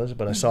what it was,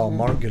 but I saw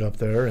Mark get up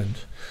there and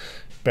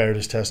bared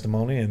his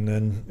testimony, and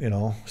then, you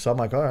know, so I'm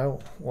like, all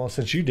right, well,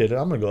 since you did it,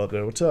 I'm going to go up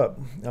there. What's up?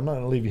 I'm not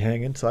going to leave you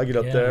hanging. So I get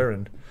up there,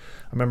 and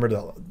I remember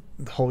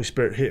the Holy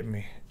Spirit hit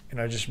me, and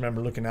I just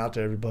remember looking out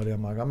to everybody.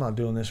 I'm like, I'm not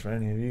doing this for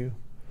any of you.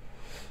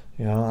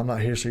 You know, I'm not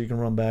here so you can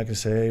run back and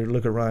say, hey,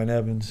 look at Ryan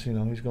Evans. You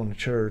know, he's going to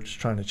church,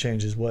 trying to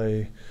change his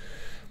way.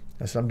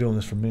 I said, I'm doing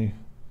this for me.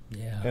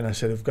 Yeah. And I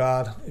said,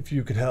 if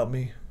you could help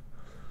me,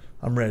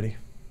 I'm ready.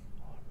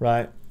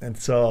 Right? And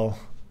so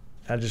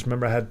I just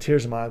remember I had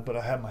tears in my eyes, but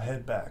I had my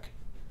head back,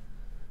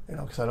 you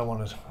know, because I don't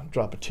want to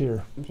drop a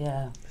tear.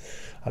 Yeah.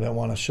 I didn't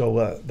want to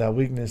show that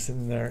weakness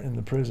in there in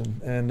the prison.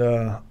 And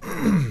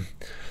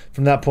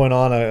from that point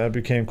on, I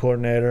became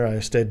coordinator. I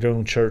stayed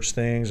doing church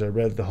things. I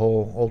read the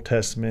whole Old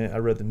Testament. I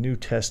read the New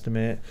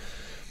Testament.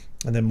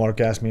 And then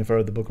Mark asked me if I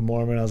read the Book of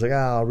Mormon. I was like,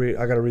 I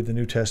got to read the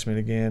New Testament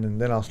again,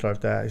 and then I'll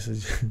start that. He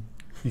says,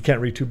 you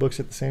can't read two books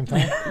at the same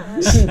time?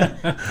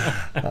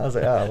 I was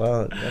like, oh,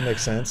 well, that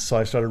makes sense. So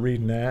I started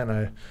reading that,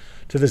 and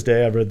to this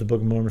day, I've read the Book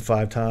of Mormon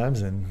 5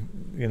 times,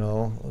 and, you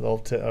know,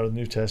 the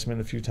New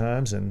Testament a few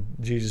times, and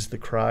Jesus the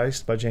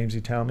Christ by James E.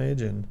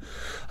 Talmage. And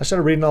I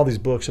started reading all these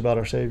books about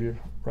our Savior,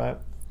 right?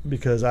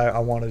 Because I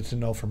wanted to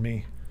know for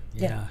me.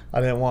 Yeah.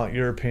 I didn't want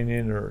your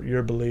opinion or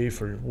your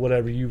belief or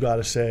whatever you got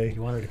to say.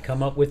 You wanted to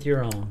come up with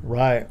your own.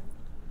 Right.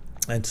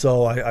 And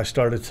so I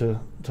started to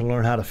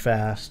learn how to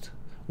fast,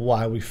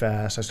 why we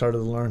fast. I started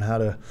to learn how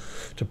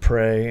to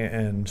pray,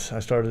 and I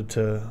started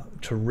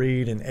to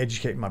read and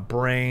educate my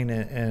brain.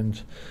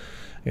 And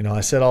you know,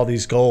 I set all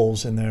these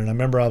goals in there. And I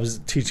remember I was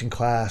teaching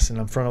class, and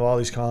I'm in front of all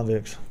these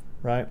convicts,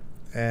 right?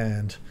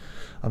 And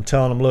I'm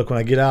telling them, look, when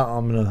I get out,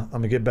 I'm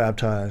gonna get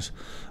baptized.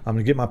 I'm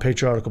gonna get my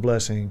patriarchal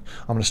blessing.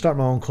 I'm gonna start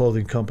my own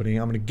clothing company.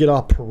 I'm gonna get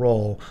off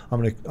parole.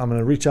 I'm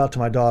gonna reach out to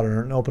my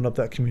daughter and open up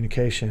that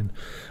communication.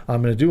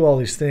 I'm gonna do all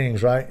these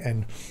things, right?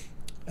 And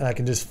I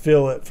can just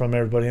feel it from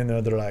everybody in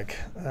there. They're like,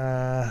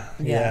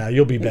 yeah,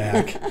 you'll be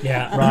back.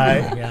 Yeah.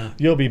 Right? Yeah.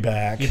 You'll be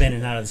back. You've been in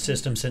and out of the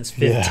system since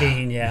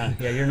 15. Yeah.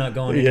 Yeah, you're not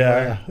going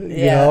anywhere. Yeah.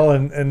 You know,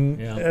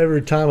 and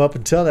every time up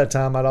until that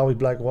time, I'd always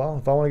be like, well,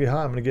 if I want to get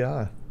high, I'm going to get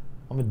high.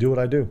 I'm going to do what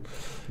I do.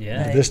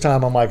 Yeah. Right. This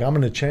time, I'm like, I'm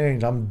going to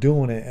change. I'm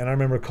doing it. And I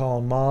remember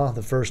calling Ma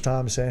the first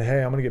time saying,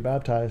 hey, I'm going to get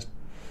baptized.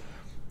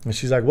 And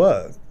she's like,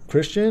 what,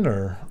 Christian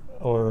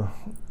or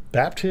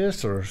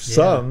Baptist or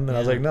something? And I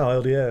was like, no,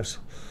 LDS.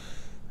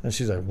 And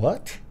she's like,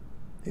 what?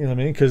 You know what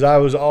I mean? Because I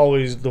was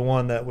always the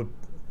one that would,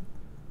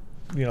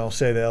 you know,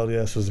 say the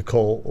LDS was a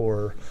cult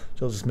or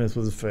Joseph Smith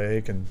was a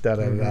fake and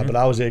da-da-da-da. But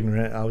I was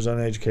ignorant. I was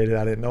uneducated.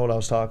 I didn't know what I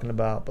was talking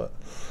about. But,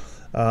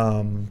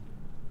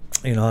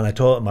 you know, and I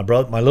told my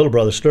little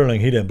brother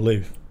Sterling, he didn't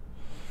believe.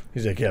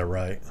 He's like, yeah,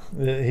 right.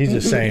 He's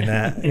just saying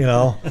that, you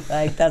know.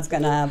 Like, that's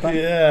going to happen.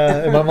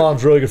 Yeah. And my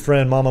mom's really good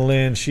friend, Mama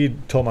Lynn, she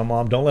told my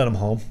mom, don't let him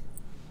home.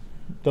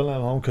 Don't let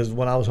him home, because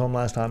when I was home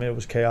last time, it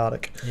was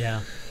chaotic.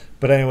 Yeah.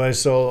 But anyway,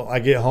 so I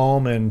get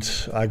home and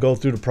I go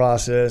through the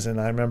process,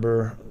 and I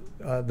remember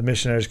the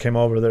missionaries came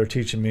over. They were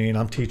teaching me, and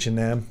I'm teaching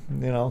them,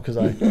 you know, because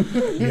I'm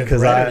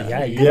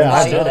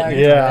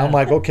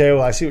like, okay,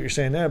 well, I see what you're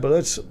saying there, but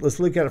let's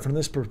look at it from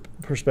this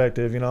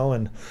perspective, you know,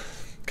 and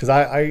because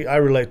I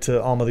relate to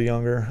Alma the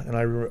Younger, and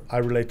I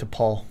relate to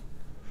Paul,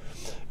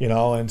 you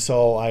know, and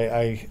so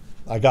I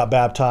got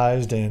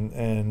baptized,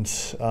 and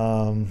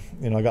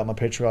you know, I got my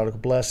patriarchal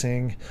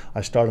blessing.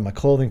 I started my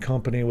clothing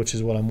company, which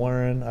is what I'm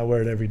wearing. I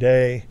wear it every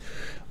day.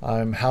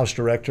 I'm house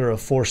director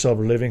of 4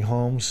 sober living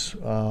homes,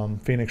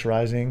 Phoenix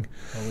Rising.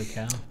 Holy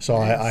cow. So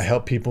I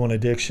help people in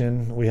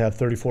addiction. We have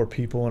 34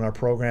 people in our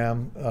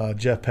program.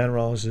 Jeff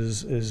Penrose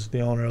is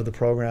the owner of the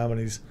program,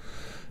 and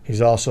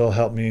he's also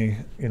helped me,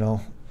 you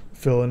know,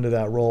 fill into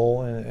that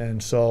role,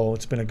 and so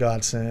it's been a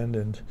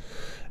godsend.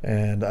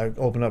 And I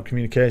open up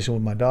communication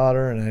with my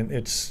daughter, and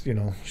it's, you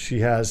know,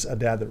 she has a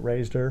dad that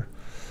raised her,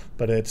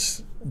 but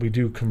we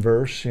do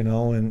converse, you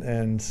know,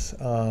 and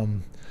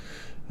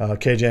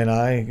KJ and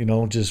I, you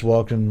know, just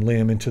welcomed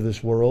Liam into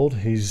this world.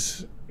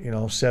 He's, you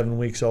know, 7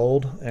 weeks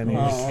old, and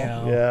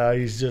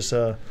he's just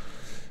a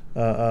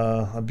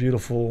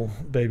beautiful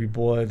baby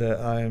boy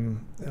that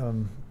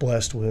I'm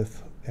blessed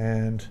with,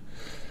 and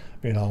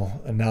you know,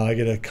 and now I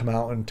get to come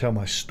out and tell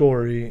my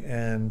story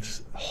and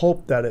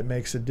hope that it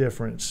makes a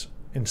difference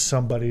in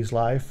somebody's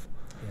life,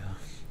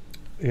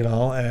 you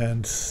know,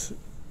 and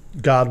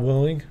God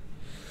willing,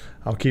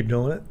 I'll keep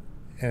doing it,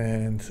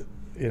 and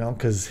you know,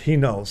 because He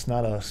knows,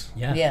 not us.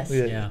 Yeah. Yes.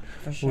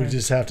 For sure. We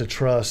just have to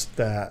trust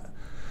that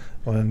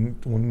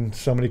when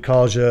somebody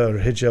calls you or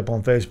hits you up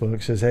on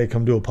Facebook, says, hey,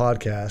 come do a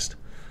podcast.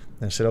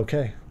 And I said,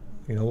 okay,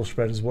 we'll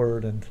spread his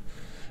word. And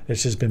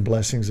it's just been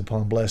blessings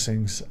upon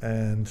blessings.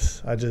 And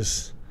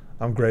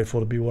I'm grateful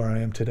to be where I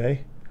am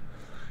today.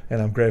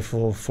 And I'm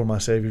grateful for my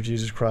Savior,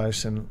 Jesus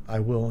Christ. And I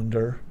will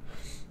endure.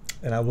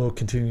 And I will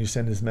continue to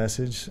send his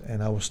message.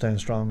 And I will stand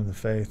strong in the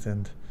faith.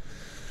 And,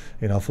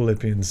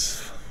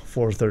 Philippians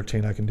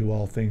 4:13, I can do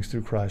all things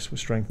through Christ,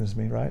 which strengthens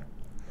me, right?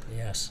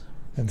 Yes.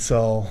 And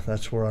so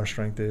that's where our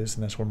strength is,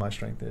 and that's where my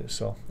strength is.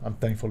 So I'm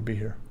thankful to be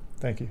here.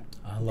 Thank you.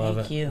 I love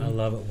it. I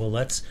love it. Well,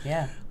 let's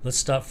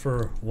stop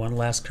for one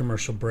last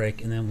commercial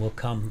break, and then we'll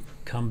come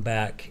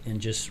back and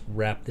just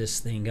wrap this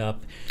thing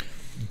up.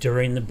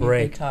 During the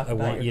break, I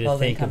want you to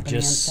think of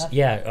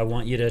I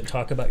want you to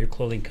talk about your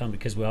clothing company,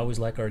 because we always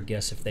like our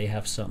guests, if they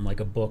have something like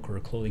a book or a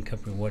clothing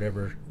company,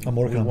 whatever, we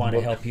want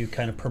to help you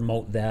kind of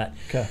promote that.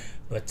 Okay.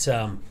 But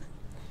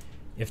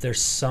if there's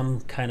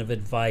some kind of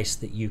advice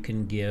that you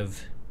can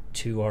give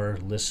to our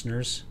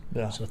listeners,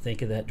 so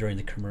think of that during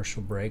the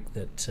commercial break,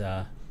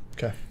 that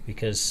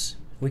because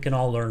we can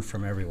all learn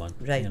from everyone,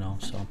 right?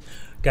 So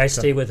guys,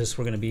 stay with us.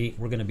 We're gonna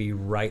be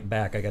right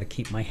back. I got to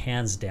keep my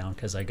hands down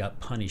because I got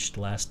punished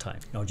last time.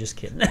 No, just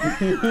kidding.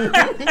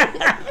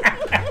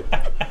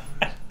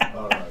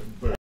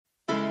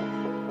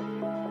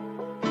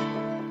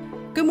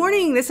 Good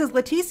morning, this is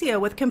Leticia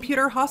with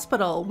Computer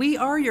Hospital. We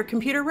are your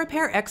computer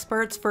repair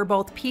experts for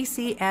both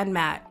PC and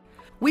Mac.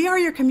 We are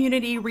your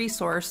community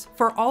resource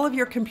for all of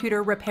your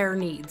computer repair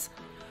needs.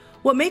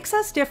 What makes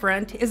us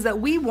different is that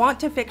we want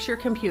to fix your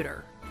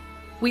computer.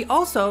 We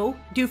also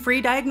do free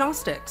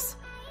diagnostics.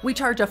 We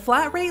charge a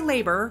flat rate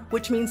labor,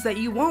 which means that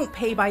you won't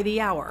pay by the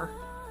hour.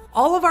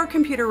 All of our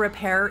computer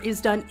repair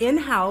is done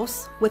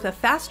in-house with a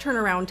fast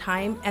turnaround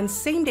time, and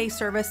same-day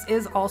service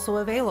is also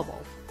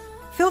available.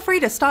 Feel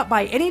free to stop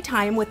by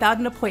anytime without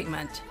an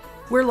appointment.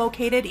 We're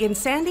located in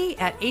Sandy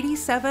at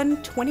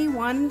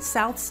 8721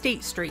 South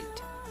State Street.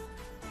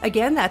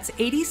 Again, that's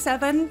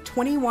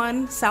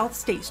 8721 South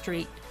State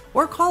Street.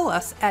 Or call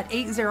us at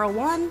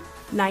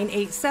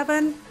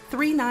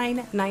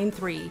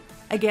 801-987-3993.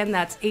 Again,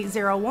 that's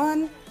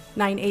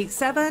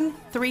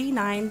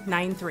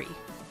 801-987-3993.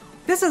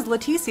 This is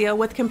Leticia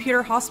with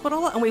Computer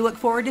Hospital, and we look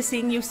forward to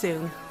seeing you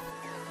soon.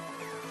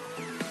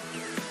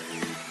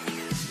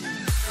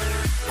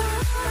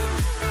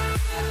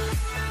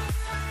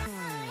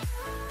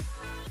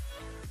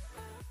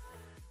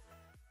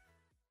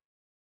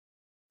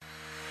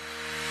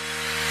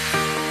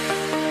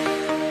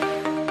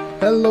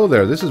 Hello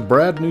there, this is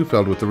Brad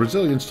Neufeld with the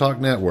Resilience Talk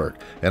Network,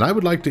 and I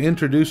would like to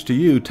introduce to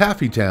you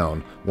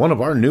Taffytown, one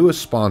of our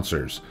newest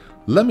sponsors.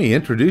 Let me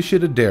introduce you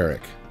to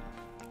Derek.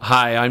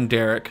 Hi, I'm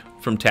Derek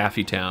from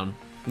Taffytown.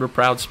 We're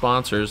proud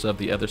sponsors of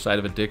the Other Side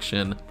of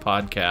Addiction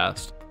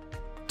podcast.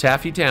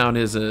 Taffytown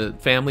is a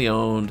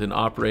family-owned and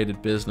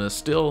operated business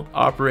still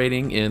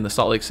operating in the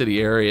Salt Lake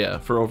City area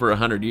for over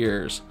 100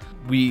 years.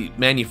 We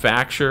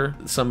manufacture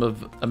some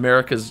of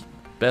America's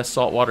best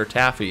saltwater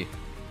taffy.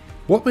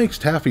 What makes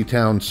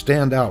Taffytown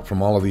stand out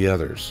from all of the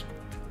others?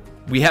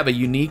 We have a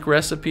unique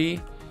recipe,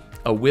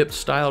 a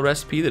whip-style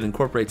recipe that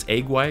incorporates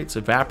egg whites,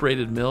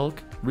 evaporated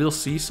milk, real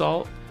sea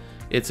salt.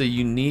 It's a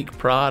unique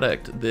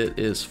product that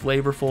is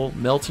flavorful,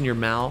 melts in your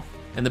mouth,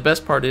 and the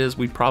best part is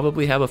we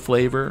probably have a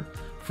flavor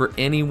for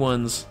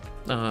anyone's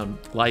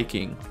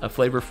liking, a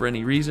flavor for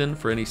any reason,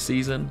 for any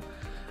season.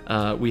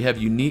 We have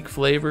unique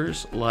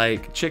flavors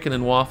like chicken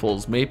and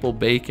waffles, maple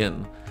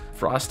bacon,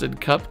 frosted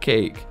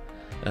cupcake.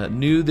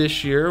 New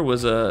this year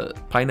was a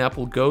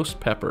pineapple ghost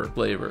pepper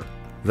flavor.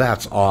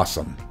 That's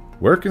awesome.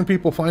 Where can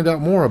people find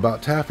out more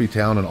about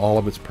Taffytown and all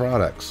of its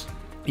products?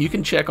 You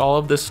can check all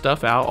of this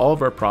stuff out. All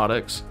of our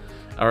products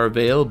are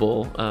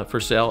available for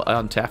sale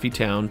on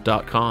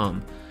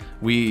taffytown.com.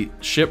 We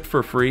ship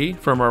for free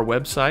from our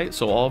website,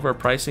 so all of our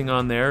pricing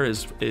on there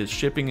is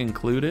shipping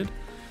included.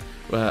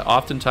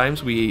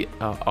 Oftentimes we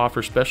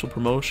offer special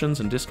promotions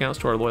and discounts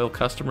to our loyal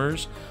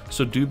customers,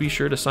 so do be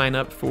sure to sign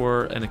up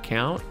for an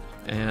account.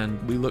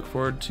 And we look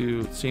forward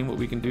to seeing what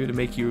we can do to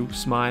make you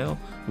smile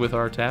with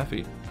our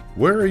taffy.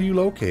 Where are you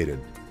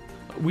located?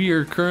 We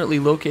are currently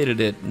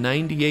located at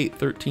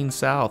 9813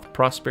 South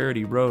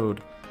Prosperity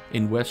Road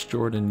in West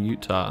Jordan,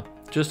 Utah,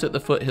 just at the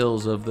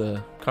foothills of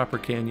the Copper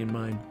Canyon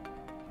Mine.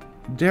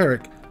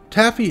 Derek,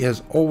 taffy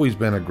has always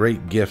been a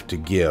great gift to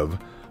give.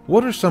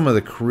 What are some of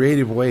the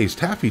creative ways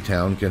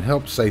Taffytown can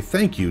help say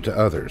thank you to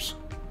others?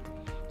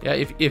 Yeah,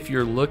 if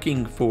you're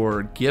looking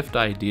for gift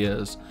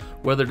ideas,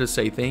 whether to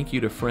say thank you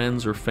to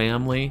friends or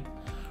family,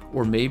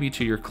 or maybe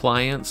to your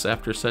clients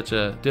after such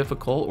a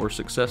difficult or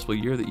successful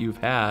year that you've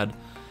had,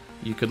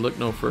 you could look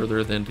no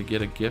further than to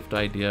get a gift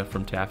idea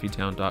from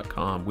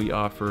taffytown.com. We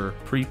offer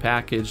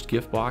pre-packaged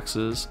gift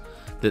boxes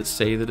that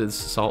say that it's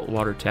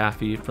saltwater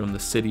taffy from the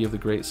city of the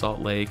Great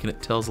Salt Lake, and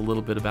it tells a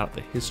little bit about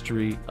the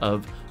history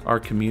of our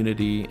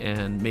community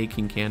and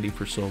making candy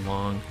for so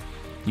long.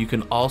 You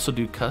can also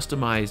do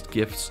customized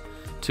gifts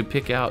to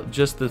pick out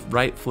just the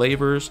right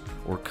flavors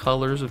or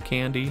colors of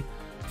candy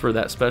for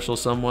that special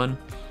someone,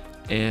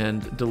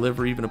 and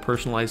deliver even a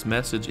personalized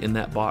message in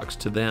that box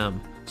to them.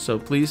 So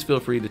please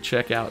feel free to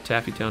check out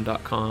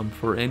taffytown.com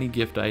for any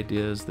gift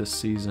ideas this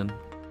season.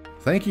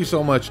 Thank you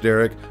so much,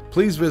 Derek.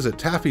 Please visit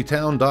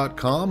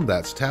taffytown.com.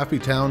 That's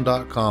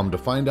taffytown.com to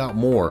find out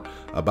more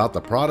about the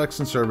products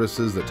and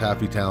services that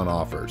Taffytown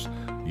offers.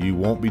 You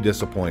won't be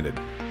disappointed.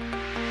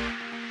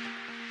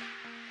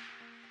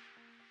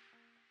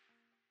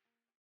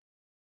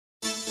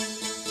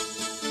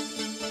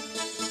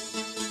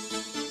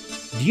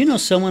 Do you know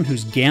someone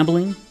who's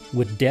gambling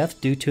with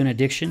death due to an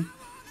addiction?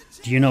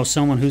 Do you know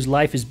someone whose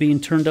life is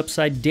being turned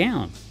upside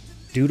down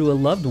due to a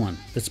loved one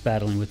that's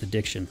battling with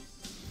addiction?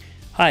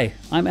 Hi,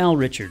 I'm Al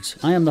Richards.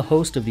 I am the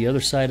host of the Other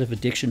Side of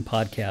Addiction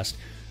podcast.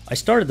 I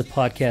started the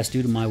podcast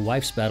due to my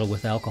wife's battle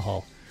with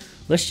alcohol.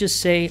 Let's just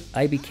say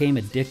I became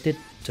addicted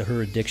to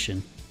her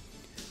addiction.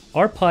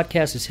 Our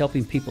podcast is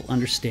helping people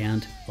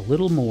understand a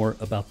little more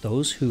about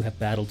those who have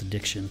battled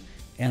addiction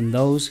and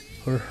those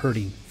who are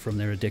hurting from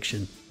their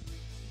addiction.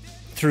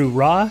 Through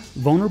raw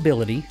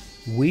vulnerability,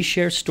 we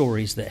share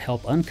stories that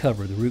help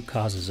uncover the root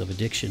causes of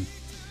addiction.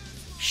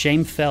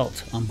 Shame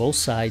felt on both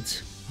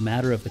sides,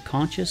 matter of the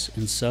conscious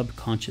and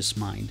subconscious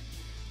mind,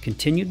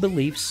 continued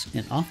beliefs,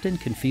 and often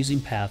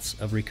confusing paths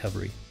of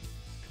recovery.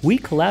 We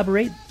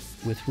collaborate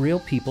with real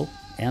people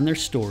and their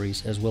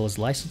stories, as well as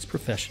licensed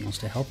professionals,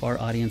 to help our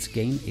audience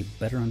gain a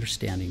better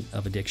understanding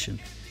of addiction.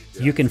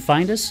 You can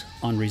find us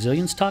on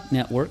Resilience Talk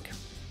Network.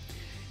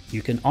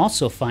 You can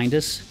also find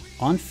us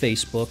on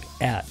Facebook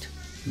at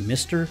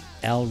Mr.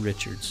 Al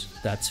Richards.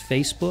 That's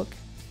Facebook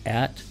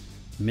at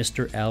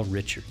Mr. Al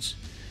Richards.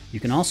 You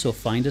can also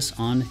find us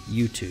on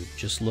YouTube.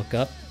 Just look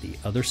up the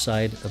Other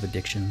Side of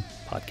Addiction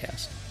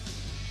podcast.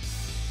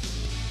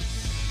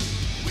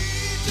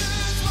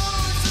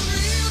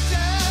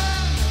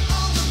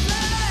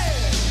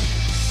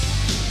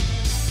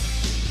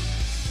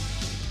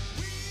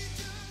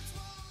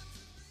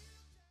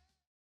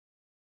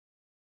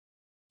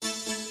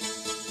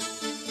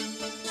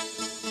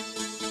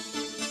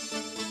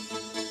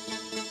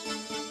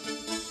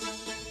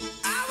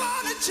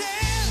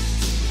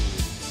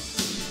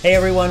 Hey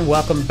everyone,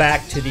 welcome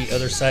back to the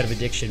Other Side of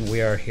Addiction.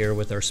 We are here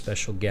with our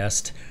special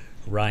guest,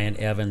 Ryan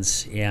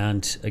Evans,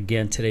 and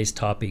again, today's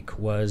topic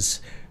was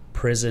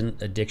prison,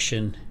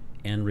 addiction,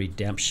 and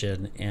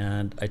redemption.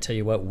 And I tell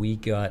you what, we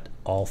got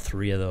all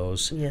three of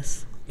those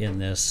in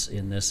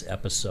this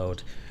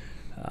episode.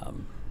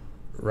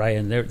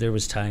 Ryan, there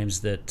was times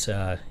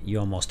that you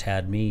almost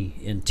had me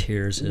in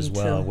tears as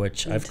well,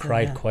 which I've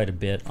cried quite a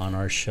bit on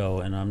our show,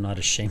 and I'm not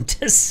ashamed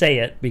to say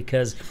it,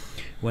 because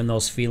when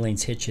those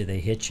feelings hit you, they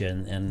hit you,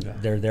 and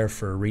they're there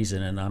for a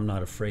reason, and I'm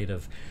not afraid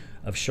of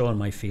showing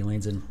my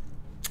feelings. And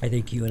I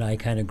think you and I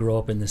kind of grow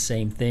up in the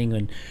same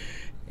thing,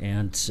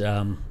 and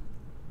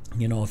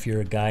you know, if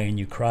you're a guy and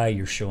you cry,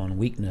 you're showing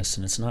weakness,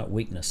 and it's not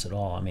weakness at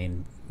all. I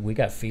mean, we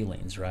got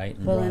feelings, right?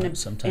 And well,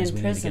 sometimes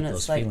we need to get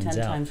those feelings like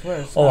 10 out. Times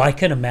worse. Oh, I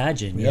can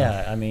imagine.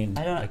 Yeah, I mean,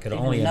 I could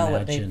only imagine. know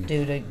what they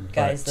do to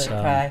guys that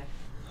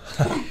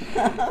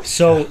cry.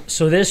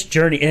 So this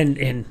journey,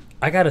 and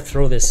I got to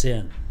throw this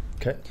in.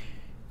 Okay.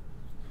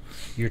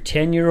 Your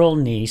 10-year-old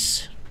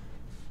niece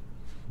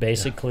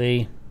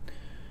basically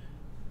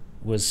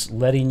was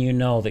letting you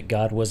know that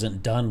God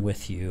wasn't done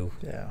with you.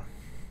 Yeah.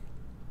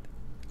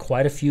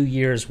 Quite a few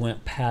years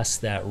went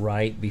past that,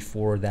 right,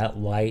 before that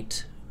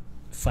light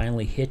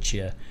finally hit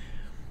you.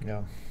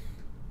 Yeah.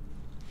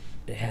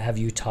 Have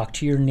you talked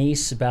to your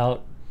niece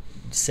about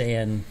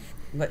saying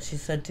what she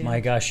said to you?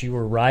 My gosh, you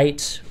were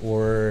right?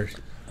 Or,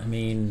 I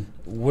mean,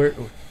 where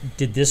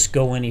did this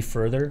go any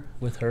further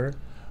with her?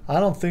 I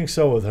don't think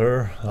so with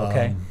her.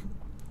 Okay.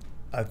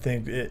 I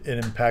think it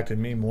impacted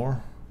me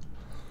more.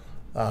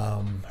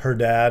 Her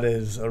dad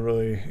is a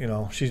really,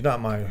 she's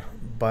not my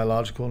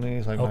biological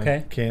niece, like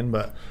my kin,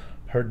 but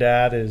her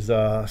dad is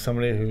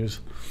somebody who's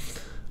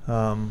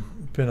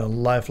been a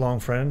lifelong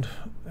friend.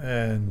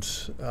 And,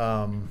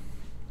 I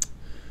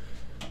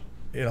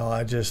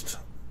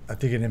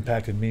think it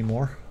impacted me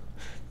more.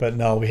 But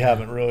no, we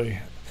haven't really.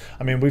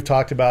 I mean, we've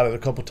talked about it a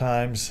couple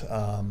times.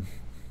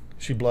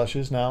 She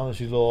blushes now that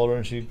she's a little older,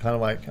 and she kind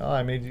of like, oh,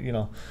 I made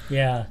you,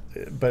 Yeah.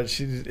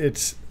 But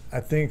I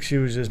think she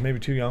was just maybe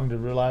too young to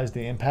realize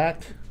the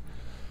impact.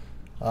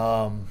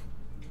 I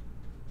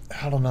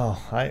don't know.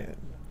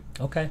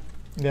 Okay.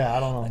 Yeah,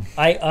 I don't know.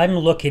 I'm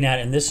looking at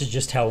it, and this is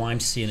just how I'm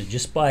seeing it,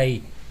 just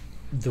by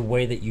the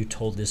way that you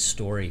told this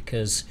story,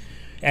 because,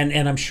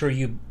 and I'm sure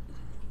you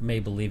may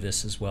believe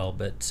this as well,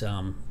 but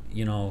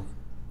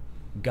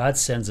God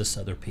sends us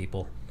other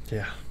people.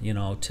 Yeah.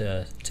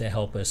 To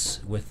help us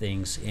with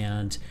things.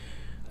 And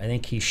I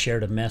think he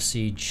shared a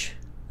message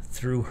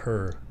through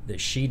her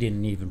that she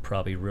didn't even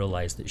probably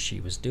realize that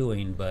she was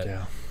doing. But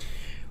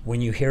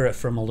when you hear it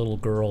from a little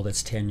girl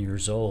that's 10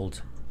 years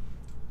old,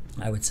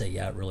 I would say,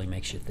 it really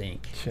makes you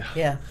think.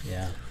 Yeah.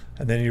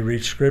 And then you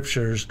read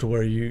scriptures to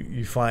where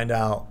you find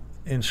out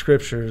in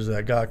scriptures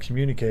that God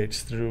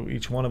communicates through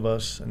each one of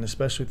us, and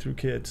especially through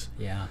kids.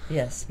 Yeah.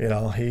 Yes.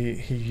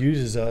 He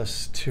uses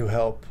us to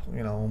help,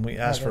 when we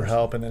ask for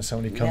help, and then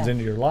somebody comes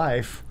into your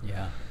life.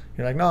 Yeah.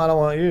 you're like, no, I don't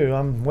want you.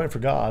 I'm waiting for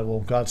God. Well,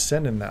 God's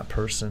sending that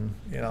person.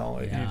 You know,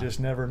 Yeah. you just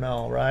never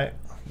know, right?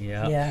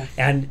 Yeah. Yeah,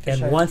 And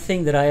sure. one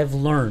thing that I have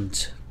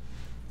learned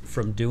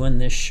from doing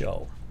this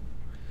show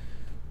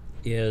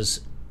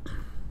is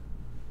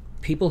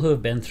people who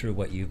have been through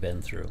what you've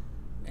been through,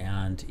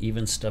 and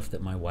even stuff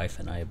that my wife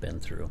and I have been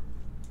through.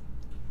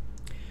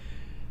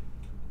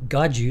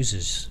 God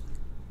uses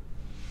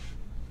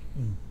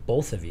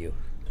both of you.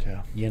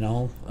 Yeah. You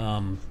know,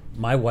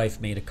 my wife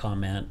made a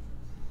comment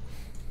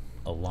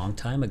a long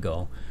time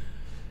ago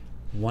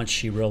once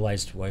she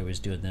realized why I was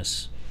doing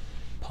this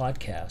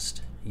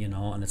podcast, you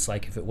know, and it's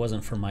like, if it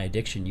wasn't for my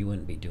addiction, you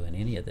wouldn't be doing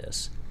any of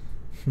this.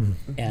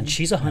 And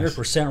she's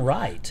 100%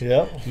 right.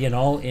 Yep. You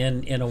know,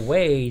 in a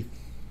way,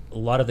 a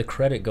lot of the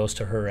credit goes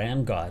to her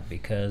and God,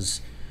 because,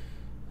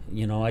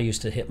 you know, I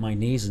used to hit my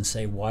knees and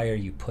say, why are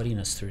you putting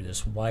us through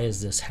this? Why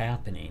is this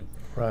happening?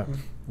 Right.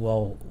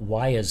 Well,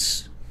 why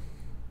is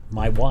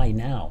my why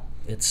now?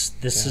 This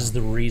is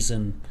the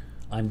reason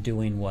I'm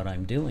doing what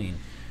I'm doing.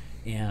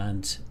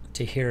 And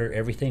to hear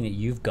everything that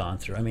you've gone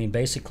through, I mean,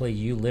 basically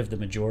you lived the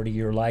majority of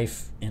your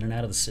life in and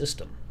out of the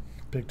system.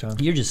 Big time.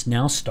 You're just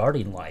now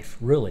starting life,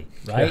 really,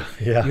 right?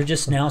 Yeah. You're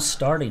just now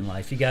starting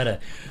life. You got a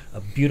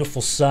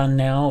beautiful son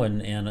now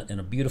and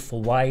a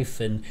beautiful wife,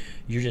 and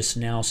you're just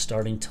now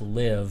starting to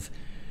live.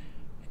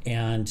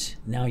 And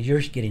now you're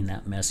getting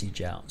that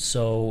message out.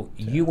 So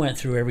you went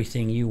through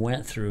everything you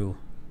went through,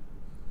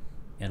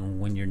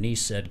 and when your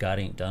niece said God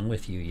ain't done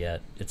with you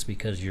yet, it's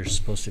because you're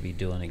supposed to be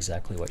doing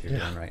exactly what you're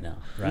doing right now,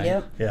 right?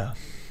 Yep. Yeah.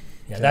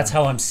 Yeah, that's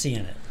how I'm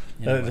seeing it.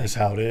 That's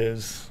how it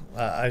is.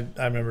 I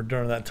remember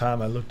during that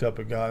time I looked up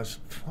at God,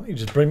 why don't you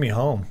just bring me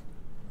home?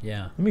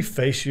 Yeah. Let me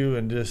face you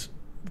and just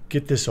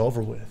get this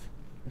over with.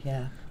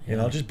 Yeah. You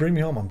know, just bring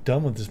me home. I'm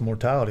done with this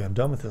mortality. I'm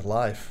done with this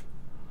life.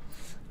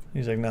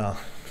 He's like, no,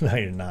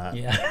 you're not.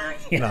 Yeah.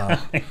 No.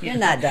 You're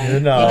not done. You're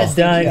not. You just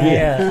Done, think you are.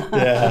 yeah.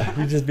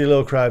 Yeah, you just be a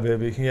little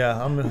crybaby.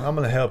 Yeah, I'm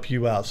gonna help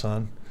you out,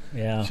 son.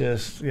 Yeah.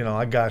 Just, you know,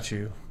 I got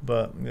you.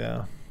 But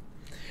yeah.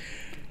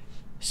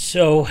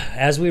 So,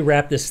 as we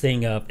wrap this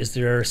thing up, is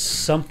there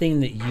something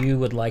that you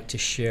would like to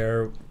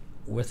share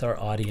with our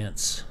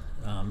audience?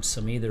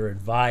 Some either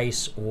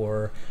advice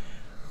or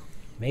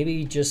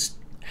maybe just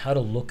how to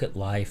look at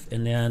life?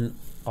 And then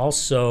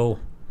also,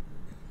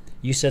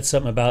 you said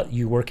something about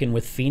you working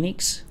with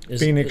Phoenix?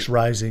 Phoenix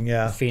Rising,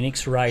 yeah.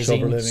 Phoenix Sober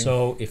Rising. living.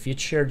 So, if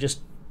you'd share just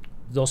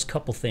those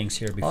couple things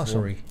here before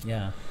Awesome. we,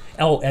 yeah.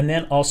 Oh, and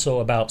then also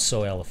about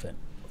So Elephant.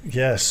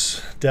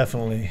 Yes,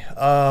 definitely.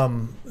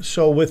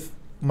 So with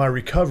my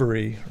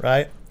recovery,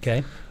 right?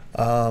 Okay.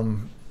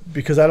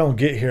 Because I don't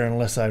get here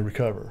unless I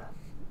recover,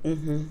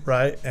 Mm-hmm.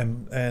 right?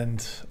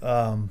 And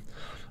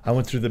I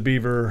went through the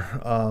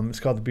Beaver. It's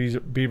called the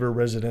Beaver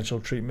Residential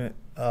Treatment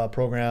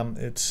Program.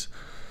 It's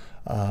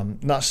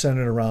not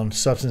centered around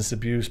substance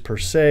abuse per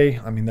se.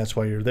 I mean, that's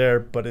why you're there,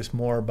 but it's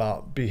more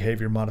about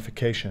behavior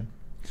modification.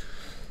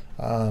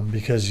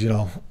 Because, you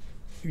know,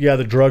 yeah,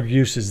 the drug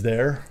use is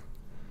there,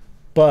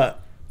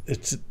 but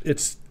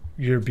it's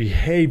your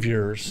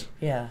behaviors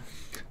Yeah.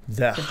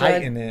 that The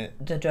heighten drug-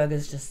 it. The drug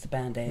is just a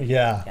Band-Aid.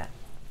 Yeah. Yeah.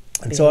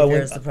 And so I Behavior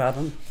went. is the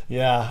problem.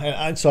 Yeah,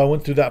 and so I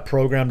went through that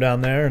program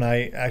down there, and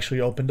I actually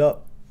opened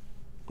up.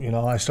 You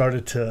know, I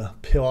started to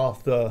peel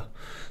off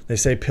they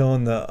say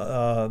peeling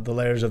the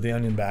layers of the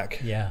onion back.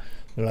 Yeah.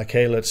 They're like,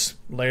 hey, let's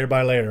layer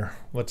by layer.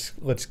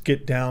 Let's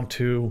get down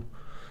to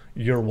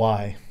your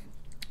why.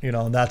 You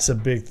know, and that's a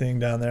big thing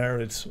down there.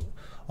 It's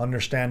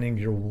understanding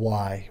your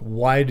why.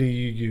 Why do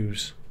you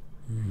use?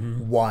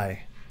 Mm-hmm.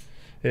 Why?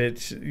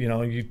 It's, you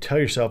know, you tell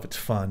yourself it's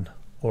fun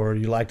or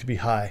you like to be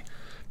high,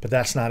 but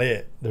that's not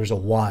it. There's a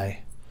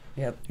why.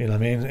 Yep. You know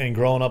what I mean? And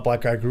growing up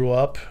like I grew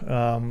up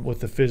with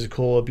the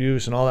physical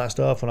abuse and all that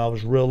stuff when I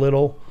was real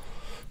little,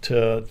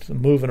 to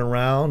moving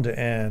around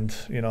and,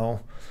 you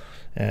know,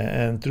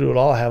 and through it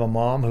all I have a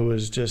mom who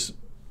was just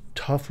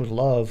tough with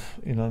love,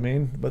 you know what I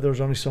mean? But there was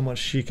only so much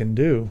she can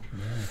do.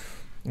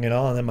 Yeah. You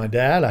know, and then my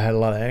dad, I had a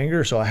lot of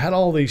anger. So I had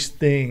all these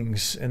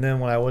things. And then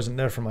when I wasn't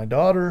there for my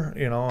daughter,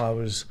 you know,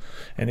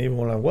 and even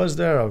when I was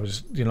there, I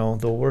was, you know,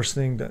 the worst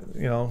thing that,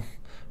 you know,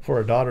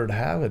 for a daughter to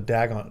have, a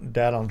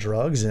dad on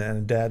drugs and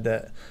a dad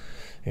that,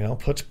 you know,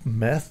 puts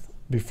meth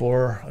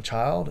before a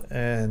child.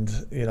 And,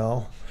 you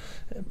know,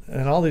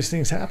 and all these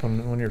things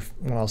happen when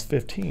I was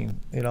 15,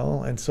 you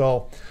know. And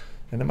so,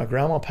 and then my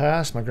grandma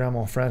passed, my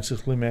grandma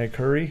Frances Lee Mae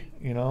Curry,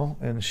 you know,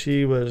 and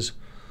she was,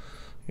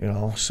 you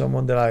know,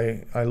 someone that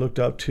I looked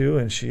up to,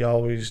 and she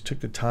always took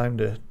the time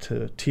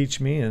to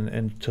teach me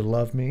and to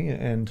love me.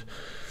 And,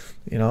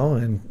 you know,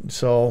 and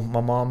so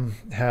my mom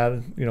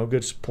had, you know,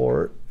 good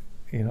support.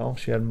 You know,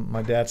 she had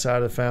my dad's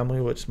side of the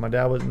family, which my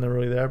dad wasn't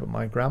really there, but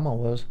my grandma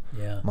was.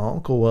 Yeah. My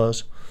uncle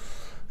was.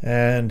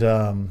 And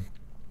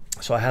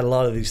so I had a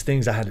lot of these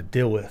things I had to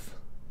deal with,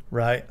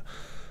 right?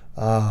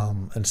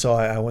 And so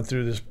I went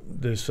through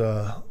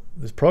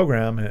this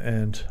program,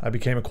 and I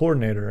became a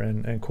coordinator.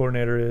 And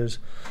coordinator is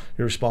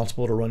you're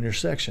responsible to run your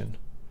section.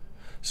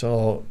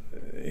 So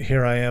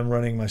here I am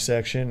running my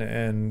section,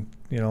 and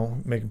you know,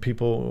 making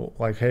people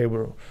like, hey,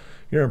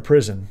 you're in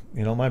prison.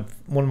 You know,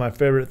 one of my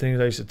favorite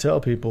things I used to tell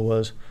people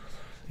was,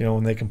 you know,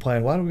 when they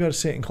complain, why do we got to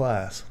sit in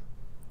class?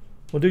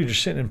 Well, dude, you're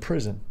sitting in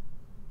prison.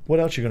 What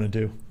else you going to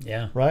do?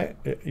 Yeah. Right?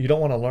 You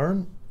don't want to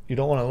learn? You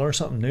don't want to learn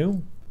something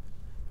new?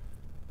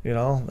 You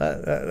know,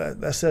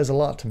 that says a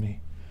lot to me.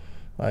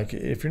 Like,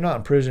 if you're not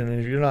in prison and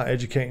if you're not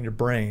educating your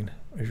brain,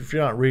 if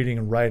you're not reading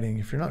and writing,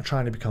 if you're not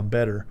trying to become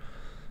better,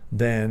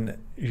 then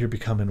you're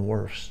becoming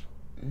worse.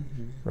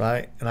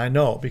 Right? And I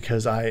know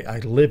because I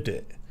lived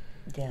it.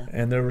 Yeah.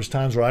 And there was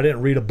times where I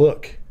didn't read a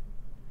book.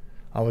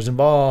 I was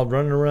involved,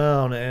 running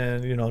around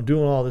and, you know,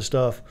 doing all this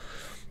stuff.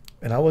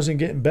 And I wasn't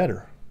getting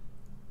better.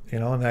 You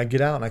know, and I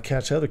get out and I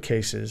catch other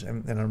cases.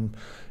 And I'm,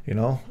 you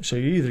know, so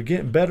you're either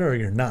getting better or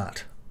you're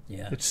not.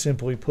 Yeah. It's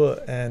simply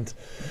put. And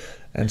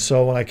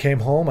so when I came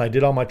home, I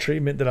did all my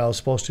treatment that I was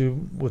supposed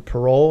to with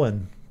parole.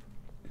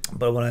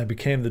 But when I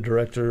became the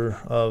director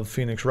of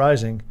Phoenix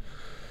Rising,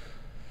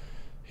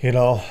 you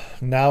know,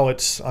 now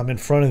I'm in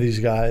front of these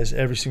guys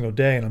every single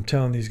day and I'm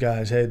telling these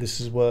guys, hey,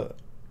 this is what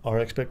our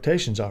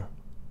expectations are.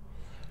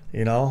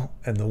 You know,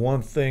 and the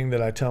one thing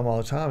that I tell them all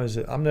the time is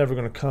that I'm never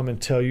going to come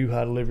and tell you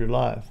how to live your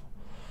life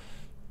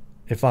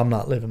if I'm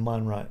not living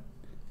mine right.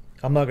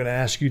 I'm not going to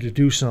ask you to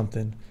do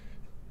something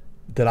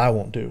that I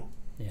won't do.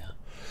 Yeah.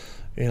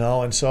 You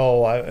know, and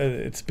so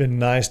it's been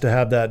nice to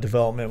have that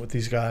development with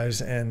these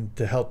guys and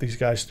to help these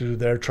guys through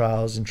their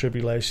trials and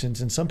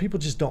tribulations. And some people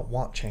just don't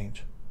want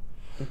change.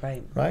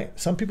 Right. Right?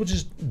 Some people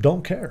just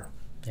don't care.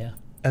 Yeah.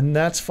 And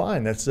that's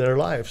fine. That's their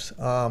lives.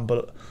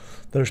 But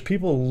there's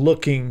people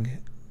looking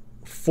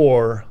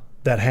for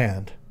that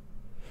hand.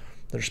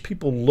 There's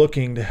people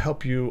looking to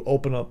help you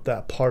open up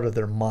that part of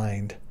their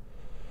mind.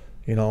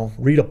 You know,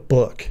 read a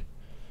book.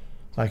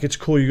 Like, it's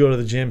cool you go to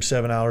the gym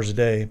 7 hours a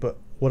day, but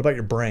what about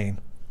your brain?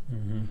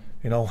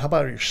 You know, how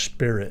about your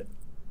spirit?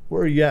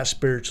 Where are you at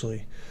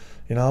spiritually?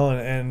 You know,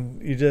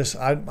 and you just,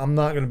 I'm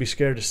not going to be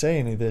scared to say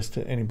any of this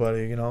to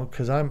anybody, you know,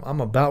 because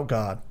I'm about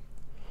God,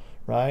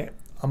 right?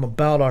 I'm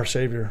about our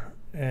Savior,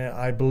 and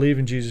I believe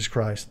in Jesus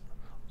Christ.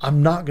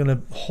 I'm not going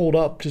to hold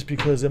up just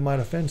because it might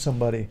offend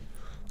somebody.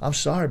 I'm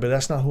sorry, but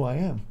that's not who I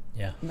am.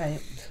 Yeah. Right.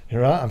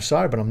 You're right. I'm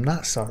sorry, but I'm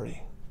not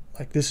sorry.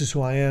 Like, this is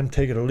who I am.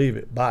 Take it or leave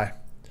it. Bye.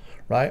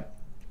 Right?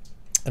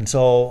 And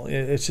so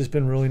it's just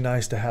been really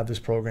nice to have this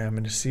program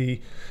and to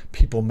see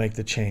people make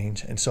the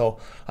change. And so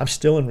I'm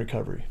still in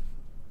recovery.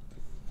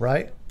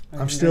 Right?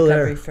 I'm still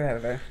there.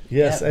 Forever.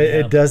 Yes. Yep.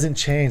 It doesn't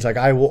change. Like,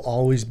 I will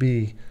always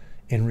be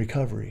in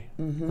recovery.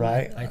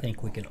 Right? I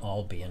think we can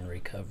all be in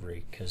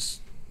recovery because,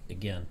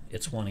 again,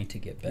 it's wanting to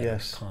get better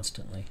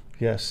constantly.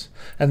 Yes.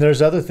 And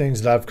there's other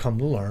things that I've come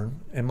to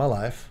learn in my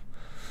life.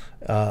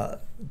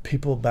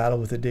 People battle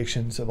with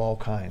addictions of all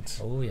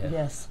kinds. Oh, yeah.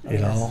 Yes. You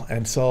know,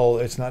 and so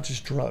it's not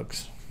just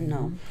drugs.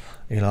 No.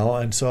 You know,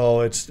 and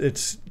so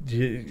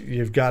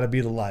you've got to be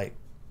the light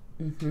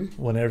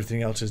when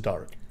everything else is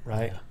dark,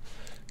 right?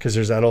 Because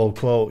there's that old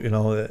quote, you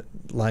know, that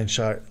light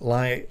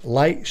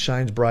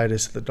shines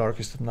brightest at the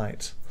darkest of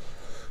nights,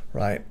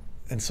 right?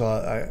 And so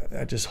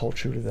I just hold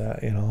true to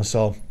that, you know.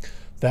 So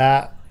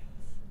that,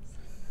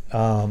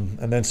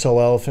 and then Soul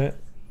Elephant,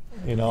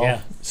 you know,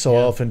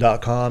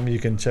 soulelephant.com. You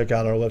can check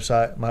out our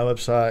website, my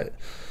website,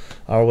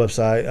 our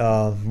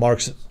website.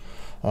 Mark's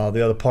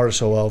the other part of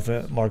Soul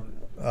Elephant, Mark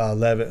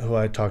Levitt, who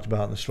I talked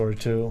about in the story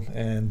too.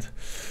 And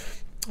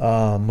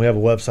we have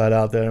a website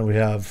out there, and we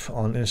have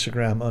on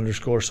Instagram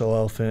 _Soul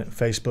Elephant,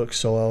 Facebook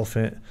Soul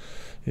Elephant.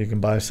 You can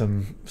buy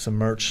some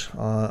merch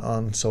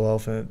on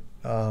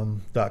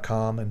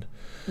soulelephant.com. And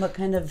what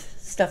kind of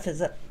stuff is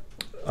it?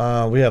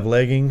 We have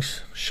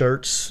leggings,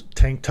 shirts,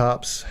 tank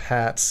tops,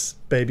 hats,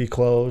 baby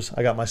clothes.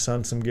 I got my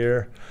son some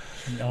gear.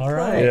 All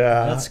right.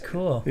 Yeah. That's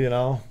cool. You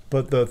know,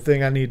 but the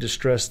thing I need to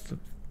stress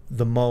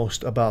the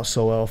most about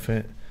Soul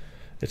Elephant,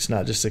 it's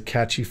not just a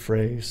catchy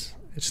phrase.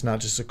 It's not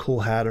just a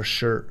cool hat or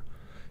shirt.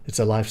 It's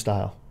a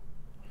lifestyle.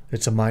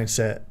 It's a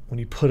mindset. When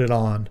you put it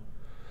on,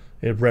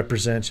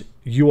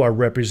 you are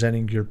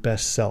representing your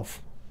best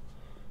self.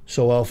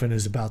 Soul Elephant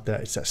is about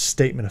that. It's that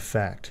statement of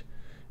fact.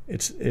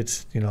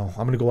 It's you know,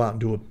 I'm going to go out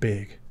and do it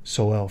big.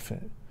 Soul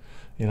Elephant.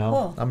 You know,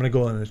 Cool. I'm going to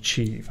go and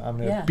achieve. I'm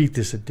going to beat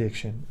this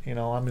addiction. You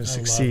know, I'm going to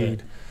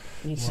succeed.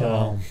 Me too.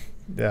 So,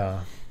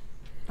 yeah.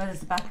 What does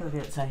the back of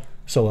it say?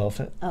 Soul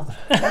Elephant. Oh.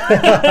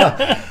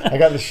 I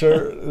got the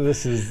shirt.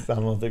 This is, I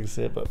don't know if they can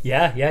see it, but.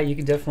 Yeah, you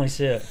can definitely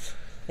see it.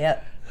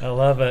 Yep. I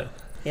love it.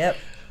 Yep.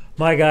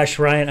 My gosh,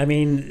 Ryan, I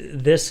mean,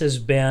 this has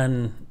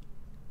been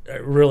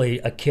really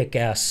a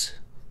kick-ass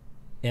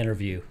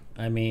interview.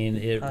 I mean,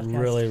 it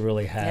Podcast.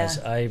 really has.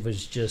 Yeah.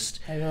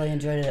 I really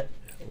enjoyed it.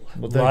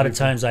 Well, a lot of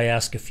times I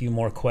ask a few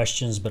more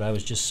questions, but I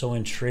was just so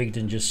intrigued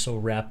and just so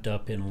wrapped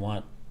up in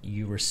what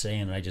you were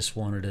saying. I just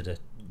wanted to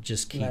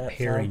just keep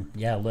hearing.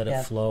 Let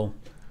it flow.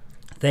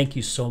 Thank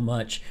you so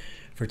much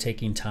for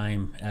taking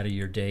time out of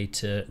your day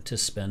to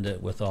spend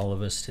it with all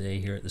of us today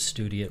here at the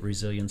studio at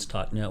Resilience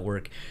Talk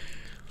Network.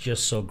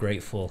 Just so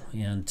grateful.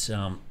 And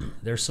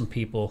there's some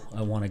people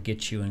I want to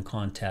get you in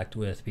contact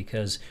with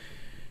because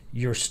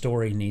your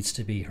story needs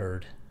to be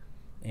heard.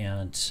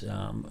 And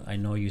I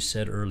know you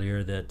said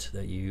earlier that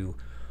you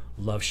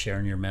love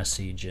sharing your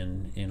message.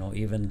 And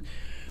even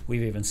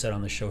we've even said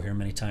on the show here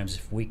many times,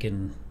 if we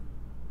can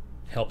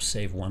help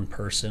save one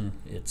person,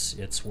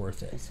 it's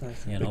worth it. It's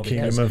worth it. The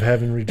kingdom of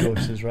heaven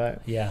rejoices, right?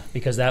 Yeah,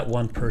 because that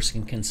one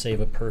person can save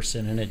a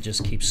person, and it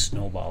just keeps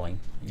snowballing.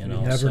 You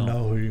never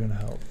know who you're going to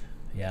help.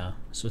 Yeah.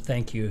 So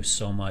thank you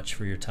so much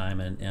for your time.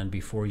 And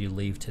before you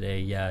leave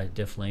today, I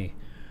definitely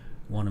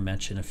want to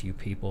mention a few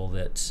people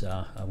that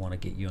I want to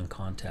get you in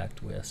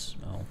contact with.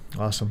 So,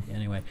 awesome.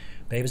 Anyway,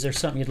 babe, is there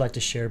something you'd like to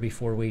share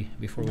before we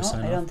sign off?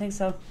 No, I don't think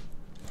so.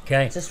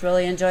 Okay. Just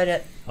really enjoyed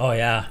it. Oh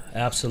yeah,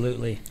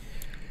 absolutely.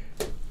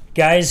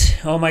 Guys,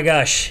 oh my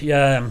gosh, you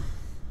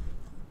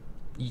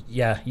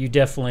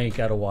definitely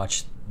got to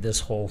watch this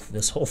whole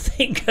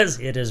thing, because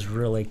it is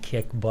really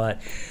kick butt.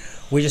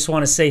 We just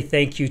want to say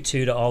thank you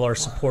to all our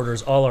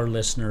supporters, all our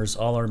listeners,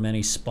 all our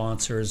many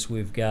sponsors.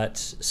 We've got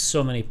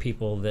so many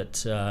people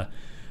that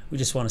we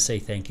just want to say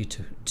thank you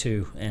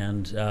to.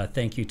 And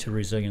thank you to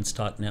Resilience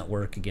Talk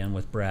Network, again,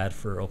 with Brad,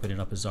 for opening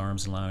up his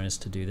arms and allowing us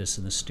to do this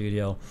in the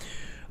studio.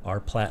 Our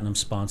platinum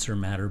sponsor,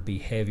 Matter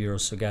Behavioral.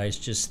 So guys,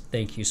 just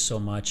thank you so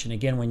much. And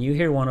again, when you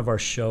hear one of our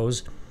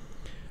shows,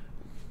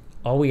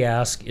 all we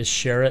ask is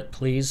share it,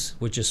 please,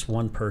 with just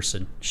one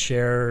person.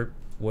 Share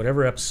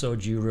whatever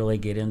episode you really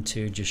get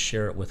into, just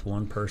share it with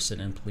one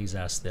person, and please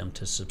ask them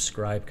to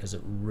subscribe, because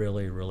it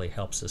really, really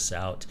helps us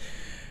out.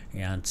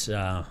 And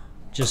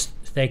just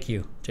thank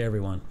you to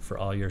everyone for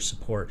all your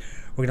support.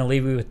 We're going to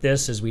leave you with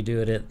this, as we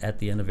do it at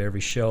the end of every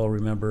show.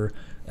 Remember,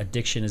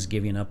 addiction is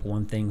giving up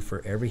one thing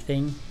for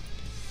everything,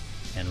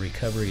 and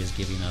recovery is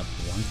giving up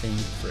one thing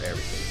for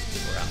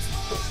everything. We're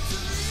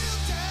out.